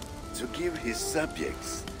to give his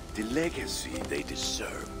subjects the legacy they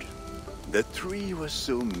deserved. The tree was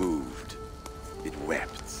so moved, it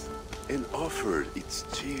wept and offered its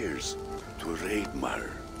tears to Raidmar.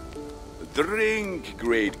 "Drink,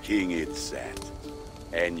 great king," it said,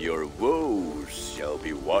 "and your woes shall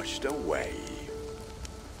be washed away."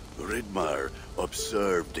 Raidmar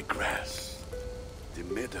observed the grass, the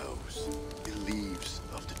meadows, the leaves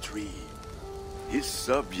of the tree. His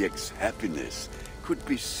subjects' happiness could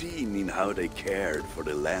be seen in how they cared for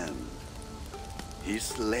the land.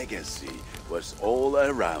 His legacy was all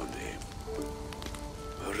around him.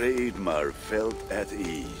 Raidmar felt at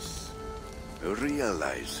ease,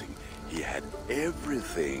 realizing he had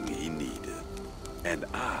everything he needed, and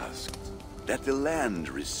asked that the land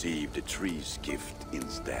receive the tree's gift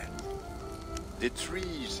instead. The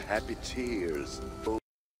tree's happy tears flowed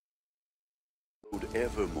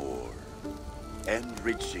evermore,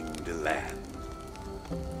 enriching the land.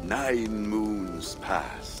 9 moons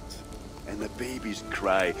passed, and a baby's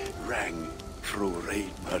cry rang through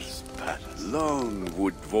Raidmar's palace. Long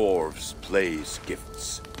would dwarves place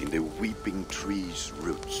gifts in the weeping tree's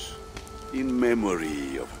roots, in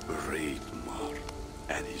memory of Raidmar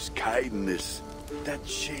and his kindness that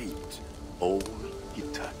shaped all he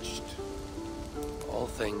touched. All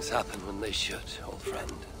things happen when they should, old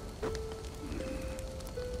friend.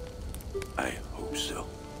 I hope so.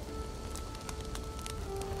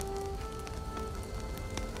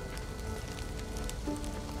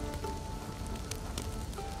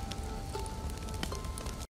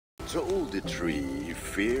 Told the tree he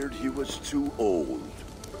feared he was too old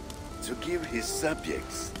to give his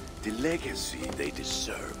subjects the legacy they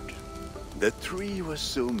deserved. The tree was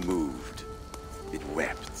so moved, it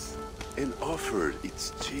wept and offered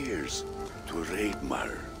its tears to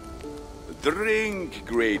Raidmar. "Drink,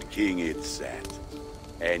 great king," it said,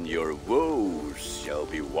 "and your woes shall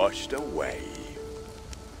be washed away."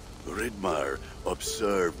 Raidmar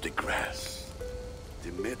observed the grass,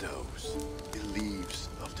 the meadows, the leaves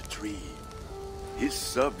of the tree. His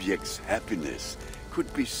subjects' happiness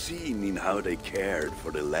could be seen in how they cared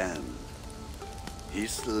for the land.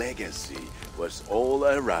 His legacy was all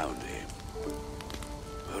around him.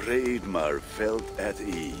 Raidmar felt at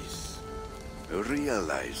ease,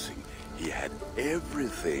 realizing he had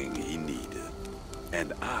everything he needed,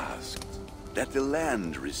 and asked that the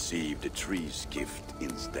land receive the tree's gift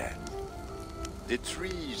instead. The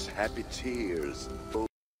tree's happy tears flowed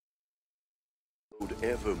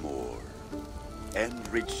evermore,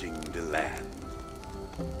 enriching the land.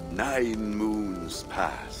 9 moons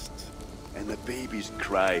passed, and a baby's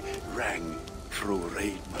cry rang through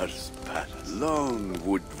Raidmar's palace. Long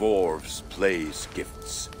would dwarves place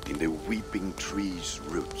gifts in the weeping tree's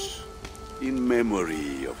roots, in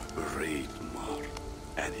memory of Raidmar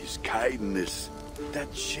and his kindness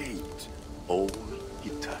that shaped all he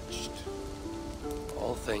touched.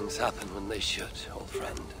 All things happen when they should, old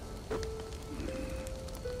friend.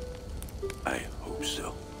 I hope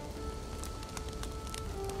so.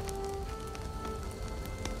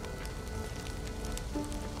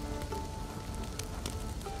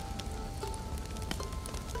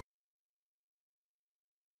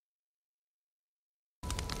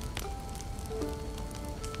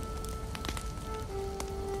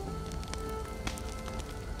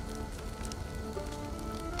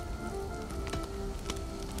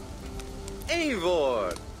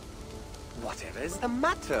 Eivor! Whatever is the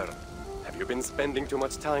matter? Have you been spending too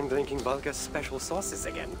much time drinking Valka's special sauces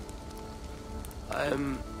again? I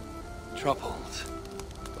am troubled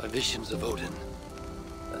by visions of Odin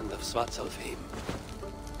and of Svartalfheim.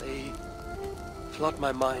 They flood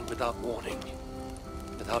my mind without warning,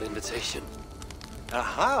 without invitation.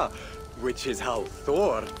 Aha! Which is how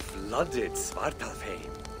Thor flooded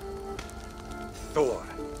Svartalfheim. Thor,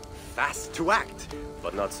 fast to act,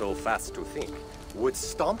 but not so fast to think, would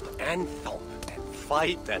stomp and thump and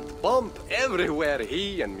fight and bump everywhere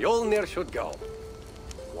he and Mjolnir should go.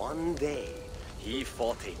 One day, he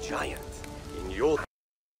fought a giant. In Jotun,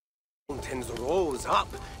 mountains rose up,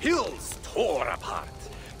 hills tore apart,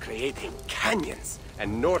 creating canyons,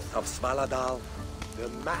 and north of Svaladal, the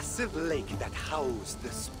massive lake that housed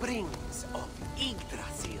the springs of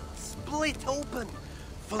Yggdrasil split open,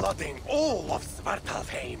 flooding all of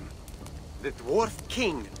Svartalfheim. The dwarf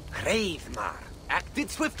king, Hreidmar, acted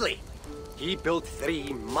swiftly. He built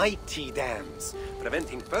 3 mighty dams,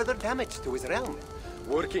 preventing further damage to his realm,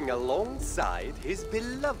 working alongside his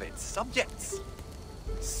beloved subjects.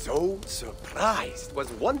 So surprised was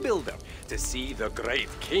one builder to see the great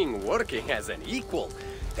king working as an equal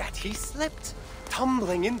that he slipped,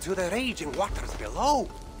 tumbling into the raging waters below.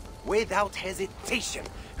 Without hesitation,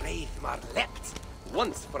 Hreidmar leapt,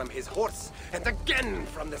 once from his horse, and again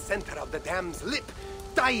from the center of the dam's lip,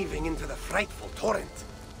 diving into the frightful torrent.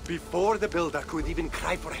 Before the builder could even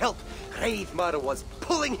cry for help, Hreidmar was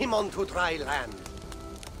pulling him onto dry land.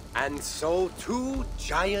 And so 2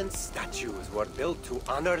 giant statues were built to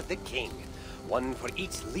honor the king, one for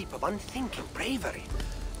each leap of unthinking bravery,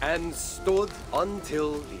 and stood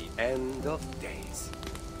until the end of days.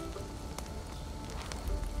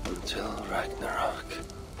 Until Ragnarok.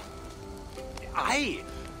 Aye!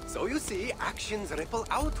 So you see, actions ripple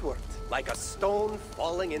outward, like a stone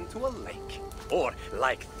falling into a lake. Or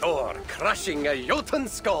like Thor crushing a Jotun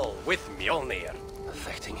skull with Mjolnir.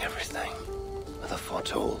 Affecting everything, whether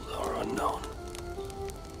foretold or unknown.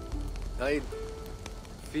 I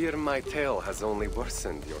fear my tale has only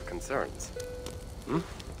worsened your concerns.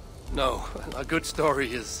 No, a good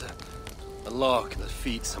story is a log that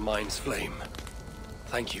feeds a mind's flame.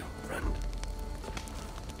 Thank you, friend.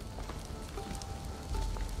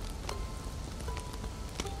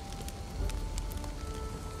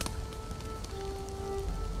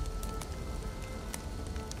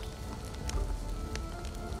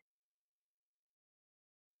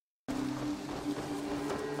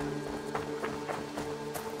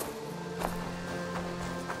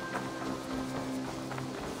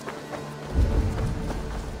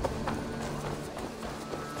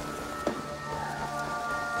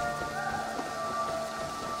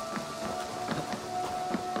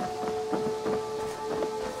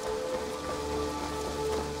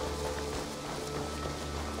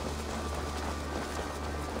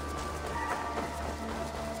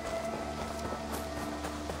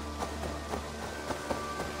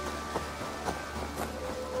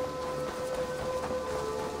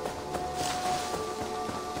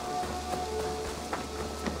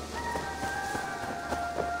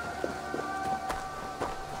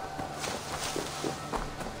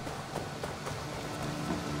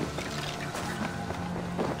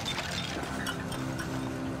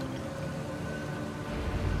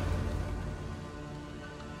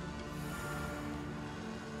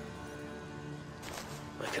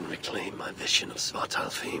 I can reclaim my vision of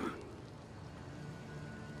Svartalfheim.